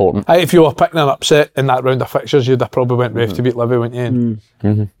was important. If you were picking an upset in that round of fixtures, you'd have probably went Wraith to beat Livy, wouldn't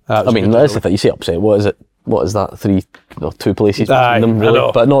you? I mean, that's the thing. You say upset. What is it? What is that? 2 places between them, really?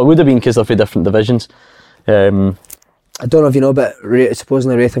 But no, it would have been because they're for different divisions. I don't know if you know, but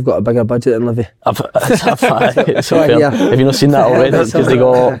supposedly Wraith have got a bigger budget than Livy. Have you not seen that already? Because they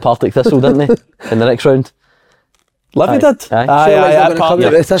got Partick Thistle, didn't they, in the next round? Livy did?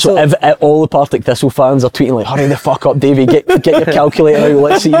 Aye. So if all the Partick Thistle fans are tweeting like, hurry the fuck up, Davey, get your calculator out,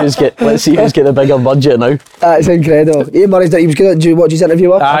 let's see who's get the bigger budget now. That's incredible. Ian Murray's he was good. Did you watch his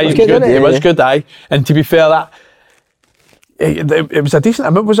interview? Aye, he was good, aye. And to be fair, that it was a decent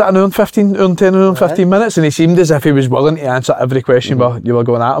amount. Was it an hour and 10 hour and 15 minutes? And he seemed as if he was willing to answer every question you were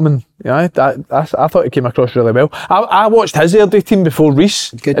going at him. And I thought he came across really well. I watched his Airdrie team before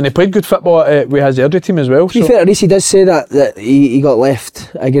Reece, and he played good football with his Airdrie team as well. To be fair, Reece, he does say that he got left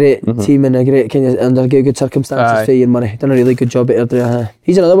a great team and a great kind of under good circumstances for Ian Murray. Done a really good job at Airdrie.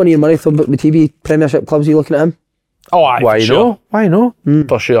 He's another one, Ian Murray, with TV Premiership clubs. Are you looking at him? Oh, aye, Why no? Why no?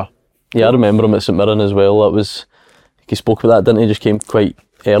 For sure. Yeah, I remember him at St Mirren as well. That was... He spoke about that, didn't he? Just came quite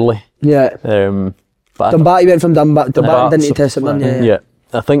early. Yeah. But Dunbat, he went from Dunbat, didn't he, to St Mirren? Yeah.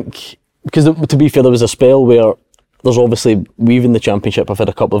 I think, because to be fair, there was a spell where there's obviously, weaving the Championship, I've had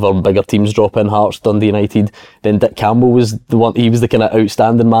a couple of our bigger teams drop in, Hearts, Dundee United. Then Dick Campbell was the one, he was the kind of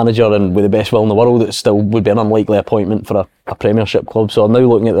outstanding manager and with the best will in the world. It still would be an unlikely appointment for a Premiership club. So I'm now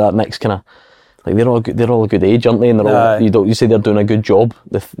looking at that next kind of, like they're all a good age, aren't they? And they're all, you say they're doing a good job.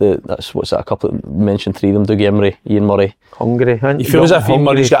 That's what's that? A couple of, mentioned 3 of them: Dougie Emery, Ian Murray. Hungry. You feel as if Ian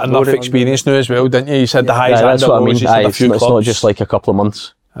Murray's got enough experience now as well, didn't you? You said the highs and the lows. It's not just like a couple of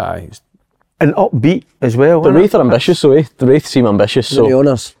months. Aye. And upbeat as well. The Wraith are ambitious, so the Wraith seem ambitious. So the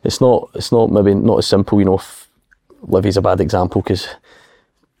owners. It's not maybe not as simple. If Livy's a bad example because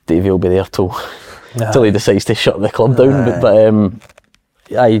Davey will be there till he decides to shut the club down. But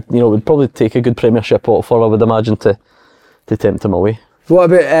it would probably take a good Premiership offer, I would imagine, to tempt him away.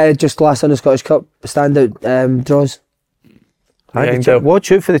 What about just last on the Scottish Cup standout draws?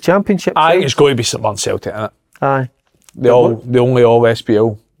 Watch out for the Championship. I think it's going to be St Mirren Celtic, isn't it? Aye. The only all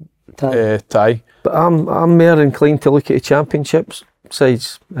SPL tie. But I'm more inclined to look at the Championship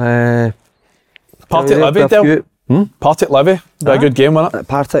sides. Partick Levy, Del. Partick Levy, a good game, wasn't it?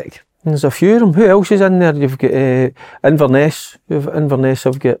 Partick. There's a few of them. Who else is in there? You've got Inverness. Inverness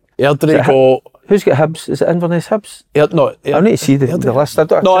have got... Who's got Hibs? Is it Inverness Hibs? I need to see the list.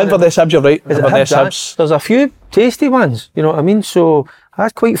 Inverness Hibs, you're right. Inverness Hibs. There's a few tasty ones, you know what I mean? So I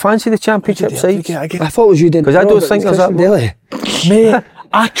quite fancy the Championship sides. I thought it was you didn't. Because I don't think there's that... Mate,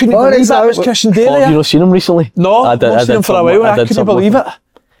 I couldn't believe that was Christian Daly. Have you not seen him recently? No, I've not seen him for a while. I couldn't believe it.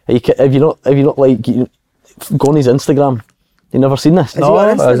 Have you not like go on his Instagram? You never seen this? No,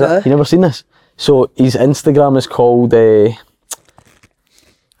 you never seen this? So his Instagram is called it's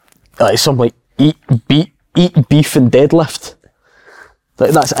something like eat beef and deadlift.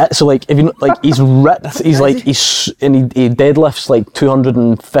 Like, that's it. So like if you like he's ripped, he deadlifts like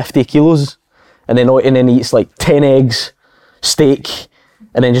 250 kilos, and then he eats like 10 eggs, steak,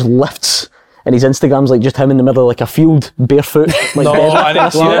 and then just lifts. And his Instagram's like just him in the middle of like a field, barefoot. Like I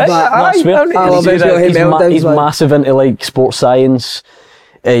swear. He's massive into like sports science.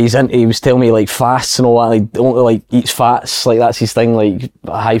 He was telling me like fasts and all that. Like only like eats fats. Like that's his thing. Like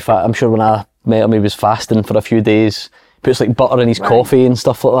high fat. I'm sure when I met him, he was fasting for a few days. Puts like butter in his coffee and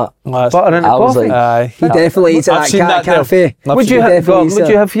stuff like that. Butter in the coffee? Like, he definitely eats at that cafe. What'd you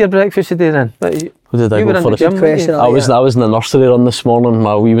have for your breakfast today then? What did I go for? I was in the nursery run this morning.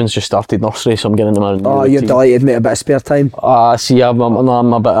 My wee one's just started nursery, so I'm getting into my routine. You're delighted, mate, a bit of spare time. See, I'm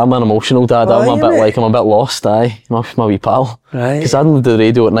an emotional dad. I'm a bit lost, my wee pal. Right. Because I don't do the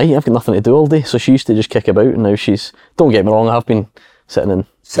radio at night, I've got nothing to do all day. So she used to just kick about, and now don't get me wrong, I have been sitting in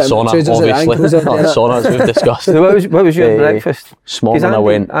sauna, obviously. Sauna, as we've discussed. So what was your breakfast? This morning I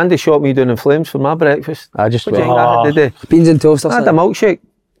went. Andy shot me down in flames for my breakfast. I just went. What did you think? Beans and toast or something? I had a milkshake.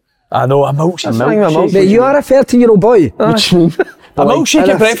 I know, a milkshake. Mate, you are a 13-year-old boy. What do you mean? A milkshake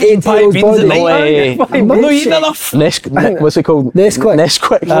at breakfast and 5 beans at night. I'm not eating enough. What's it called?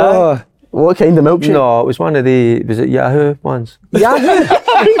 Nesquik. What kind of milkshake? No, it was one of was it Yahoo ones? Yahoo?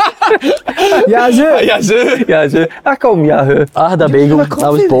 Yazoo. I call them Yahoo. I had a bagel. I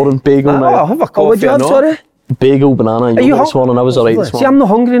was boring. Bagel. I'll have a coffee. What'd you have, sorry? Bagel, banana, yogurt this morning. I was alright this morning. See, I'm not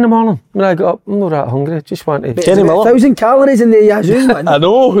hungry in the morning. When I got up, I'm not that hungry. Just wanted... Kenny Miller. 1,000 calories in the Yazoo, man. I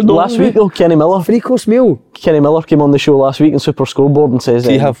know. Last week though, Kenny Miller. 3-course meal. Kenny Miller came on the show last week in Super Scoreboard and says...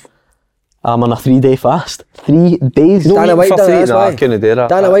 Do you have... I'm on a 3-day fast. 3 days. Dana White done it, I couldn't do that.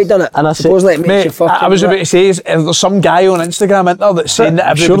 Dana White done it. And I supposedly it makes you fucking... I was about to say, there's some guy on Instagram, isn't there, that's saying that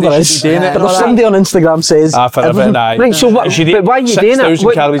everybody should be doing it. But there's somebody on Instagram says... Right, so what, but why are you doing it?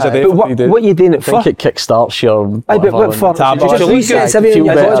 6,000 calories a day for 3 days. What are you doing it for? I think it kickstarts your... But for... To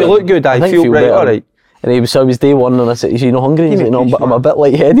look good, I feel right, alright. And he was day one and I said, is you not hungry? He's like, no, but I'm a bit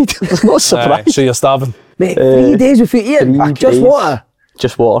lightheaded. It's not surprised. So you're starving? Mate, 3 days without eating? Just water?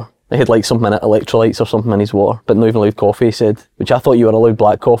 Just water. He had like something in it, electrolytes or something in his water, but not even allowed coffee, he said, which I thought you were allowed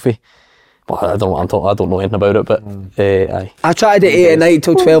black coffee. But I don't know anything about it, but aye. I tried at 8 at night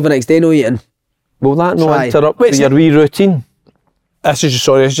till 12 the next day, no eating. Will that not interrupt your wee routine? This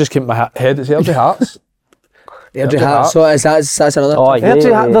just came in my head, it's Airdrie Hearts. Airdrie Hearts, so that's another... Oh,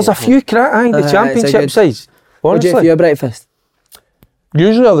 there's a few the Championship size. What did you have for your breakfast?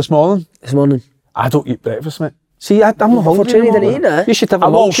 Usually or this morning? This morning. I don't eat breakfast, mate. See, I'm not hungry. You should have a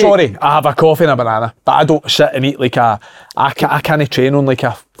milkshake. Sorry, I have a coffee and a banana, but I don't sit and eat like I can't train on like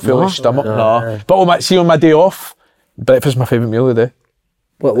a full stomach. No. But on my day off, breakfast is my favourite meal of the day.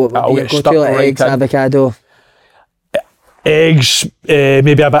 What do you go to, like eggs, avocado? Eggs,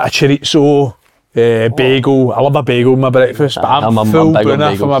 maybe a bit of chorizo, bagel. I love a bagel in my breakfast, but I'm full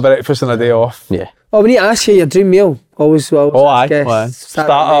booner for my breakfast and a day off. Yeah. Oh, we need to ask you your dream meal. Always aye.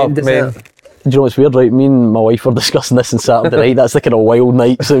 Starter, man. Do you know what's weird, right? Me and my wife were discussing this on Saturday night. That's the kind of wild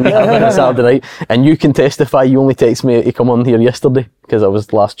night so we have on Saturday night. And you can testify, you only texted me to come on here yesterday because I was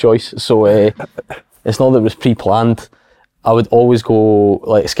the last choice. So it's not that it was pre-planned. I would always go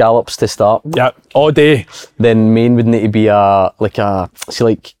like scallops to start. Yeah, all day. Then main would need to be like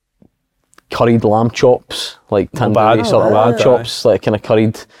curried lamb chops, like tandoori sort of lamb chops, like kind of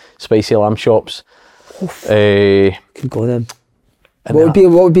curried spicy lamb chops. Could go then. What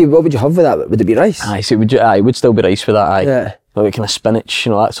would you have with that? Would it be rice? Aye, so it would still be rice with that. Aye, yeah. Like kind of spinach,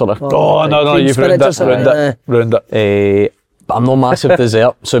 that sort of. No, you've ruined it. But I'm not massive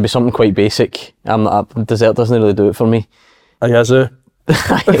dessert, so it'd be something quite basic. Dessert doesn't really do it for me. A yazoo.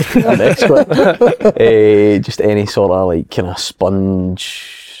 Next clip. Just any sort of like kind of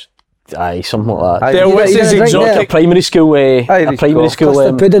sponge. Aye, something like that. Which is exotic. A primary school,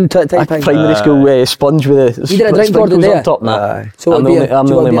 custard pudding type a thing. primary school sponge with the You did a drink Gordon there? on top. Nah. So I'm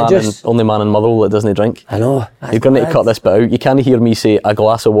the only man in Motherwell that doesn't drink. I know. You're going to cut this bit out. You can't hear me say a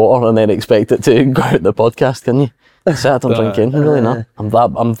glass of water and then expect it to go out the podcast, can you? That's it, I don't drink anything, really, no. I'm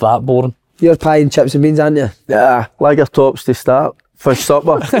that boring. You're pie and chips and beans, aren't you? Yeah, lager tops to start. For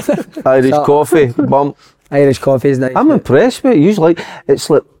supper, Irish coffee, bump. Irish coffee is nice. I'm impressed with it. Usually, it's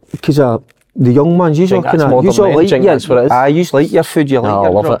like, because the young ones usually kind of, usually like your food, you like I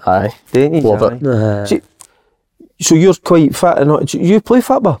love it, aye. Don't you? Love it. So you're quite fit and do you play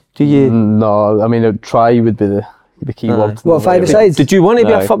football? Do you? No, I mean, try would be the key word. What, five-a-sides? Did you want to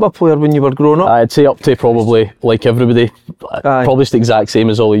be a football player when you were growing up? I'd say up to probably, like everybody, probably the exact same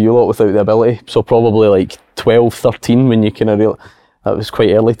as all of you lot without the ability. So probably like 12, 13 when you kind of that was quite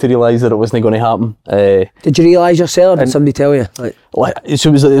early to realise that it wasn't going to happen. Did you realise yourself, or did somebody tell you? So it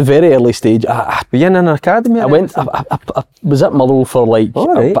was at a very early stage. Were you in an academy? I was at Motherwell for like,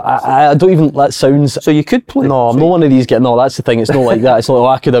 right. but I don't even, that sounds... So you could play? No, I'm not one of these guys, no, that's the thing, it's not like that, it's not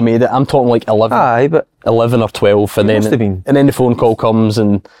like I could have made it, I'm talking like 11. Aye, but... 11 or 12, and then the phone call comes,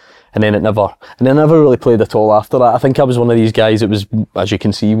 and then it never, and I never really played at all after that. I think I was one of these guys that was, as you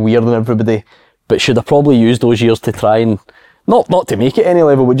can see, weirder than everybody, but should have probably used those years to try and, not to make it any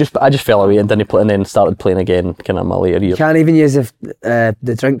level, but I just fell away and didn't play, and then started playing again kind of in my later years. You can't even use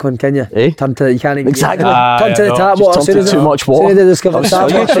the drink one, can you? Eh? Turn to, you can't even exactly. Turn to the tap water. Just turn to too much water. As soon as they discover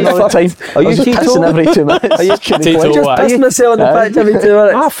tap water. Are you pissing every 2 minutes? Are you I just pissed myself in the pitch every 2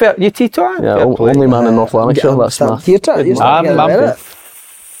 minutes. Ah, fair. You teetotal? Yeah, only man in North Lanarkshire, that's math. I'm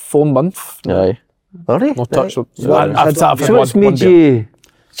 4 months. Aye. Are you? No touch. So what's made you...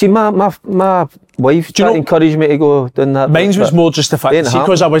 See, my wife tried to encourage me to go down that. Mine was more just the fact,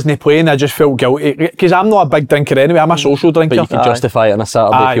 because I wasn't playing, I just felt guilty. Because I'm not a big drinker anyway, I'm a social drinker. But you could justify it on a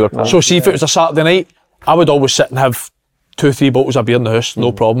Saturday if you were playing. So see, if it was a Saturday night, I would always sit and have 2-3 bottles of beer in the house,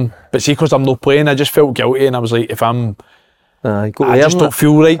 no problem. But see, because I'm not playing, I just felt guilty, and I was like, if I just don't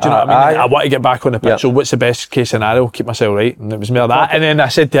feel right, do you know what I mean? I want to get back on the pitch, so what's the best case scenario? Keep myself right. And it was more that. And then I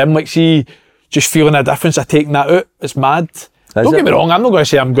said to him, like, see, just feeling a difference of taking that out, it's mad. Don't get me wrong, I'm not going to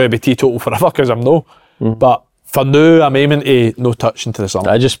say I'm going to be teetotal forever, because I'm no. But for now, I'm aiming to no touching to the sun.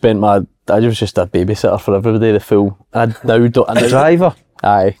 I was just a babysitter for everybody, the full. I now don't. A driver?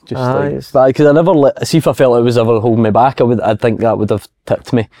 Aye, just because I never see if I felt it was ever holding me back. I'd think that would have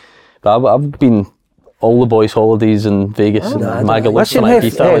tipped me. But I've been all the boys' holidays in Vegas and Magaluf and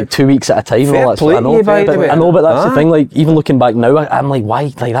Ibiza, like 2 weeks at a time. And all that stuff. I know, but that's the thing. Like even looking back now, I'm like,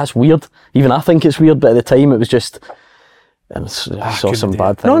 why? Like that's weird. Even I think it's weird, but at the time it was just. And I saw some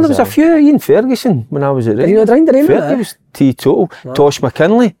bad things. No, there was a few. Ian Ferguson when I was at you know, drink the name of He was teetotal. Tosh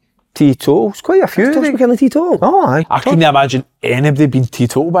McKinley, teetotal. It's quite a few. Tosh McKinley teetotal? Oh, aye. I couldn't imagine anybody being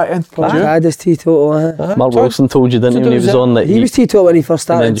teetotal back then. My dad is teetotal. Mark Wilson told you, didn't he, when he was on that? He was teetotal when he first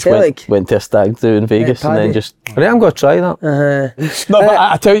started. Went to a stag do in Vegas and then just. Right, I'm going to try that. No, but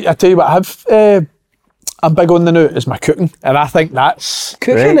I tell you what, I'm big on the now is my cooking, and I think that's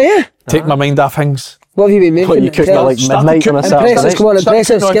cooking, eh? Take my mind off things. What have you been making? What, you cooking at like midnight on a Saturday night? Come on, impress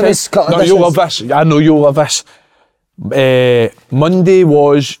us, give us a couple of dishes. You'll love this. I know you'll love this. Monday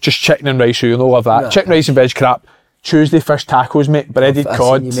was just chicken and rice, so you'll love that. Chicken, rice and veg crap. Tuesday, fish tacos, mate. Breaded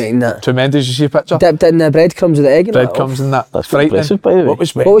cod. Tremendous, you see a picture? Dipped in the breadcrumbs with the egg. Breadcrumbs in that. That's impressive, by the way.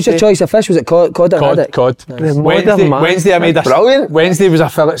 What was your choice of fish? Was it cod or haddock? Cod. Nice. Wednesday I made a brilliant. Wednesday was a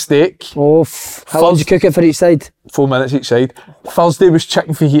fillet steak. Oh, how long did you cook it for each side? 4 minutes each side. Thursday was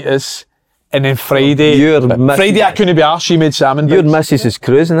chicken fajitas. And then Friday I couldn't be arsed, she made salmon. Your missus is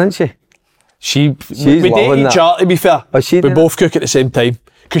cruising, isn't she? She's loving each other, to be fair. We both cook at the same time.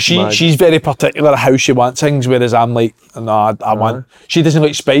 Because she's very particular how she wants things, whereas I'm like, no, I want... She doesn't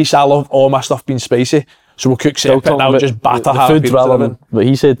like spice, I love all my stuff being spicy. So we'll cook separate and I'll just batter her food rather than what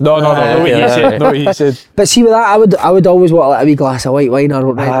he said. No, what he said. But see with that, I would always want like a wee glass of white wine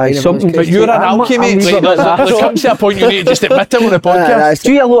or red wine. Something. But you're an alky, mate. There's comes to a point you need to just admit it on the podcast.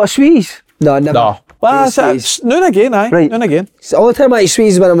 Do you eat a lot of sweets? No, never. No. Well, that's now and again, aye. Right. Now and again. So all the time I eat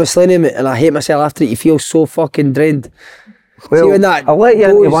sweets is when I'm with Slaney, and I hate myself after it. You feel so fucking drained. Well, see, when that I'll let you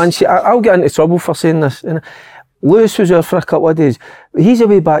into one. I'll get into trouble for saying this. Lewis was there for a couple of days. He's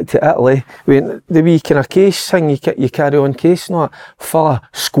away back to Italy. The wee kind of case thing, you carry on case and all that, full of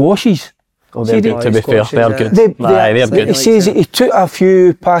squashes. Oh, they're good, to be fair. They're good. They're good. He says he took a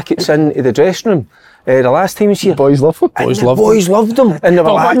few packets into the dressing room. The last time he was here, boys loved them. Boys loved them, and they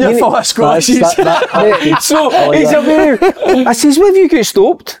were like, "You're full of squashes." So he's away. I says, "Where have you got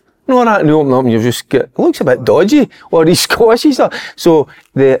stopped?" No, that in the opening up, and you've just got, it looks a bit dodgy, or he's Scottish, he's not. So,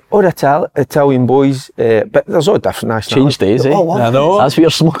 Italian boys, but there's all different nationalities. Changed days, eh? I know. That's what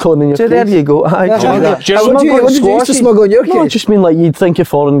you're smuggling in your So there case. you go. Do you know What did you used to smuggle in your No, I case? just mean like you'd think of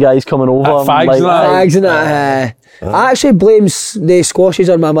foreign guys coming over. Fags and that. Fags and that. I actually blame the squashes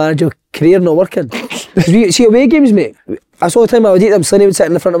on my managerial career not working. 'Cause see away games, mate. That's all the time I would eat them. Slinny would sit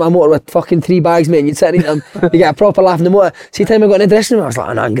in the front of my motor with fucking 3 bags, mate, and you'd sit and eat them. You get a proper laugh in the motor. See, the time I got in the dressing room, I was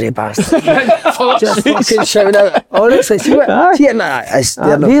like an angry bastard. Just fucking shouting out. Honestly, see it now.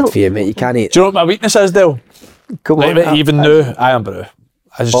 They're not good for you, mate. You can't eat. Do you know what my weakness is, Dale? Even now, Iron Brew.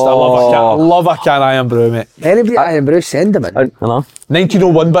 I love a can of Iron Brew, mate. Anybody at Iron Brew, send them in. I know.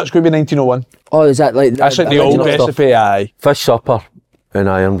 1901, but it's going to be 1901. Oh, is that like That's like the old original stuff? recipe, aye. Fish supper and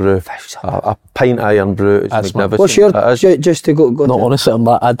Iron Brew. A pint of Iron Brew is That's magnificent. What's your, It is. just to go No, to- honestly,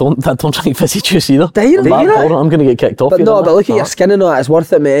 I don't drink fizzy juice either. Do you not? I'm going to get kicked off. But here, no, aren't but I? look at your skin and all that, it's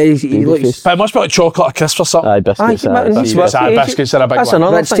worth it, mate. He Baby looks... face. But it must be like chocolate or crisp or something. Aye, biscuits. Aye, biscuits are a big That's one.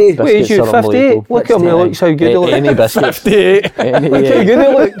 another Rich thing. tea. What is you, Biscuits are 58? unbelievable. Look at him, he looks how good he looks. Any biscuits. 58. Any, Look how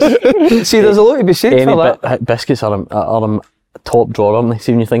good he looks. See, there's a lot to be said any for that. biscuits are top drawer, aren't they?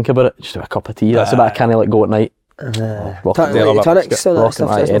 See, when you think about it, just have a cup of tea. That's about a can of like go at night. Tonics, all that Rock stuff,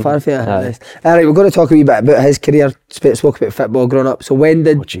 and that's aye, not far for you. aye. Nice. Alright, we're going to talk a wee bit about his career, spoke about football growing up. So when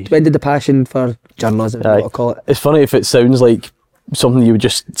did the passion for journalism, what to call it? It's funny if it sounds like something you would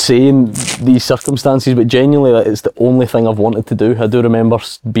just say in these circumstances, but genuinely like, it's the only thing I've wanted to do. I do remember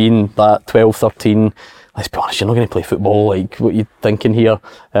being that 12, 13, let's be honest, you're not going to play football, like what you thinking here,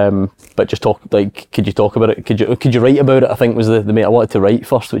 but just talk, like, could you talk about it, could you write about it, I think was the mate I wanted to write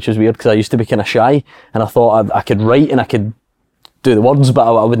first, which was weird because I used to be kind of shy and I thought I could write and I could do the words, but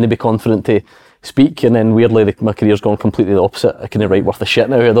I wouldn't be confident to speak, and then weirdly my career's gone completely the opposite. I couldn't write worth a shit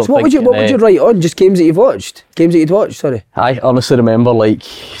now. I don't So what would you write on? Just games that you've watched? Games that you'd watched, sorry. I honestly remember like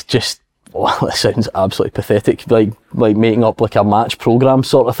just, well, it sounds absolutely pathetic, like making up like a match programme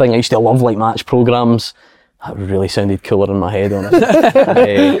sort of thing. I used to love like match programmes. That really sounded cooler in my head, honestly.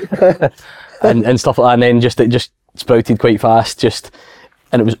 and stuff like that, and then it just sprouted quite fast,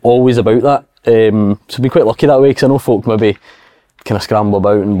 and it was always about that. So I've been quite lucky that way, because I know folk maybe kind of scramble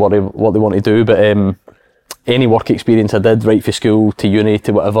about and what they want to do, but any work experience I did, right from school to uni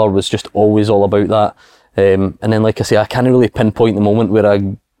to whatever, was just always all about that. And then, like I say, I can't really pinpoint the moment where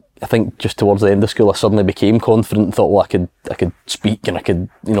I think just towards the end of school I suddenly became confident and thought, well, I could speak and I could,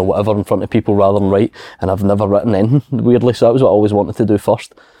 whatever in front of people rather than write, and I've never written anything, weirdly, so that was what I always wanted to do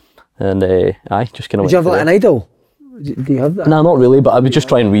first. And just kind of. Did you have like an idol? Do you have that? No, not really, but I would just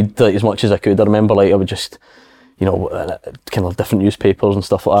try and read like, as much as I could. I remember like I would just, kind of different newspapers and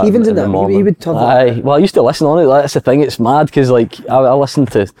stuff like that. Stevens in and the that, morning. you would have that. Well, I used to listen on it, that's the thing, it's mad, because like I listen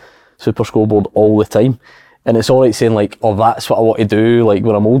to Super Scoreboard all the time, and it's alright saying like, oh, that's what I want to do like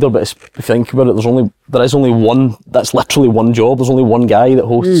when I'm older, but if you think about it, there is only one, that's literally one job, there's only one guy that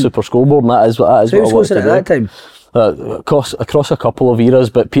hosts Super Scoreboard, and that is what I want to do. Who's hosting it at that time? Across a couple of eras,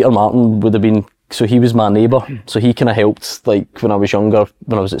 but Peter Martin would have been, so he was my neighbour, so he kind of helped like when I was younger,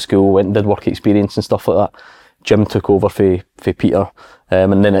 when I was at school, went and did work experience and stuff like that. Jim took over for Peter,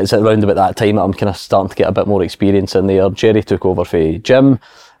 and then it's around about that time that I'm kind of starting to get a bit more experience in there. Jerry took over for Jim,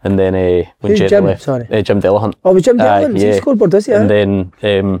 and then when Who's Jerry Jim? left, Sorry. Jim Delahunt. Oh, was Jim Delahunt? Yeah. Scoreboard, does he? And then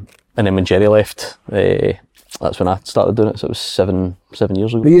when Jerry left, that's when I started doing it. So it was seven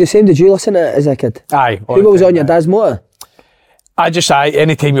years ago. Were you the same? Did you listen to it as a kid? Aye. Who was on your dad's motor?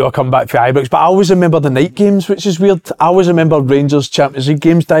 Any time you were coming back for Ibrox, but I always remember the night games, which is weird. I always remember Rangers Champions League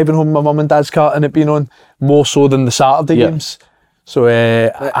games diving home my mum and dad's car and it being on more so than the Saturday games. So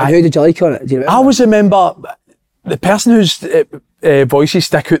And who did you like on it? Do you remember? I always remember the person whose voices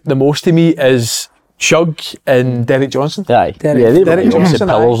stick out the most to me is Shug and Derek Johnson. Aye. Derek They were Johnson, obviously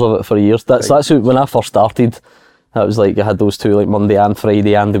pillars of it for years. That's who, when I first started, that was like I had those two like Monday and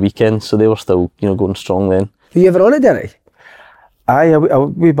Friday and the weekend, so they were still going strong then. Were you ever on it, Derek? Aye,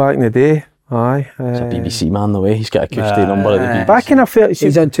 way back in the day. Aye. He's a BBC man, the way he's got a cushy number at the BBC. Back in I felt, He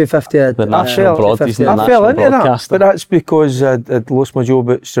was on 250. The national broadcast. I fell into that, but that's because I'd lost my job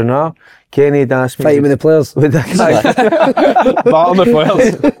at Stranraer. Kenny had asked me Fighting with the players. Battle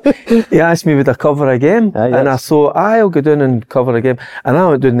the players. He asked me would I cover a game, Aye, and I thought, I'll go down and cover a game. And I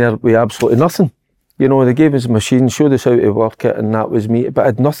went down there with absolutely nothing. They gave us a machine, showed us how to work it, and that was me. But I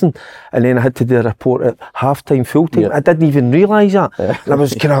had nothing. And then I had to do a report at half-time, full-time. Yep. I didn't even realise that. And I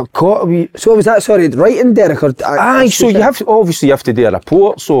was kind of caught a wee... So what was that, sorry, writing, Derek? Or, Aye, so you have to do a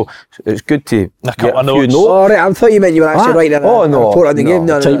report, so it's good to get a few notes. Oh, right, I thought you meant you were actually writing a report on the game.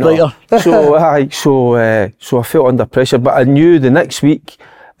 No. Typewriter. So I felt under pressure, but I knew the next week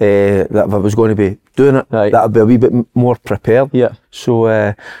that if I was going to be doing it, Right. that I'd be a wee bit more prepared. Yeah.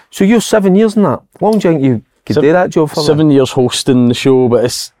 So you're 7 years in that. Long do you think you could do that job for? 7 years hosting the show, but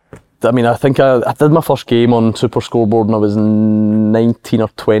I think I did my first game on Super Scoreboard when I was 19 or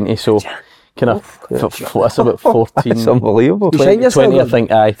 20, so kind of that's about 14. It's unbelievable. 20, I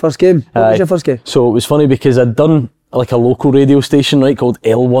think. Aye. First game. What was Aye. your first game? So it was funny because I'd done like a local radio station, right, called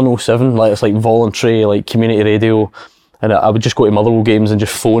L107, like it's like voluntary, like community radio, and I would just go to Motherwell games and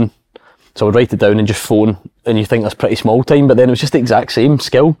just phone. So I would write it down and just phone, and you think that's pretty small time, but then it was just the exact same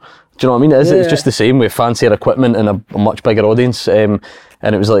skill. Do you know what I mean? It's just the same with fancier equipment and a much bigger audience.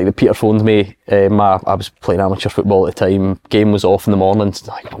 And it was like Peter phoned me. I was playing amateur football at the time. Game was off in the morning.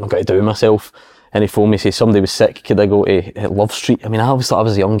 Like, what am I going to do with myself? And he phoned me, say somebody was sick. Could I go to Love Street? I mean, I always thought I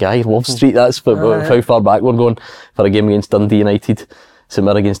was a young guy. Love Street. That's how far back we're going for a game against Dundee United. St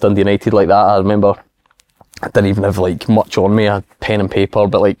Mirren against Dundee United like that. I remember I didn't even have like much on me. I had pen and paper,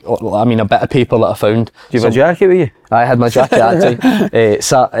 but like a bit of paper that I found. Do you have a jacket with you? I had my jacket.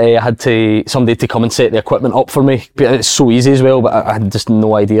 I had to somebody to come and set the equipment up for me. But it's so easy as well. But I had just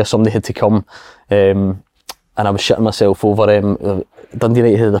no idea somebody had to come, and I was shitting myself over. Dundee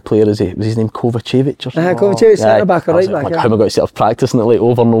United had a player. Was his name Kovacevic or something? Kovacevic, centre back or right back. Like, how am I going to set up practicing it like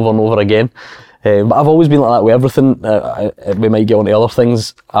over and over and over again? But I've always been like that with everything. We might get on to other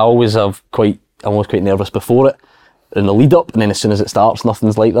things. I'm always quite nervous before it, in the lead up, and then as soon as it starts,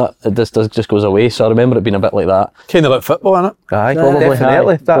 nothing's like that. It just goes away. So I remember it being a bit like that. Kind of like football, innit? Aye, Probably,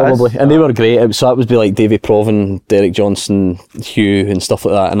 definitely. Probably. And they were great. So that would be like Davy Provan, Derek Johnson, Hugh, and stuff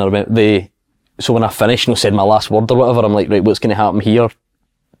like that. And I remember so when I finished, said my last word or whatever, I'm like, right, what's going to happen here?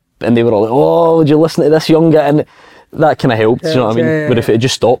 And they were all like, oh, would you listen to this young guy? And that kind of helped. You know what I mean? But if it had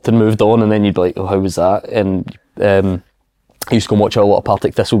just stopped and moved on, and then you'd be like, oh, how was that? And I used to go and watch a lot of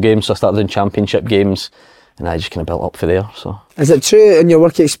Partick Thistle games, so I started doing championship games, and I just kind of built up for there. So, is it true in your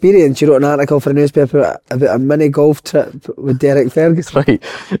work experience you wrote an article for a newspaper about a mini golf trip with Derek Ferguson? Right.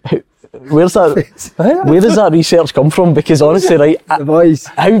 Where does that research come from? Because honestly, right, the voice.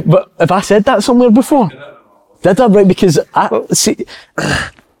 But have I said that somewhere before? Did I? Right, because I'm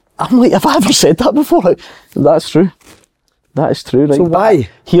like, have I ever said that before? Like, that's true. That is true, right? So why?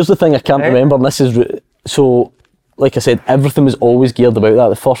 Here's the thing I can't remember, and this is so. Like I said, everything was always geared about that.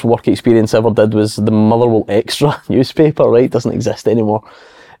 The first work experience I ever did was the Motherwell Extra newspaper, right? Doesn't exist anymore.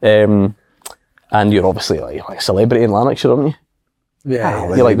 And you're obviously like a celebrity in Lanarkshire, aren't you? Yeah.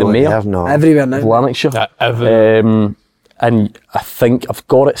 You're like the mayor. Everywhere now. Lanarkshire. Yeah, everywhere. And I think I've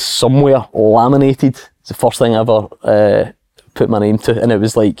got it somewhere laminated. It's the first thing I ever put my name to. And it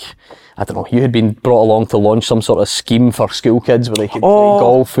was like, I don't know, you had been brought along to launch some sort of scheme for school kids where they could play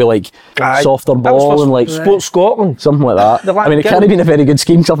golf with like softer ball and like Sports Scotland, something like that. I mean, it can't have been a very good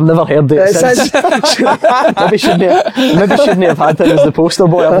scheme because I've never heard it since. maybe shouldn't have had him as the poster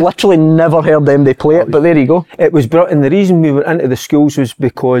boy. I've literally never heard them play it, but there you go. It was brought, and the reason we were into the schools was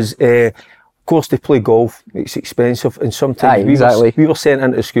because of course they play golf, it's expensive, and sometimes we were sent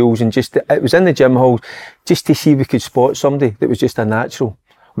into schools and just it was in the gym halls just to see if we could spot somebody that was just a natural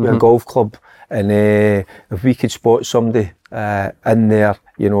with a golf club, and if we could spot somebody in there,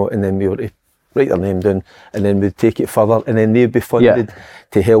 and then we were to write their name down, and then we'd take it further, and then they'd be funded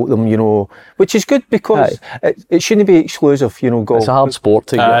to help them, which is good because it shouldn't be exclusive, golf. It's a hard sport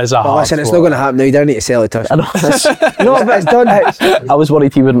to get. It's not going to happen now. You don't need to sell it to us. No, but it's done. I was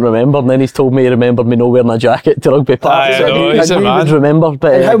worried he wouldn't remember, and then he's told me he remembered me not wearing a jacket to rugby parties. He's a man. Remember,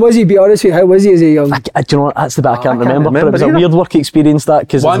 but how was he? Be honest with you, how was he as a young? Do you know what? That's the bit I can't remember. But it was a weird work experience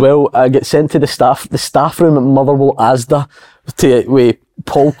because as well, I get sent to the staff room at Motherwell Asda with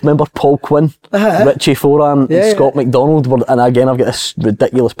Paul Quinn, Richie Foran, and Scott McDonald, and again I've got this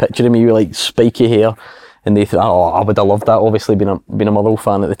ridiculous picture of me with like spiky hair, and they thought, I would have loved that. Obviously, being a Motherwell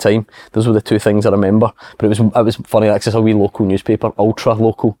fan at the time, those were the two things I remember. But it was funny. Like, it's a wee local newspaper, ultra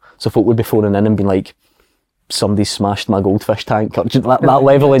local, so folk would be phoning in and being like, somebody smashed my goldfish tank, or that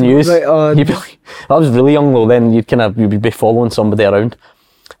level of news. You'd be like, I was really young though. Then you'd be following somebody around,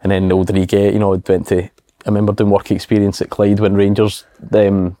 and then the older you get, went to. I remember doing work experience at Clyde when Rangers,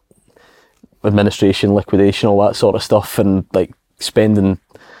 administration, liquidation, all that sort of stuff, and like spending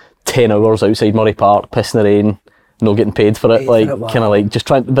 10 hours outside Murray Park, pissing the rain, not getting paid for it, kind of like just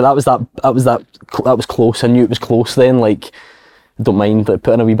trying. But that was close. I knew it was close then. Like, I don't mind like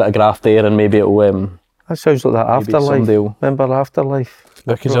putting a wee bit of graft there, and maybe it'll. That sounds like that Afterlife. Remember Afterlife?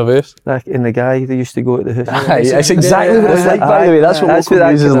 Ricky Gervais. And the guy that used to go to the house. It's exactly what it's like, by the way. That's what local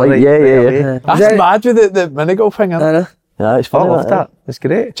news is like. Yeah. That's mad with the mini golf thing, isn't it? Yeah, it's I funny. loved that. It's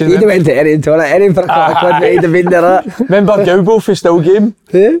great. Do you He'd have remember, went to any tournament, any for a couple of quid, mate, he'd have been there. remember Galbo for Still Game?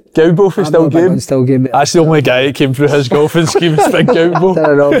 Who? Galbo for I'm Still not big Game? on Still Game, mate. That's the only guy that came through his golfing scheme, was Big Galbo.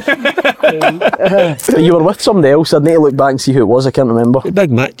 I don't know. You were with somebody else. I'd need to look back and see who it was. I can't remember.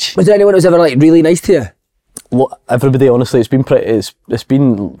 Big Mitch. Was there anyone who was ever like really nice to you? Look, everybody, honestly, it's been pretty. It's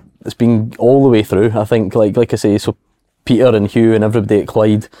been all the way through. I think, like I say, so Peter and Hugh and everybody at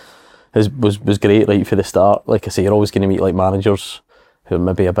Clyde was great right for the start. Like I say, you're always going to meet like managers who are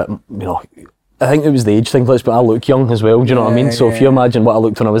maybe a bit, I think it was the age thing, but I look young as well, do you know what I mean? So if you imagine what I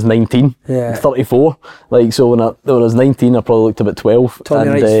looked when I was 19, I'm 34, like, so when I was 19 I probably looked about 12. Tommy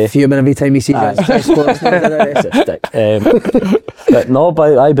writes fuming every time he sees you. But no,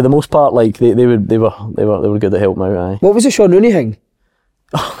 by the most part, like they were good at helping out. Aye. What was the Sean Rooney thing?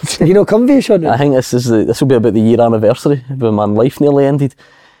 Did you not come for Sean Rooney? I think this will be about the year anniversary when my life nearly ended.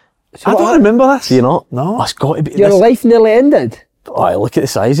 I don't remember this. Do you not? No. Oh, it's got to be. Your life nearly ended? Oh, look at the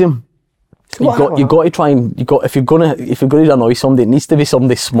size of him. So You got to try and if you're gonna annoy somebody, it needs to be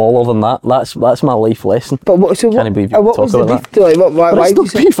somebody smaller than that. That's my life lesson. But what, so Can't believe you what talk was the about beef? Like, why But did you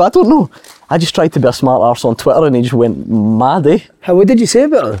it's say? not beef. I don't know. I just tried to be a smart arse on Twitter, and he just went mad. What did you say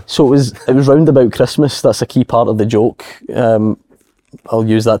about her? So it was round about Christmas. That's a key part of the joke. I'll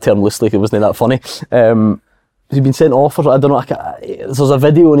use that term loosely. It wasn't that funny. He's been sent off, or I don't know. There's a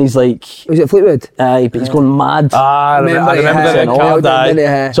video, and he's like, Was it Fleetwood? but he's going mad. I remember yeah. the card,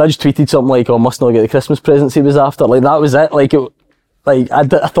 aye. So I just tweeted something like, "Oh, must not get the Christmas presents he was after." Like that was it. I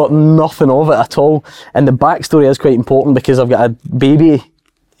thought nothing of it at all. And the backstory is quite important because I've got a baby.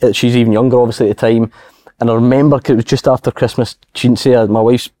 She's even younger, obviously at the time. And I remember 'cause it was just after Christmas. She didn't say my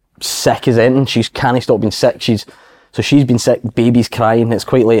wife's sick as anything. She can't stop being sick. She's been sick. Baby's crying. It's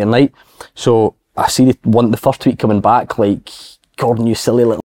quite late at night. So I see the first tweet coming back like, "Gordon, you silly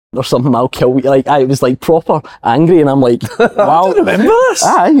little," or something, "I'll kill you." Like I was like proper angry, and I'm like, "Wow, I don't remember this."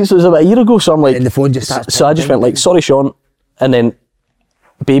 Aye, so it was about a year ago. So I'm like, And the phone just starts so I just went like, "Sorry, Sean," and then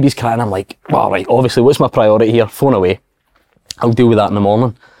baby's crying. I'm like, "Well, right, obviously, what's my priority here? Phone away. I'll deal with that in the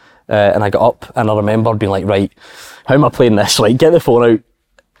morning." And I got up, and I remember being like, "Right, how am I playing this? Like, get the phone out."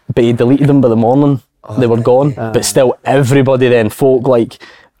 But he deleted them by the morning. They were gone. But still, everybody then, folk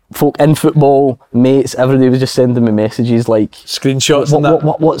in football, mates, everybody was just sending me messages like Screenshots and that.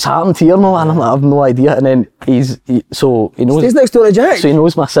 what's happened here now? And I'm like, I have no idea. And then he knows. He's next door to Jack. So he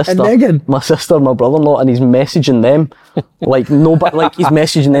knows my sister, And Megan. my sister, my brother-in-law, and he's messaging them like he's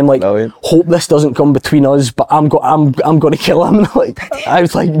messaging them like, Brilliant. "Hope this doesn't come between us, but I'm going to kill him." Like I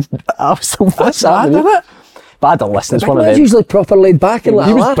was like, what's happening? Isn't it? But I don't listen. It's one of He's them. usually proper laid back and like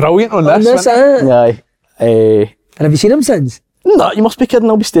He was that. brilliant on this. wasn't he? Aye. And have you seen him since? No, you must be kidding.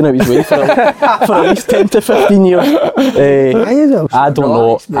 I'll be staying out his way for at least 10 to 15 years. I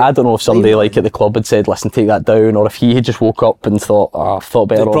don't know if somebody like at the club had said, "Listen, take that down," or if he had just woke up and thought, I've thought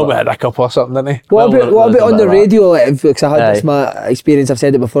better He of probably it. had a couple or something, didn't he? What about on the radio? Because I had this Aye. my experience. I've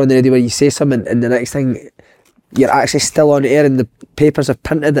said it before on the radio where you say something and the next thing you're actually still on air and the papers have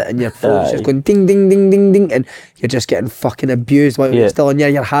printed it and your phone's just going ding ding ding ding ding and you're just getting fucking abused while you're still on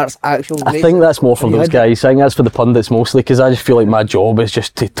your heart's actual. I think that's more for those guys. I think that's for the pundits mostly, because I just feel like my job is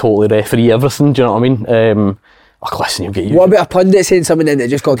just to totally referee everything. Do you know what I mean? Listen, you'll get you. What about a pundit saying something and it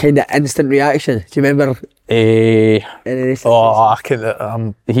just got kind of instant reaction? Do you remember? He's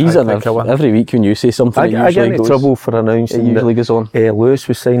in every week when you say something. I get into trouble for announcing. It usually goes on. Lewis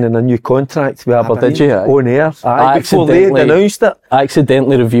was signing a new contract with Aberdeen. Did you? On air. Before they had announced it. I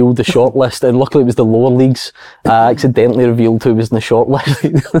accidentally revealed the shortlist, and luckily it was the lower leagues. I accidentally revealed who was in the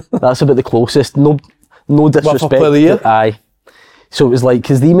shortlist. That's about the closest. No disrespect. For Player of the Year? Aye. So it was like,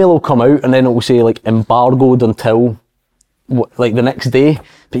 because the email will come out and then it will say like embargoed until like the next day.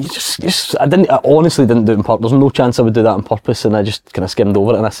 But I honestly didn't do it on purpose. There's no chance I would do that on purpose, and I just kind of skimmed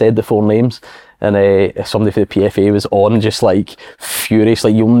over it and I said the 4 names. And somebody for the PFA was on, just like furious,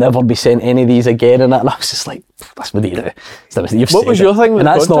 like, "You'll never be sent any of these again," and that. And I was just like, "That's what you do." What was your thing with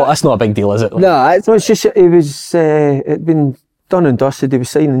and the that's not a big deal, is it? No, It's just it'd been done and dusted. He was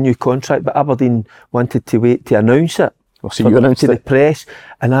signing a new contract, but Aberdeen wanted to wait to announce it. So you announced to the it? press,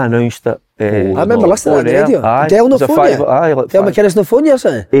 and I announced it. I remember listening to that on the radio. Aye, Dale no it was a phone you? Dale five. McInnes no phone you or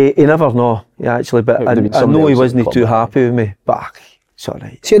something? He never know, actually, but It I would have been know somebody he else wasn't at the too club. happy with me. But it's all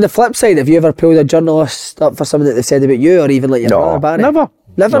right. See, on the flip side, have you ever pulled a journalist up for something that they've said about you, or even like your brother Barry?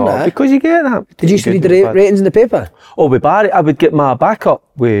 Never, no, no. because you get that. Did you used to read the ratings in the paper? Oh, with Barry, I would get my backup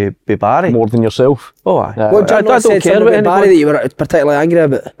with Barry. More than yourself. Oh, aye. What journalist said something about Barry that anybody. you were particularly angry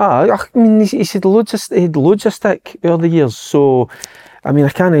about? I mean, he said he had loads of stick over the years. So, I mean, I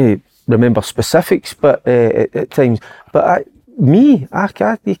can't remember specifics, but at times. But me,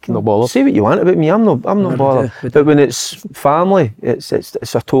 you can Not bothered. say what you want about me. I'm not bothered. But when it's family, it's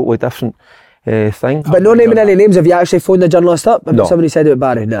a totally different thing. But no naming any names. Have you actually phoned the journalist up? Have No. somebody said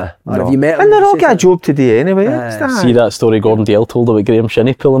about Barry? Nah. Or have you met him? And they're all Say got a something? job to do anyway. It's See that story Gordon Dale told about Graham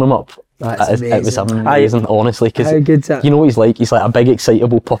Shinney pulling him up? That's It was amazing. amazing, honestly, How good's because that? you know what he's like? He's like a big,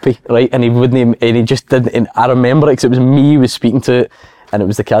 excitable puppy, right? And he just didn't, and I remember it because it was me who was speaking to it, and it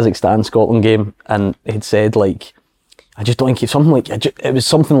was the Kazakhstan-Scotland game, and he'd said, like, I just don't think he's something like, it was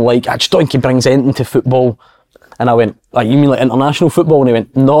something like, I just don't think he brings anything to football. And I went, like, you mean like international football? And he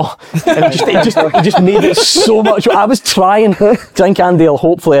went, no. And he just made it so much. I was trying. Think Andy will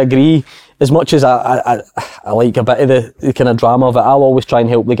hopefully agree. As much as I like a bit of the kind of drama of it, I'll always try and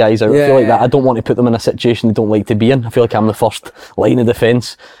help the guys out. I feel like that. I don't want to put them in a situation they don't like to be in. I feel like I'm the first line of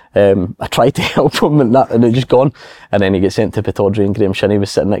defence. I tried to help him and it just gone. And then he gets sent to Pittodrie and Graham Shinney was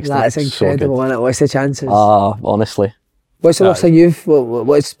sitting next to him. That's incredible, isn't it? What's the chances? Honestly. What's the worst thing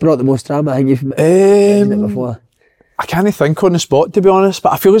what's brought the most drama? I think you've mentioned it before. I can't think on the spot, to be honest,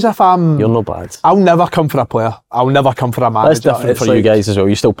 but I feel as if You're not bad. I'll never come for a player. I'll never come for a manager. That's different It's for like, you guys as well.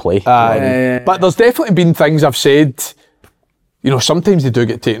 You still play. But there's definitely been things I've said, you know, sometimes they do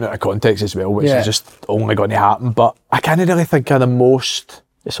get taken out of context as well, which is just only going to happen, but I can't really think of the most.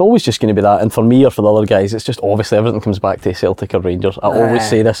 It's always just going to be that, and for me or for the other guys, it's just obviously everything comes back to Celtic or Rangers. I always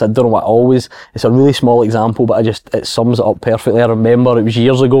say this, I don't know what it's a really small example, but it sums it up perfectly. I remember it was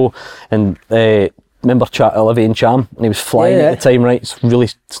years ago, and remember Olivier Cham, and he was flying at the time, right? It's a really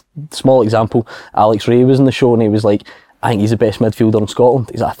small example. Alex Ray was in the show, and he was like, I think he's the best midfielder in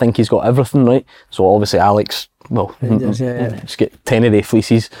Scotland. He's like, I think he's got everything, right? So obviously Alex, just get 10 of the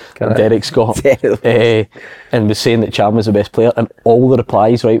fleeces, and Derek's got, and was saying that Cham was the best player, and all the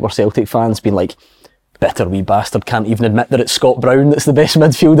replies, right, were Celtic fans being like, bitter wee bastard, can't even admit that it's Scott Brown that's the best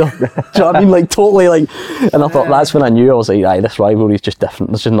midfielder. Do you know what I mean? Like, totally, like, and I thought that's when I knew, I was like, aye, this rivalry is just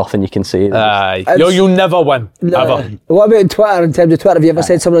different. There's just nothing you can say. You'll never win. Never. What about in Twitter, in terms of Twitter? Have you ever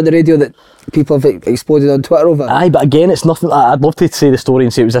said something on the radio that people have exploded on Twitter over? Aye, but again, it's nothing. I'd love to say the story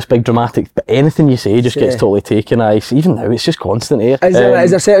and say it was this big dramatic, but anything you say just gets totally taken. Aye, even now, it's just constant here. Is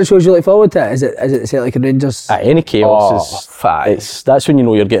there certain shows you look forward to? Is it Celtic and Rangers? Any chaos that's when you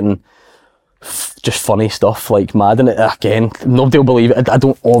know you're getting just funny stuff like mad, and again, nobody will believe it. I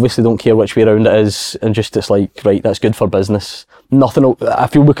obviously don't care which way around it is, and just it's like, right, that's good for business. Nothing. I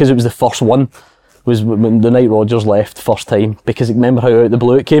feel because it was the first one, was when the night Rodgers left first time, because remember how out the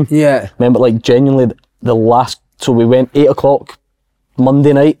blue it came. Yeah. Remember, like, genuinely the last. So we went 8 o'clock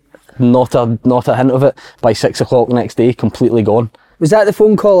Monday night, not a hint of it. By 6 o'clock the next day, completely gone. Was that the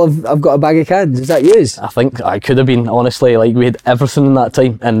phone call of I've got a bag of cans? Is that yours? I think I could have been, honestly, like, we had everything in that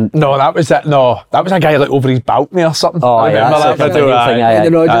time. And No, that was it. No, that was a guy like over his balcony or something. oh, I remember yeah, that video.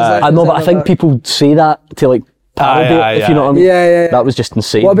 I know, but I think people say that to like parody it, if you know what I mean. Yeah. That was just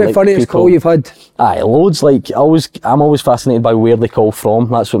insane. What about like, funniest call you've had? Aye, loads. Like, I'm always fascinated by where they call from.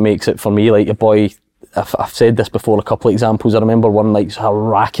 That's what makes it for me. Like, a boy, I've said this before, a couple of examples. I remember one, like, a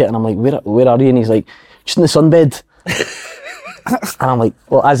racket, and I'm like, where are you? And he's like, just in the sunbed. And I'm like,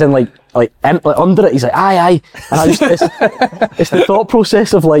 well, as in like under it. He's like, aye. And I just, it's the thought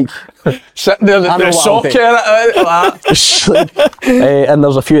process of like sitting there, the sock and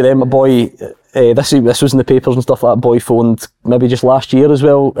there's a few of them. A boy, this was in the papers and stuff. That boy phoned maybe just last year as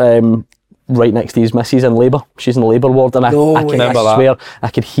well. Right next to his missus in labour. She's in the labour ward, and I swear I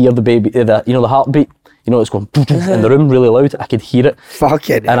could hear the baby, the heartbeat. You know, it's going in the room really loud. I could hear it.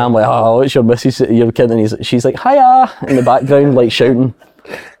 Fucking. And I'm like, oh, it's your missus, your kid, and she's like, hiya, in the background, like shouting.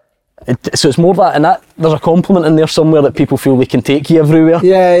 So it's more that, and that there's a compliment in there somewhere that people feel they can take you everywhere.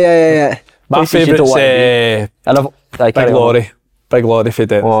 Yeah. My favourite's Big Laurie for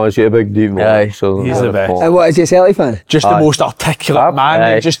Dennis. Oh, is he a big deal? Aye, so he's the best. And what, is he a Celtic fan? Just the most articulate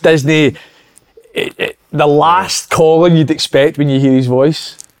man. It just doesn't. The last calling you'd expect when you hear his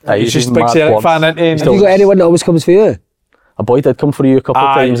voice. He's just a big Celtic fan, isn't he? Have you got anyone that always comes for you? A boy did come for you a couple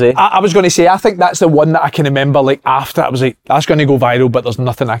of times, eh? I was going to say, I think that's the one that I can remember, like, after I was like, that's going to go viral, but there's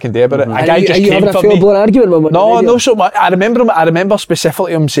nothing I can do about it. A guy just came for me. Are you having a full-blown argument with him? No, so much. I remember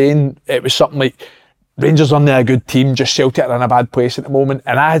specifically him saying it was something like, Rangers aren't a good team, just Celtic are in a bad place at the moment.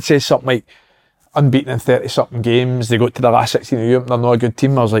 And I had said something like, unbeaten in 30-something games, they got to the last 16 of Europe, they're not a good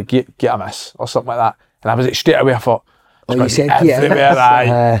team. I was like, get a miss, or something like that. And I was like, straight away, I thought, you said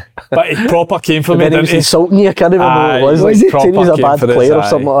everywhere, but he proper came for me. Then he was insulting you, I can't remember what it was. Was it? He was a bad player or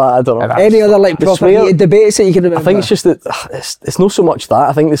something like that, I don't know. Any other like proper heated debates that you can remember? I think it's just that it's not so much that.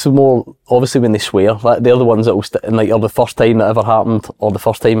 I think this is more obviously when they swear. Like, they're the ones that will and like, or the first time that ever happened, or the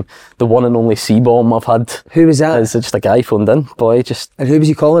first time, the one and only C-bomb I've had. Who was that? It's just a guy phoned in. Boy, just. And who was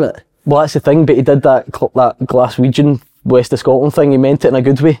he calling it? Well, that's the thing, but he did that Glaswegian West of Scotland thing. He meant it in a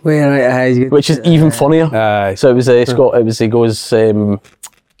good way, which is even funnier. So it was Scott. It was he goes.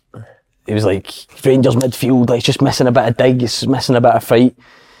 He was like, Rangers midfield, like, it's just missing a bit of dig, it's missing a bit of fight.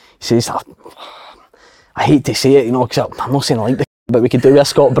 He says, I hate to say it, you know, because I'm not saying I like the but we could do a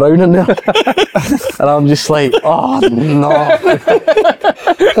Scott Brown in there. And I'm just like, oh no.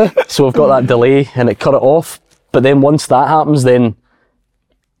 So we've got that delay and it cut it off. But then once that happens, then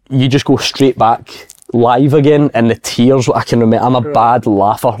you just go straight back live again, and the tears, I can remember, I'm a bad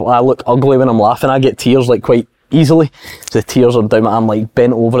laugher. I look ugly when I'm laughing. I get tears like quite easily. So the tears are down, I'm like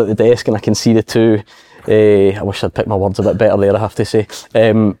bent over at the desk and I can see the two, I wish I'd picked my words a bit better there, I have to say.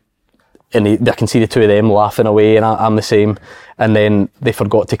 And I can see the two of them laughing away, and I'm the same. And then they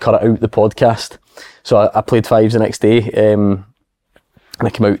forgot to cut it out, the podcast. So I played fives the next day, and I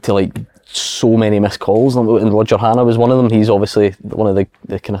came out to like so many missed calls, and Roger Hanna was one of them. He's obviously one of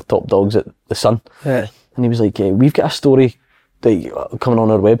the kind of top dogs at the Sun. Yeah. And he was like, we've got a story coming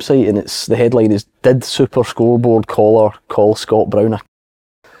on our website, and it's the headline is, "Did Super Scoreboard caller call Scott Brown?"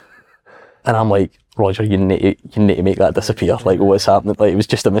 And I'm like, Roger, you need to make that disappear. Like, what's happening? Like, it was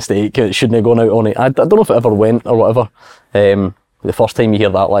just a mistake. It shouldn't have gone out on it. I don't know if it ever went or whatever. The first time you hear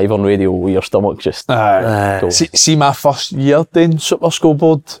that live on radio, your stomach just goes. See, my first year doing Super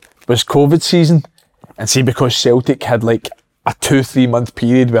Scoreboard was COVID season, and see, because Celtic had like a 2-3 month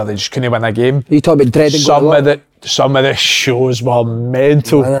period where they just couldn't win a game. You talking about dreading some of the shows were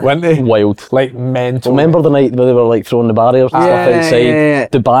mental, weren't they? Wild. Like mental. Remember the night where they were like throwing the barriers and stuff outside? Yeah.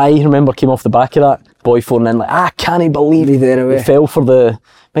 Dubai, remember, came off the back of that. Boy phoning in like, I can't believe they fell for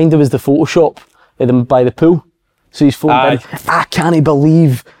mind it was the Photoshop of them by the pool. So he's phoned in, I can't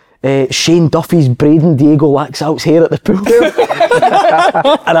believe Shane Duffy's braiding Diego Laxalt's hair at the pool.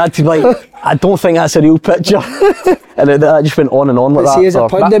 And I'd be like, I don't think that's a real picture. And that just went on and on like that. See, as a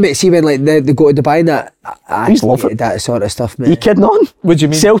pundit, mate, see when like they go to Dubai and that, I love it. That sort of stuff, mate. Are you kidding on? What do you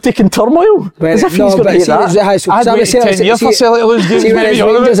mean? Celtic in turmoil? As if he's going to hate that. I'd wait 10 years for Celtic to lose games. See, when it's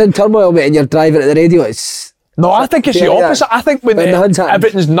Rangers in turmoil, mate, and you're driving at the radio, it's... No, I think it's the opposite. I think when nothing's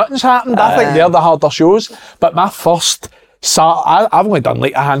happened, I think they're the harder shows. But my first I've only done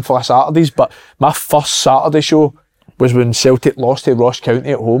like a handful of Saturdays, but my first Saturday show was when Celtic lost to Ross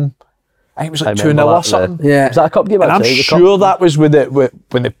County at home. I think it was like 2-0 or something. Yeah. Was that a cup game? And I'm sure that was when they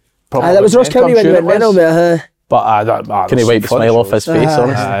probably... that was Ross County when they went mental, mate. But I can he wipe the smile off his face,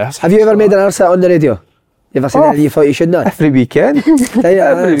 honestly? Have you ever made an arse on the radio? You ever said anything you thought you shouldn't have? Every weekend.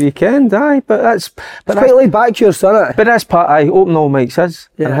 Every weekend, aye. But it's quite laid back, yours, isn't it? But that's part, open all mics is.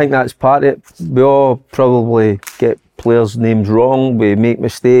 Yeah. And I think that's part of it. We all probably get players' names wrong, we make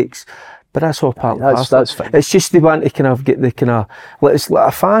mistakes. But that's all part of it. That's fine. It's just they want to kind of get the kind of, it's like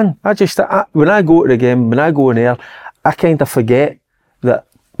a fan. When I go to the game, when I go in there, I kind of forget that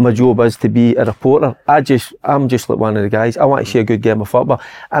my job is to be a reporter. I'm just like one of the guys. I want to see a good game of football,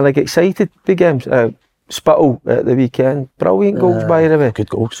 and I get excited. Big games. Spittle at the weekend, brilliant goals by the way. Good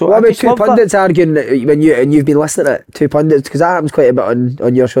goals. So what about two pundits arguing when you've been listening to it? Two pundits, because that happens quite a bit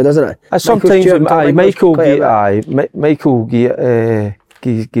on your show, doesn't it? Sometimes Michael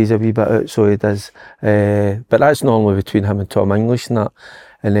gives a wee bit out, so he does. But that's normally between him and Tom English and that,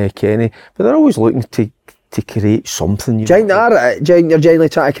 and Kenny. But they're always looking to create something. Do you think you're genuinely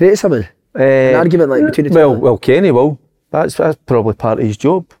trying to create something? An argument like between the two? Well, Kenny will. That's probably part of his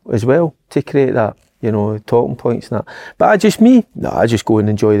job as well, to create that, talking points and that. But I just go and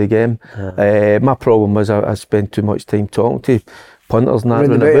enjoy the game. My problem was I spend too much time talking to punters and that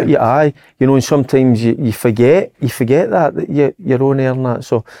running about you. Aye, and sometimes you forget that you're on air and that.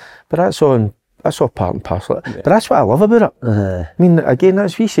 So, but that's all part and parcel. Yeah. But that's what I love about it. I mean, again,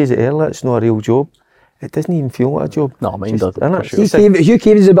 that's what he says it earlier. It's not a real job. It doesn't even feel like a job. No, mine does. Hugh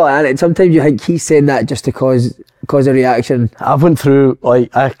Keevins is a bit like that, and sometimes you think he's saying that just to cause a reaction. I've went through,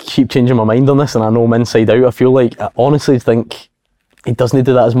 I keep changing my mind on this, and I know him inside out. I feel like, I honestly think he doesn't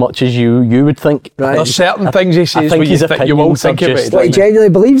do that as much as you would think. Right. There's certain things he says where you won't think about it. He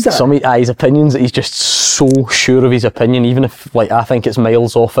genuinely believes that? Some of his opinions, he's just so sure of his opinion, even if I think it's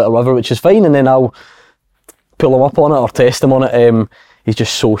miles off it or whatever, which is fine, and then I'll pull him up on it or test him on it. He's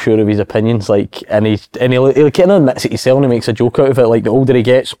just so sure of his opinions, and he kind of admits it himself, and he makes a joke out of it. Like, the older he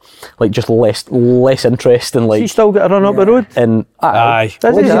gets, just less interest in You still get a run up the road? And aye.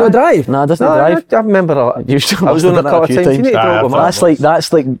 Does he not drive? No, doesn't drive. I remember that. I was on a couple of times.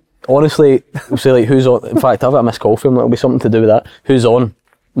 That's like honestly, we'll say who's on. In fact, I've got a missed call from him. It'll be something to do with that. Who's on?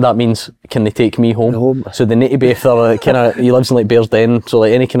 That means, can they take me home? So they need to be, if they're he lives in Bearsden, so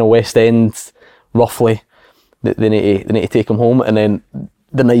any kind of West End, roughly. They need to take him home. And then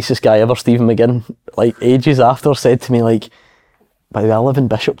the nicest guy ever, Stephen McGinn, ages after, said to me, By the way, I live in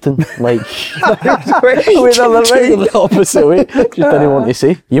Bishopton. Like, the opposite way. Just didn't want to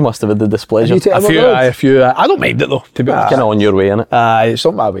say. You must have had the displeasure. A few. I don't mind it though, to be honest. Kind of on your way, innit? It's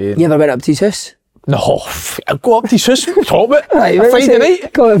not my way. You ever went up to his house? No, I'll go up to his house, talk about it. Friday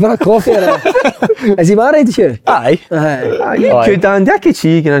night. Come for a coffee. Is he married to you? Aye. You could, Andy. I could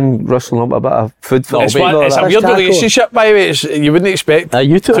see you getting rustling up a bit of food for It's a weird relationship, by the way. You wouldn't expect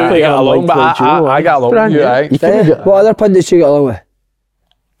you two to get along, but I get along with you, right? What other pundits you get along with?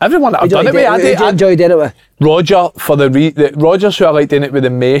 Everyone that I've done it with, I enjoy doing it with. Roger, for Roger's who I like doing it with the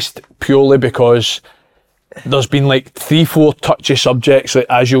most, purely because there's been like 3-4 touchy subjects that,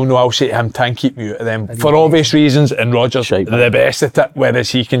 as you'll know, I'll say to him, try and keep you out of them for obvious reasons, and Roger's the best at it, whereas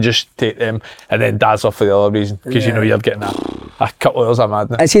he can just take them and then dazzle for the other reason, because you know you're getting a couple of hours of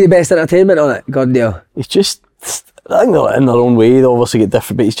madness. Is he the best entertainment on it, Gordondale? It's just, I think they're in their own way, they obviously get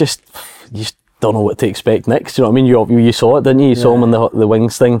different, but you just don't know what to expect next. You know what I mean? You saw it, didn't you? You saw him in the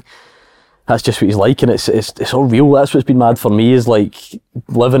wings thing. That's just what he's like, and it's all real. That's what's been mad for me, is like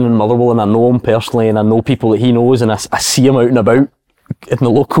living in Motherwell, and I know him personally, and I know people that he knows, and I see him out and about in the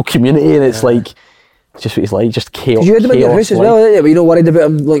local community, and it's like just what he's like, just chaos. You had him in your house as well, didn't you? But you're not worried about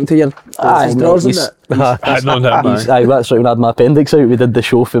him looking to your drawers and that? That's right, when I had my appendix out, we did the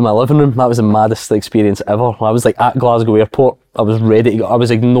show from my living room. That was the maddest experience ever. I was like at Glasgow airport, I was ready to go. I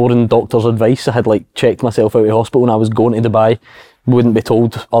was ignoring doctor's advice. I had like checked myself out of hospital and I was going to Dubai, wouldn't be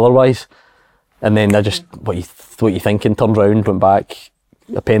told otherwise. And then I just, what you thinking, turned round, went back,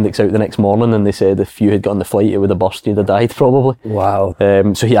 appendix out the next morning, and they said if you had got on the flight it would have burst, you'd have died probably. Wow.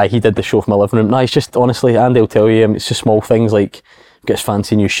 So he did the show from my living room. No, it's just, honestly, Andy will tell you, it's just small things like, gets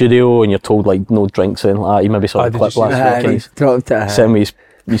fancy new studio and you're told like no drinks and like that. You maybe saw the clip last week and he's sitting with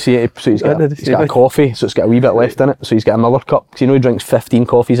you see it, so he's got a coffee, so it's got a wee bit left in it, so he's got another cup, because you know he drinks 15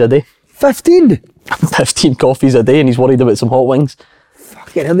 coffees a day. 15? 15 coffees a day, and he's worried about some hot wings.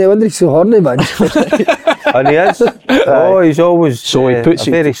 Fucking hell, no wonder he's so horny, man. And he is. He's always a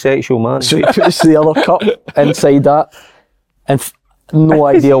very sexual man. So he puts the other cup inside that, and no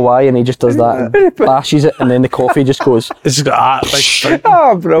idea why, and he just does that, bashes it, and then the coffee just goes. It's just got that.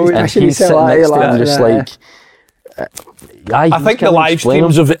 Oh, brilliant. And he's sitting next to him just like. I think the live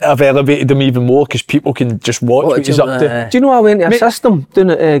streams have elevated him even more, because people can just watch what he's up to. Do you know I went to assist him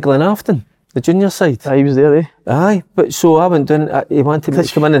down at Glenafton, the junior side? He was there, Aye, but so I went down, he wanted me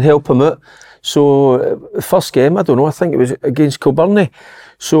to come in and help him out. So, first game, I don't know, I think it was against Kilburnie.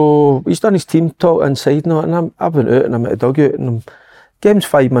 So, he's done his team talk inside now, and I went out and I'm at the dugout, and game's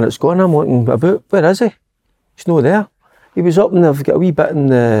 5 minutes gone, I'm looking about, where is he? He's not there. He was up and they've got a wee bit in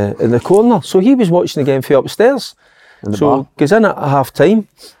the corner. So he was watching the game from upstairs. So goes in at half time,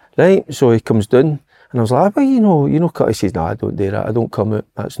 right? So he comes down and I was like, well, you know, cut. He says, no, I don't do that. I don't come out.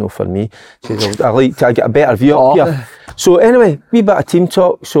 That's not for me. He says, I like to get a better view up here. So anyway, wee bit of team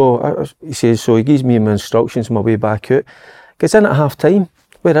talk. So he says, so he gives me my instructions on my way back out. Goes in at half time.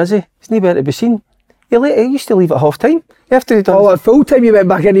 Where is he? He's nowhere to be seen. He used to leave at half time. After he done at full time you went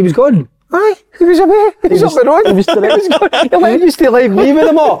back in, he was gone. Aye, he was away. He was up the road. He used to leave me with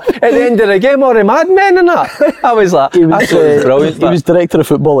them all at the end of the game, all the madmen and that. I was like, he was brilliant. He was director of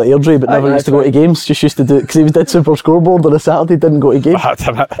football at Airdrie, but never used to go to games. Just used to do it because he did Super Scoreboard on a Saturday. Didn't go to games.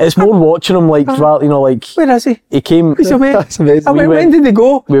 It's more watching him, like you know, like. Where is he? He came. He's away. That's amazing. I went, when did he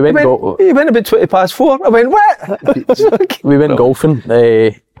go? He went about 4:20. I went, what? We went golfing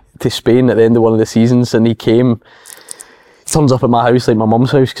to Spain at the end of one of the seasons, and he came. Turns up at my house, like my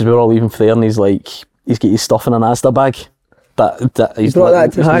mum's house, because we were all leaving for there, and he's got his stuff in an Asda bag. That he's brought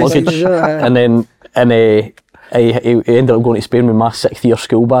that to luggage, and he ended up going to Spain with my 6th year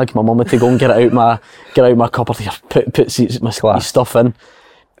school bag. My mum had to go and get out my cupboard here, put my stuff in.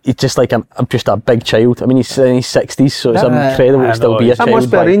 He's just like I'm just a big child. I mean, he's in his 60s, so it's incredible to still be a child. That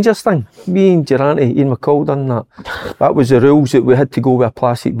must be a Rangers thing. Me and Durante, Ian McCall done that. That was the rules, that we had to go with a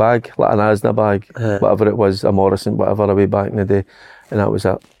plastic bag, like an Asda bag, whatever it was, a Morrison, whatever, away back in the day. And that was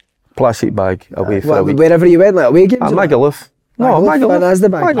it. Plastic bag away for a week. Wherever you went, like away games? Magaluf. No, Magaluf.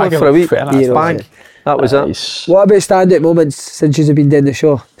 Magaluf for a week. Bag. That was it. What about standout moments since you've been doing the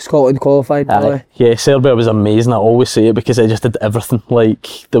show? Scotland qualified, yeah, Serbia was amazing. I always say it because it just did everything. Like,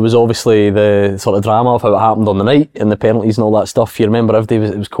 there was obviously the sort of drama of how it happened on the night and the penalties and all that stuff. You remember it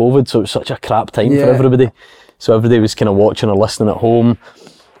was COVID, so it was such a crap time for everybody. So everybody was kind of watching or listening at home.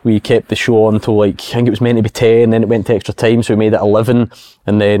 We kept the show on until, like, I think it was meant to be 10, then it went to extra time, so we made it 11,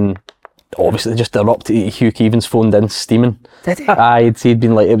 and then obviously just erupted. Hugh Keevans phoned in steaming. Did he? Aye, he'd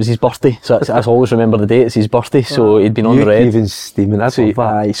been like, it was his birthday, so I always remember the day, it's his birthday, so he'd been on the red. Hugh Keevans steaming, that's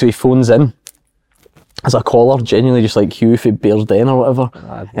so he phones in, as a caller, genuinely just like Hugh for Bearsden or whatever,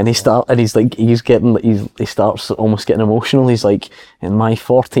 and he starts almost getting emotional. He's like, in my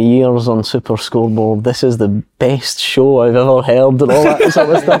 40 years on Super Scoreboard, this is the best show I've ever heard, and all that sort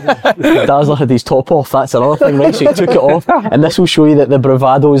of stuff. Dazzler had his top off, that's another thing, right? So he took it off, and this will show you that the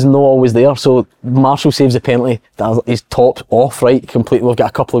bravado is not always there. So Marshall saves the penalty, his top off, right, completely. We've got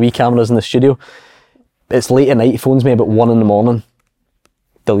a couple of wee cameras in the studio. It's late at night, he phones me about 1 a.m.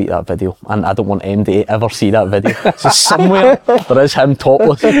 Delete that video, and I don't want MD to ever see that video. So somewhere there is him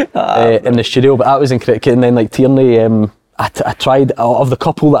topless in the studio, but that was incredible. And then like Tierney, I tried, of the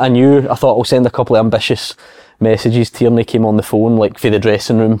couple that I knew, I thought I'll send a couple of ambitious messages. Tierney came on the phone like for the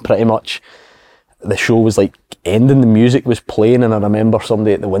dressing room pretty much. The show was like ending, the music was playing, and I remember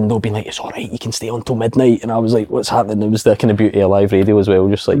somebody at the window being like, it's alright, you can stay on till midnight, and I was like, what's happening? It was the kind of beauty of live radio as well,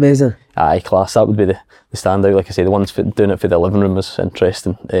 just like amazing. Aye, class. That would be the standout. Like I say, the ones doing it for the living room was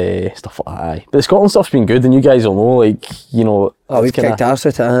interesting, stuff like that. Aye, but the Scotland stuff's been good, and you guys will know, like, you know, we've kicked arse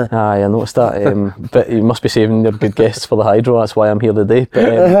at it. Aye, I noticed that. But you must be saving your good guests for the hydro. That's why I'm here today.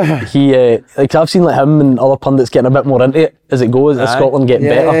 But he, like, I've seen like him and other pundits getting a bit more into it as it goes. As Scotland getting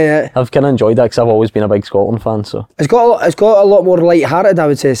better, I've kind of enjoyed that because I've always been a big Scotland fan. So it's got a lot more light-hearted, I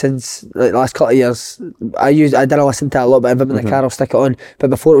would say, since like, the last couple of years. I did listen to it a lot, but if I'm in the car, I'll stick it on. But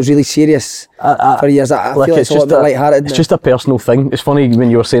before, it was really serious for years. I feel like it's a lot more light-hearted. It's just a personal thing. It's funny when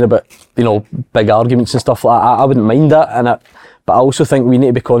you were saying about, you know, big arguments and stuff like that. I wouldn't mind that, but I also think we need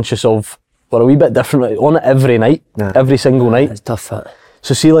to be conscious of, we're a wee bit different on it every night, every single night. It's tough.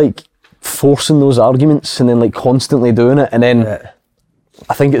 So see, like, forcing those arguments and then like constantly doing it, and then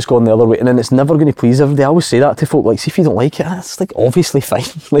I think it's gone the other way, and then it's never going to please everybody. I always say that to folk, like, see, if you don't like it, that's like obviously fine.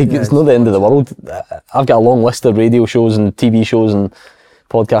 Like, it's not the end of the world. I've got a long list of radio shows and TV shows and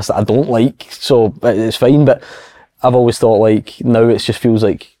podcasts that I don't like, so it's fine. But I've always thought, like, now it just feels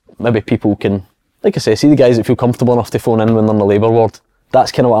like maybe people can, like I say, see the guys that feel comfortable enough to phone in when they're in the labour ward.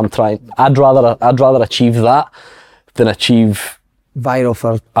 That's kind of what I'm trying. I'd rather achieve that than achieve viral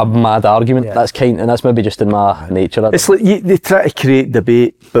for a mad argument. And that's maybe just in my nature. It's like they try to create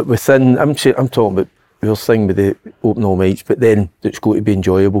debate, but within, I'm talking about your thing with the open all mics, but then it's going to be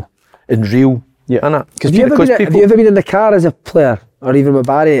enjoyable and real. Have you ever been in the car as a player, or even with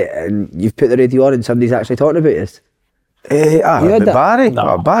Barry, and you've put the radio on and somebody's actually talking about it? Barry?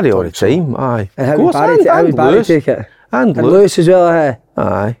 No, Barry all the time, aye. And how would Barry take it? And Lewis as well,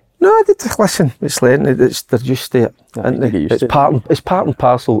 aye. No, I did listen. It's letting it. They're used to it. It's part and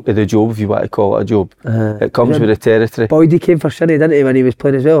parcel of the job, if you want to call it a job. It comes with the territory. Boydie came for Shinnie, didn't he, when he was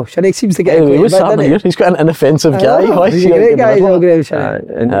playing as well? Shinnie seems to get he was happening here. He's got an inoffensive guy. He's a great guy.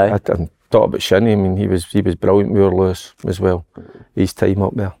 I thought about Shinnie. I mean, he was brilliant with Lewis as well. His time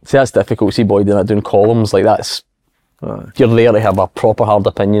up there. See, that's difficult. See, Boydie doing columns like that's. You're there to have a proper hard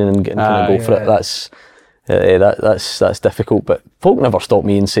opinion and kind of go for it. That's difficult, but folk never stop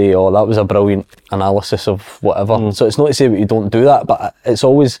me and say, oh, that was a brilliant analysis of whatever. So it's not to say that you don't do that, but it's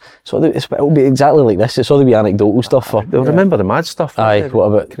always, it'll be exactly like this. It's all the wee anecdotal stuff. They'll remember the mad stuff. Aye, what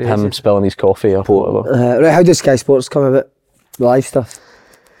about him spilling his coffee or whatever. Right, how did Sky Sports come about? The live stuff?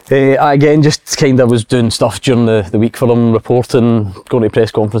 Again, just kind of was doing stuff during the week for them, reporting, going to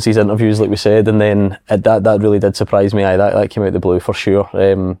press conferences, interviews, like we said, and then that really did surprise me. That came out of the blue for sure.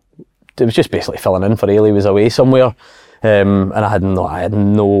 It was just basically filling in for Ailey was away somewhere, and I had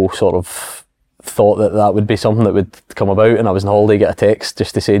no sort of thought that would be something that would come about. And I was on holiday, get a text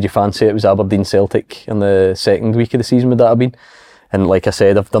just to say, do you fancy it? It was Aberdeen Celtic in the second week of the season. Would that have been? And like I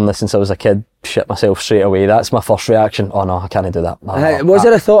said, I've done this since I was a kid. Shit myself straight away. That's my first reaction. Oh no, I can't do that. Was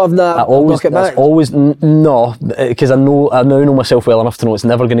there a thought of that? No, because I now know myself well enough to know it's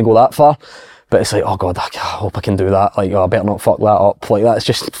never going to go that far. But it's like, oh God, I hope I can do that. Like, I better not fuck that up. Like, that's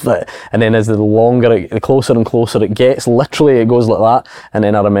just. And then as the closer and closer it gets, literally it goes like that. And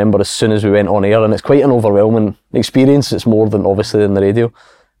then I remember as soon as we went on air, and it's quite an overwhelming experience. It's more than obviously than the radio.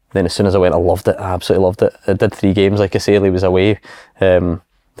 Then as soon as I went, I loved it. I absolutely loved it. I did 3 games, like I say, Ailey was away.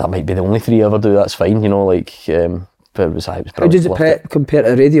 That might be the only 3 I ever do. That's fine, you know. Like, but it was brilliant. How does it compare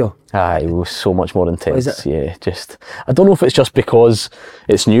to radio? It was so much more intense. Yeah, I don't know if it's just because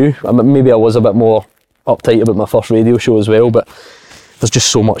it's new. Maybe I was a bit more uptight about my first radio show as well. But there's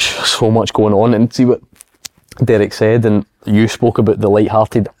just so much going on. And see what Derek said, and you spoke about the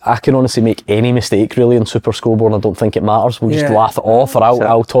light-hearted. I can honestly make any mistake really in Super Scoreboard, and I don't think it matters. We'll just laugh it off, or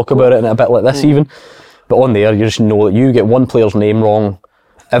I'll talk about it in a bit like this even. But on there, you just know that you get one player's name wrong,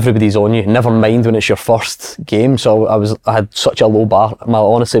 everybody's on you. Never mind when it's your first game. So I had such a low bar.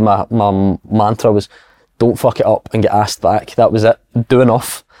 My mantra was, don't fuck it up and get asked back. That was it. Do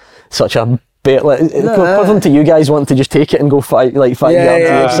enough. Such a equivalent to you guys wanting to just take it and go 5 yards to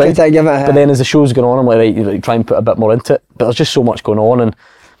your side. But then as the show's going on, I'm like, right, try and put a bit more into it. But there's just so much going on, and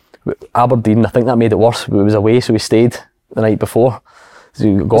Aberdeen, I think that made it worse. We was away, so we stayed the night before. So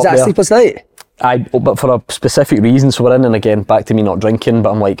we got was that there. a sleepless night? But for a specific reason, so we're in, and again, back to me not drinking,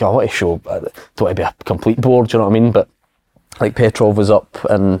 but I'm like, what a show. I don't want to be a complete bore, do you know what I mean? But like Petrov was up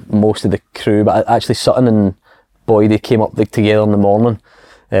and most of the crew, but actually Sutton and Boyd, they came up together in the morning,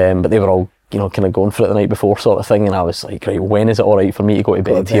 but they were all, kind of going for it the night before sort of thing, and I was like, right, when is it alright for me to go to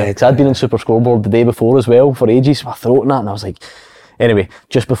bed here? Because I'd been in Super Scoreboard the day before as well for ages, my throat and that, and I was like, anyway,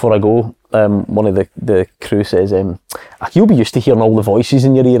 just before I go, one of the crew says, you'll be used to hearing all the voices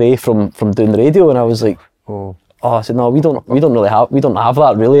in your ear from doing the radio, and I was like, oh, I said, no, we don't have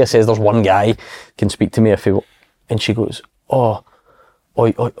that really. I says, there's one guy can speak to me if he, and she goes, that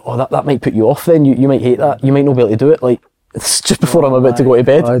might put you off then, you might hate that, you might not be able to do it, like, it's just before I'm about to go to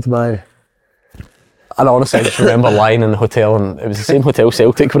bed. God, man. And honestly, I just remember lying in the hotel, and it was the same hotel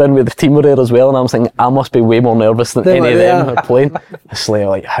Celtic were in, where the team were there as well, and I was thinking, I must be way more nervous than any of them who are playing. It's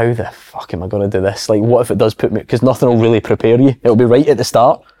like, how the fuck am I going to do this? Like, what if it does put me, because nothing will really prepare you. It'll be right at the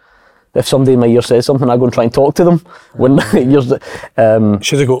start. If somebody in my ear says something, I go and try and talk to them. When you're,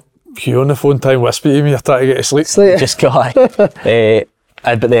 should have got Hugh on the phone time whispering to me, you're trying to get to sleep. Just go,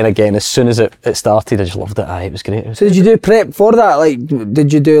 but then again, as soon as it started, I just loved it. It was great. So did you do prep for that? Like,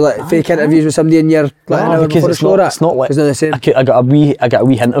 did you do fake interviews with somebody in your an hour before the show? It's not like, it's not the same. I got a wee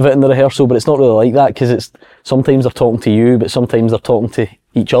hint of it in the rehearsal, but it's not really like that, because it's sometimes they're talking to you, but sometimes they're talking to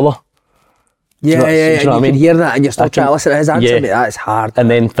each other. You can hear that, and you're still trying to listen to his answer. Mate, that's hard. And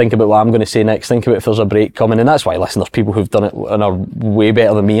then think about what I'm going to say next. Think about if there's a break coming, and that's why, listen, there's people who've done it and are way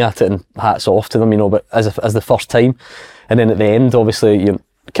better than me at it, and hats off to them, but as the first time, and then at the end, obviously you're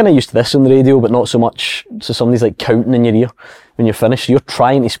kind of used to this on the radio, but not so much. So somebody's like counting in your ear when you're finished. You're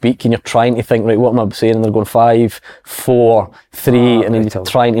trying to speak and you're trying to think, right, what am I saying? And they're going 5, 4, 3, and then you're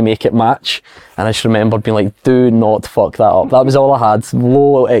trying to make it match. And I just remember being like, do not fuck that up. That was all I had.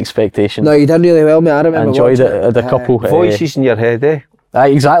 Low expectations. No, you did really well, mate. I remember. I enjoyed it. I had a couple voices in your head, eh?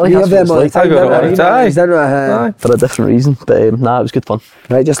 Exactly. You have them all the time. For a different reason, but it was good fun.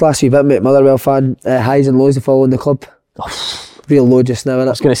 Right, just last wee bit, mate. Motherwell fan, highs and lows to follow in the club. Real low just now, innit? I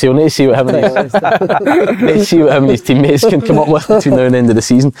was going to say, we'll need to see what him and his teammates can come up with between now and the end of the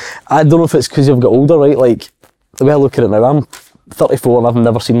season. I don't know if it's because you've got older, right? Like, the way I look at it now, I'm 34 and I've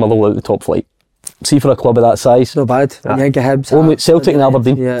never seen Motherwell out the top flight. See, for a club of that size, not bad. Only Celtic and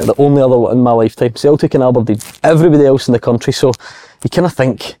Aberdeen, the only other one in my lifetime. Celtic and Aberdeen. Everybody else in the country. So you kind of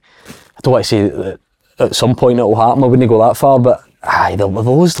think, I don't want to say that at some point it will happen. I wouldn't go that far, but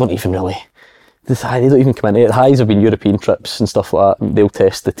those don't even really. They don't even come in. The highs have been European trips and stuff like that. They'll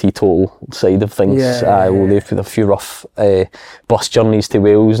test the teetotal side of things. They've had a few rough bus journeys to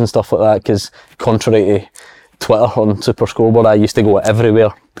Wales and stuff like that, because contrary to Twitter on Super Scoreboard, I used to go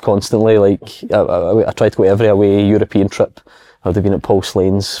everywhere constantly. Like I tried to go every away European trip. I would have been at Paul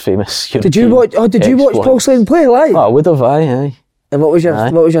Slane's famous European. Did you watch Paul Slane play live? I would have, aye. And what was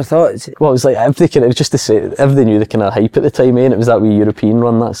your thoughts? Well, it was like everything. It was just to say everybody knew the kind of hype at the time, and it was that wee European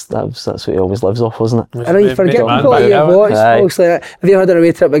run. That's what he always lives off, wasn't it? I know you forget people you watched Paul Slane. Have you had an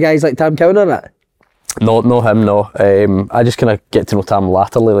away trip with guys like Tam Cowan or that? No, him, no. I just kind of get to know Tam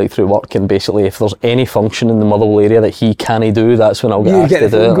latterly, like through work, and basically if there's any function in the Motherwell area that he can't do, that's when I'll get asked to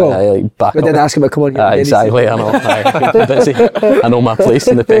do it. But then ask him to come on here. Exactly, I know. I know my place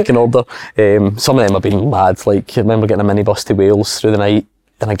in the pecking order. Some of them have been mad. Like, I remember getting a minibus to Wales through the night,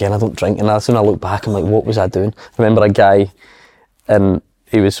 and again, I don't drink, and that's when I look back, I'm like, what was I doing? I remember a guy, and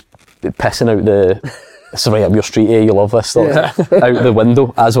he was pissing out it's right up your street, you love this stuff. Out the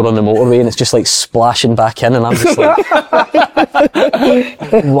window as we're on the motorway, and it's just like splashing back in, and I'm just like,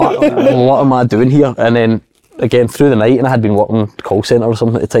 what am I doing here? And then again through the night, and I had been working call centre or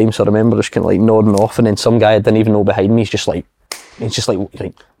something at the time, so I remember just kind of like nodding off, and then some guy I didn't even know behind me, he's just like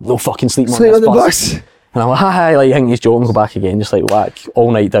no fucking sleep on the bus. And I'm like, hi, like, I think he's joking, go back again, just like whack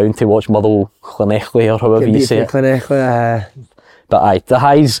all night down to watch Motherwell Llanelli or however you say it. But aye, the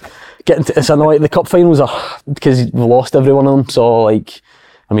highs, it's annoying. The cup finals are, because we've lost every one of them, so like,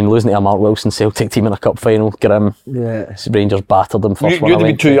 I mean, losing to a Mark Wilson Celtic team in a cup final, grim. Yeah. Rangers battered them first one. You'd have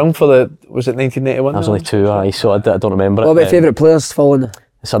been too young for was it 1981? I was only 2, aye, so I don't remember it. What about favourite players falling?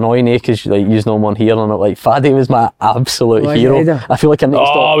 It's annoying, because like, you know one here, and I'm like, Faddy was my absolute hero. I feel like I need to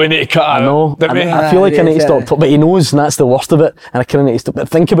stop. We need to cut I know. I feel like I need to stop, but he knows, and that's the worst of it. And I kind of need to stop. But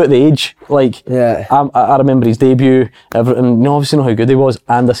think about the age. Like, I remember his debut, and obviously know how good he was.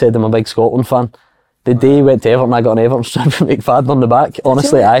 And I said I'm a big Scotland fan. The day he went to Everton, I got an Everton strip with McFadden on the back.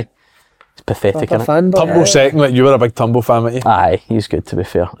 Honestly, aye. It's pathetic, isn't it? Tumble second, like you were a big Tumble fan, weren't you? Aye, he's good, to be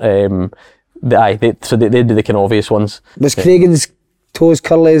fair. They'd be the kind of obvious ones. Was Cragen's toes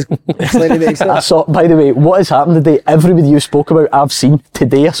curly as Slenny makes it? I saw, by the way, what has happened today, everybody you spoke about, I've seen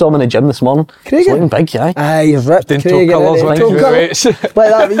today. I saw him in the gym this morning. He's looking big, yeah. Aye, he's ripped. Doing toe Cragen, colours, innit? like Toe colours. Like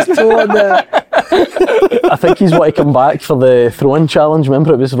that, with his toe on the... I think he's want to come back for the throw-in challenge.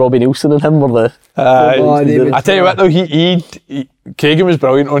 Remember, it was Robbie Nielsen and him were the... I tell you what though, Cragen was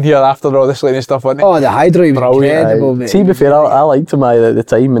brilliant on here after all this Slaney stuff, wasn't he? Oh, the hydro, he was incredible, mate. See, to be fair, I liked him at the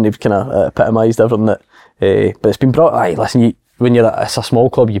time, and he kind of epitomised everything that... but it's been brought... Listen, when it's a small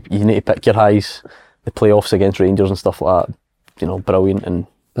club, you need to pick your highs. The playoffs against Rangers and stuff like that, you know, brilliant. And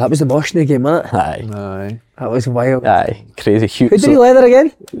that was the Moshna game, wasn't it? Aye. That was wild. Aye, crazy. Huge. Who did he leather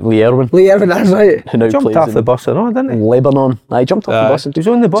again? Lee Irwin. Lee Irwin, that's right. Who now Jumped plays off the bus and all, didn't he? Lebanon. Aye, jumped off the bus. He was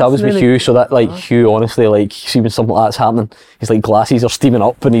on the bus. So I was with and Hugh, so that, like, Hugh, honestly, like, see when something like that's happening, his, like, glasses are steaming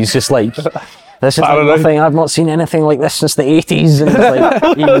up and he's just like... This is like nothing. I've not seen anything like this since the 80s. And it's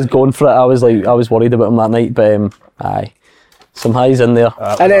like, he was going for it. I was worried about him that night, but aye, some highs in there.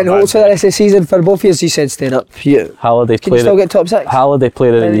 And then hopes for the rest of the season for both of you, he said staying up. Halliday Can you still get top six? Halliday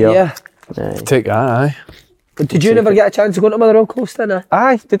player of the year. Yeah. Take that, aye. Did you never get a chance to go to Motherwell Coast then?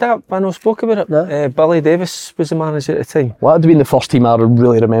 Aye, did that? I know spoke about it. No. Billy Davis was the manager at the time. Well, that'd have been the first team I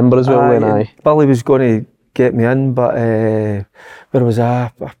really remember as well. Then aye. Billy was going to get me in, but where was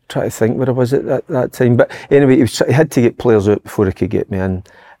I? I'm trying to think where I was at that time. But anyway, he had to get players out before he could get me in,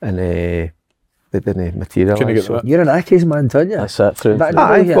 and they didn't materialise. So. You're an Ackies man, don't you? That's it. Through.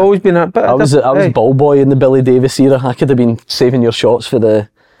 I've always been a bit. I was ball boy in the Billy Davis era. I could have been saving your shots for the.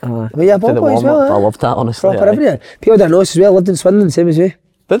 Well, yeah, ball boy as well. I loved that, honestly. Proper everything. People don't know us as well. Lived in Swindon, same as you.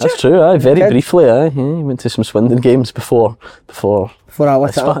 That's true. Aye, very briefly. Aye, yeah, went to some Swindon games before I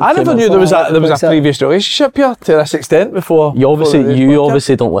left it up. I never knew there was a previous relationship here to this extent before. You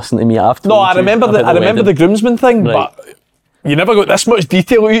obviously don't listen to me. No, I remember the groomsman thing, right. But you never got this much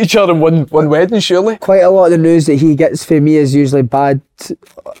detail with each other in one wedding, surely. Quite a lot of the news that he gets for me is usually bad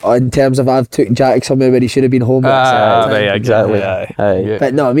in terms of I've took Jack somewhere where he should have been home. Right, exactly. Aye.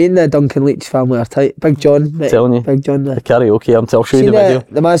 But no, me and the Duncan Leach family are tight. Big John, mate. Telling you. Big John. The karaoke, I'll show you the video.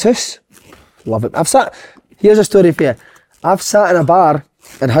 The man's house? Love it. Here's a story for you. I've sat in a bar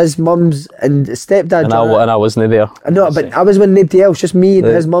and his mum's and stepdad. And I wasn't there. No, but I was with nobody else, just me and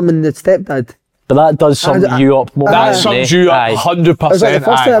his mum and the stepdad. But that does sum you up more. That sums you up 100%. It was like the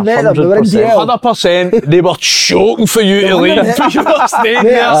first time I met them, we were in DL. 100%. They were choking for you to leave. You were staying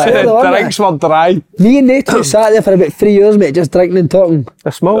there. The drinks were dry. Me and they two sat there for about 3 years, mate, just drinking and talking.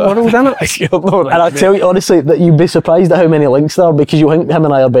 A small world, isn't it? And I tell you honestly that you'd be surprised at how many links there, because you think him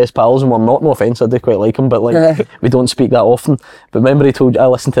and I are best pals and we're not. No offence, I do quite like him, but like we don't speak that often. But remember I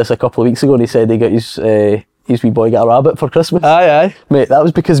listened to this a couple of weeks ago and he said he got his wee boy got a rabbit for Christmas. Aye. Mate, that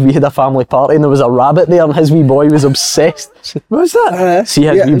was because we had a family party and there was a rabbit there and his wee boy was obsessed. What was that? See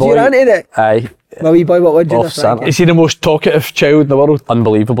his wee boy. You're into it? Aye. My wee boy, what would you Off Santa. Is he the most talkative child in the world?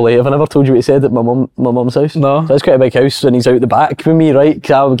 Unbelievably. Have I never told you what he said at my mum's house? No. So it's quite a big house and he's out the back with me, right?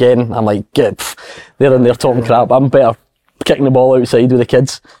 Because I'm like, they're in there talking crap. I'm better kicking the ball outside with the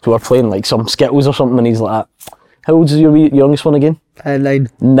kids. So we're playing like some Skittles or something and he's like, how old is your youngest one again? 9.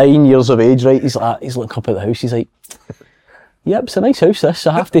 9 years of age, right? He's looking up at the house, he's like, yep, it's a nice house this,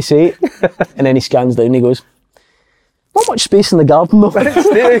 I have to say. And then he scans down and he goes, not much space in the garden though.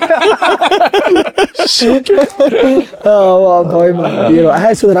 Oh, what a boy, man. You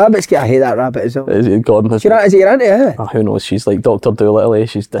know, so the rabbits I hate that rabbit as well. Is it your auntie, eh? Oh, who knows, she's like Dr. Dolittle,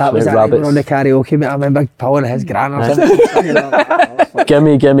 she's dishing out rabbits. On the karaoke, mate. I remember pulling his gran or something.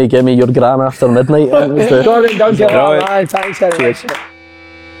 Gimme your gran after midnight. Gordon, Duncan, thanks very much.